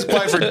know I was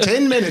quiet for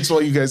 10 minutes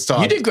while you guys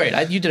talked. You did great.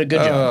 You did a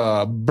good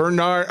job.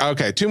 Bernard,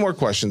 okay, 2 more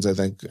questions, I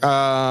think.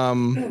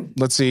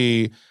 Let's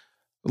see.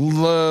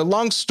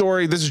 Long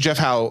story, this is Jeff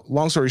Howe.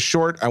 Long story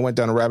short, I went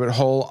down a rabbit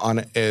hole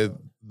on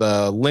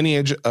the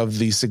lineage of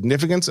the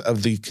significance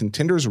of the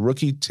Contenders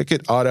rookie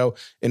ticket auto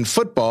in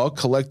football,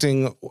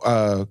 collecting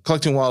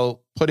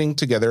while putting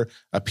together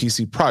a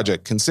PC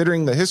project.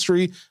 Considering the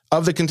history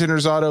of the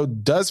Contenders auto,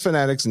 does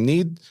Fanatics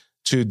need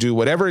to do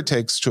whatever it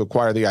takes to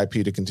acquire the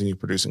IP to continue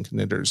producing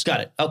Contenders?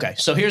 Got it. Okay,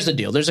 so here's the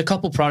deal. There's a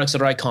couple products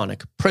that are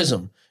iconic.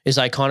 Prism is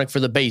iconic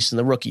for the base and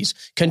the rookies.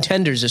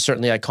 Contenders is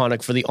certainly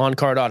iconic for the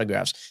on-card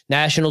autographs.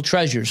 National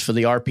Treasures for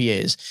the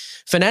RPAs.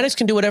 Fanatics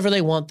can do whatever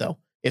they want, though.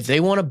 If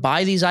they want to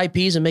buy these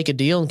IPs and make a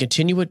deal and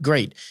continue it,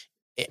 great.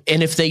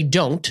 And if they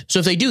don't, so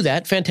if they do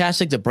that,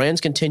 fantastic. The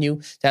brands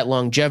continue that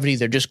longevity.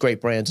 They're just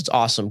great brands. It's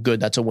awesome. Good.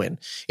 That's a win.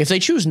 If they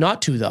choose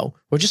not to, though,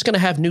 we're just going to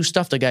have new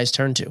stuff the guys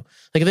turn to.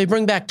 Like if they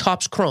bring back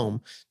Topps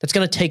Chrome, that's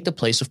going to take the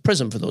place of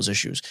Prism for those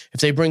issues. If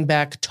they bring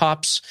back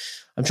Topps,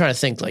 I'm trying to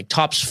think, like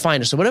Topps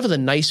Finest or whatever the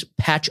nice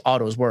patch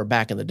autos were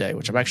back in the day,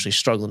 which I'm actually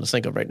struggling to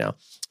think of right now,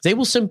 they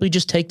will simply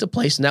just take the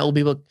place, and that will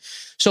be what.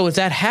 So if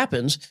that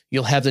happens,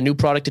 you'll have the new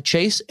product to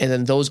chase, and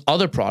then those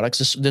other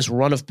products, this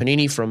run of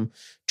Panini from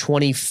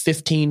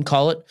 2015,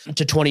 call it,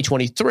 to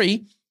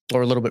 2023,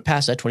 or a little bit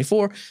past that,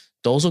 24,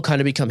 those will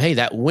kind of become, hey,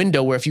 that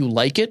window where if you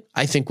like it,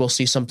 I think we'll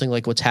see something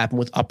like what's happened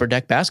with Upper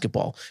Deck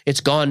Basketball.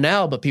 It's gone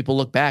now, but people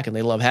look back and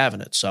they love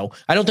having it. So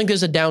I don't think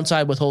there's a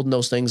downside with holding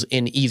those things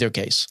in either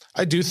case.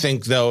 I do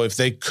think, though, if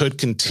they could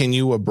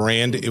continue a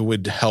brand, it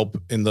would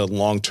help in the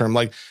long term.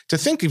 Like, to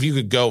think if you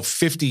could go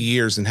 50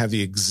 years and have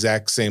the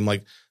exact same,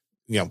 like,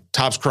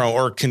 Topps Chrome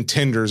or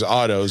Contenders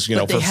autos,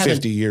 for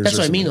 50 years. That's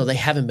what I mean, though. They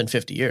haven't been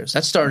 50 years.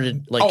 That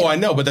started like. Oh, I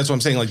know, but that's what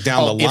I'm saying. Like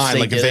down the line,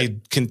 if they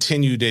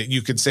continued it,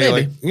 you could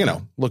say, maybe.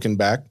 Looking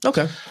back.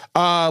 Okay.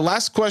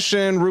 Last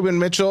question, Ruben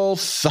Mitchell.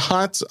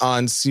 Thoughts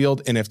on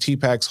sealed NFT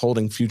packs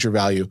holding future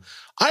value?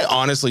 I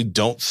honestly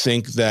don't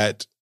think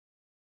that.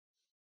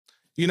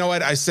 You know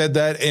what? I said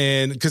that,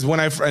 and because when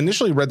I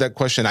initially read that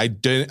question, I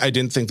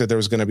didn't think that there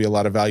was going to be a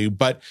lot of value,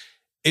 but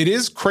it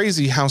is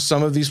crazy how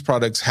some of these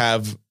products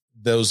have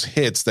those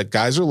hits that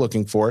guys are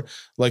looking for.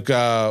 Like,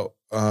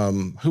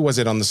 who was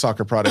it on the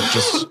soccer product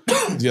just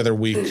the other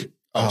week?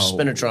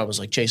 Spinatron was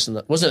like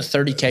chasing wasn't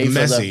it 30K for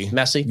Messi. the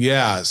Messi?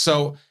 Yeah.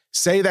 So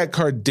say that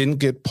card didn't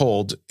get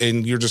pulled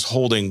and you're just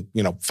holding,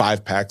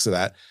 5 packs of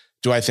that.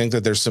 Do I think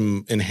that there's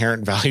some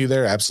inherent value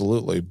there?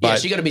 Absolutely. But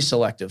yes, you got to be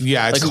selective.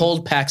 Yeah, like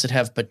hold packs that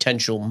have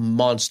potential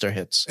monster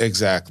hits.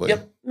 Exactly.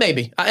 Yep,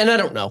 maybe. And I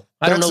don't know.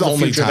 I don't know the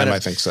only future time of I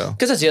think so.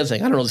 Because that's the other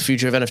thing. I don't know the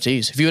future of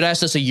NFTs. If you had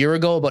asked us a year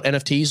ago about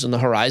NFTs on the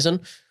horizon,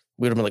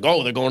 we would have been like,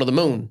 oh, they're going to the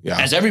moon. Yeah.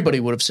 As everybody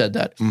would have said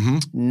that. Mm-hmm.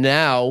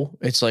 Now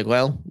it's like,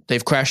 well,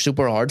 they've crashed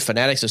super hard.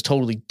 Fanatics has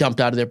totally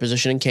dumped out of their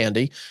position in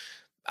Candy.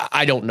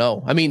 I don't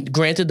know. I mean,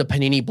 granted, the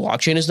Panini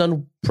blockchain has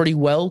done pretty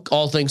well,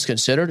 all things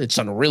considered. It's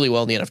done really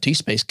well in the NFT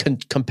space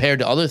compared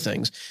to other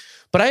things.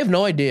 But I have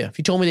no idea. If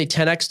you told me they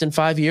 10x'd in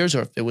 5 years,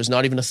 or if it was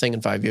not even a thing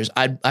in 5 years,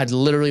 I'd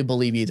literally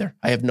believe either.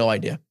 I have no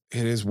idea.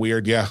 It is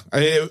weird, yeah.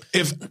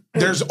 If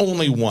there's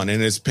only one,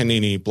 and it's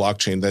Panini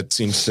blockchain that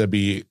seems to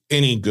be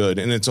any good,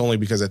 and it's only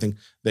because I think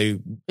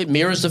it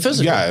mirrors the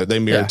physical. Yeah, they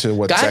mirror to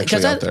what's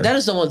actually out there. That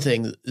is the one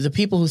thing. The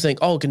people who think,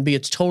 oh, it can be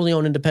its totally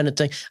own independent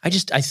thing. I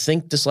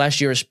think this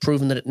last year has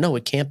proven that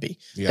it can't be.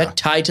 Yeah. That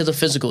tie to the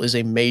physical is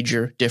a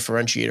major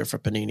differentiator for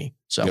Panini.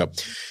 So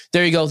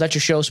There you go. That's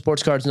your show,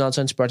 Sports Cards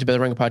Nonsense, brought to you by the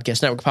Ringer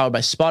Podcast Network, powered by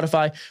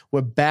Spotify.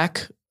 We're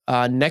back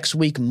next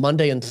week,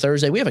 Monday and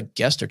Thursday. We have a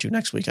guest or two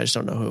next week. I just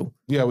don't know who.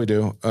 Yeah, we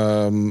do.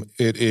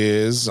 It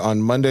is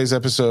on Monday's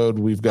episode.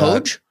 We've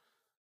got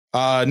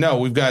Poj? No,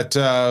 we've got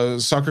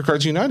Soccer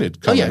Cards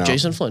United coming out.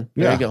 Jason Flynn.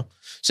 There you go.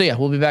 So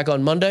we'll be back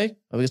on Monday.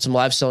 We get some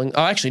live selling.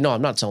 Oh, actually, no,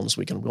 I'm not selling this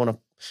weekend. I'm going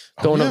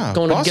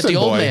to get the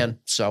old man.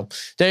 So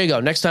there you go.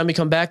 Next time we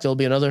come back, there'll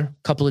be another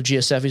couple of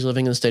GSFs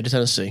living in the state of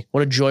Tennessee.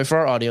 What a joy for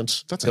our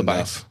audience. That's Goodbye.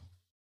 Enough.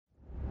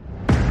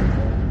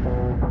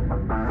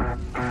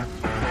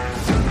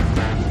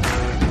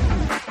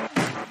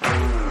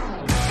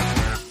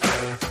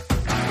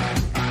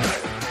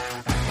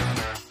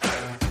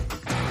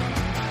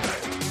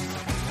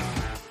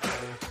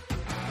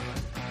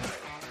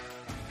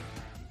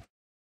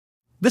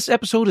 This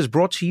episode is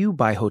brought to you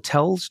by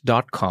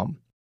Hotels.com.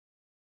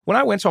 When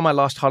I went on my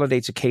last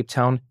holiday to Cape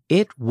Town,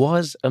 it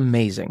was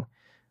amazing.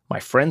 My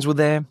friends were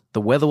there,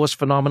 the weather was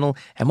phenomenal,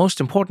 and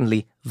most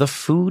importantly, the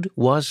food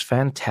was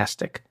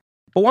fantastic.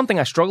 But one thing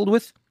I struggled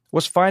with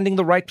was finding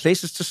the right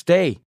places to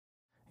stay.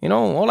 You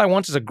know, all I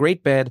want is a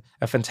great bed,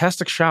 a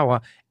fantastic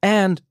shower,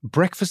 and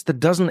breakfast that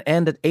doesn't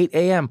end at 8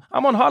 a.m.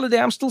 I'm on holiday,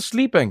 I'm still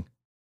sleeping.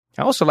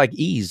 I also like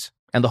ease,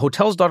 and the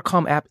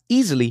Hotels.com app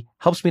easily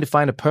helps me to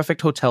find a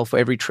perfect hotel for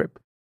every trip.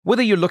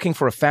 Whether you're looking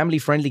for a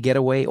family-friendly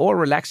getaway or a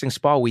relaxing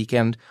spa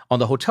weekend, on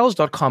the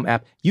Hotels.com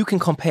app, you can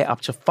compare up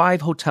to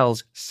 5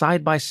 hotels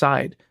side by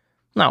side.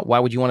 Now, why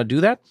would you want to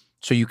do that?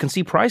 So you can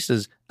see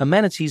prices,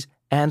 amenities,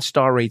 and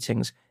star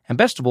ratings. And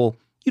best of all,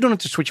 you don't have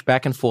to switch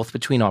back and forth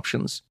between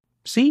options.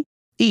 See?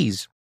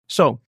 Ease.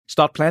 So,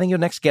 start planning your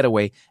next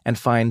getaway and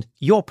find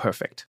your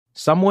perfect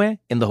somewhere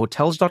in the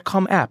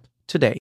Hotels.com app today.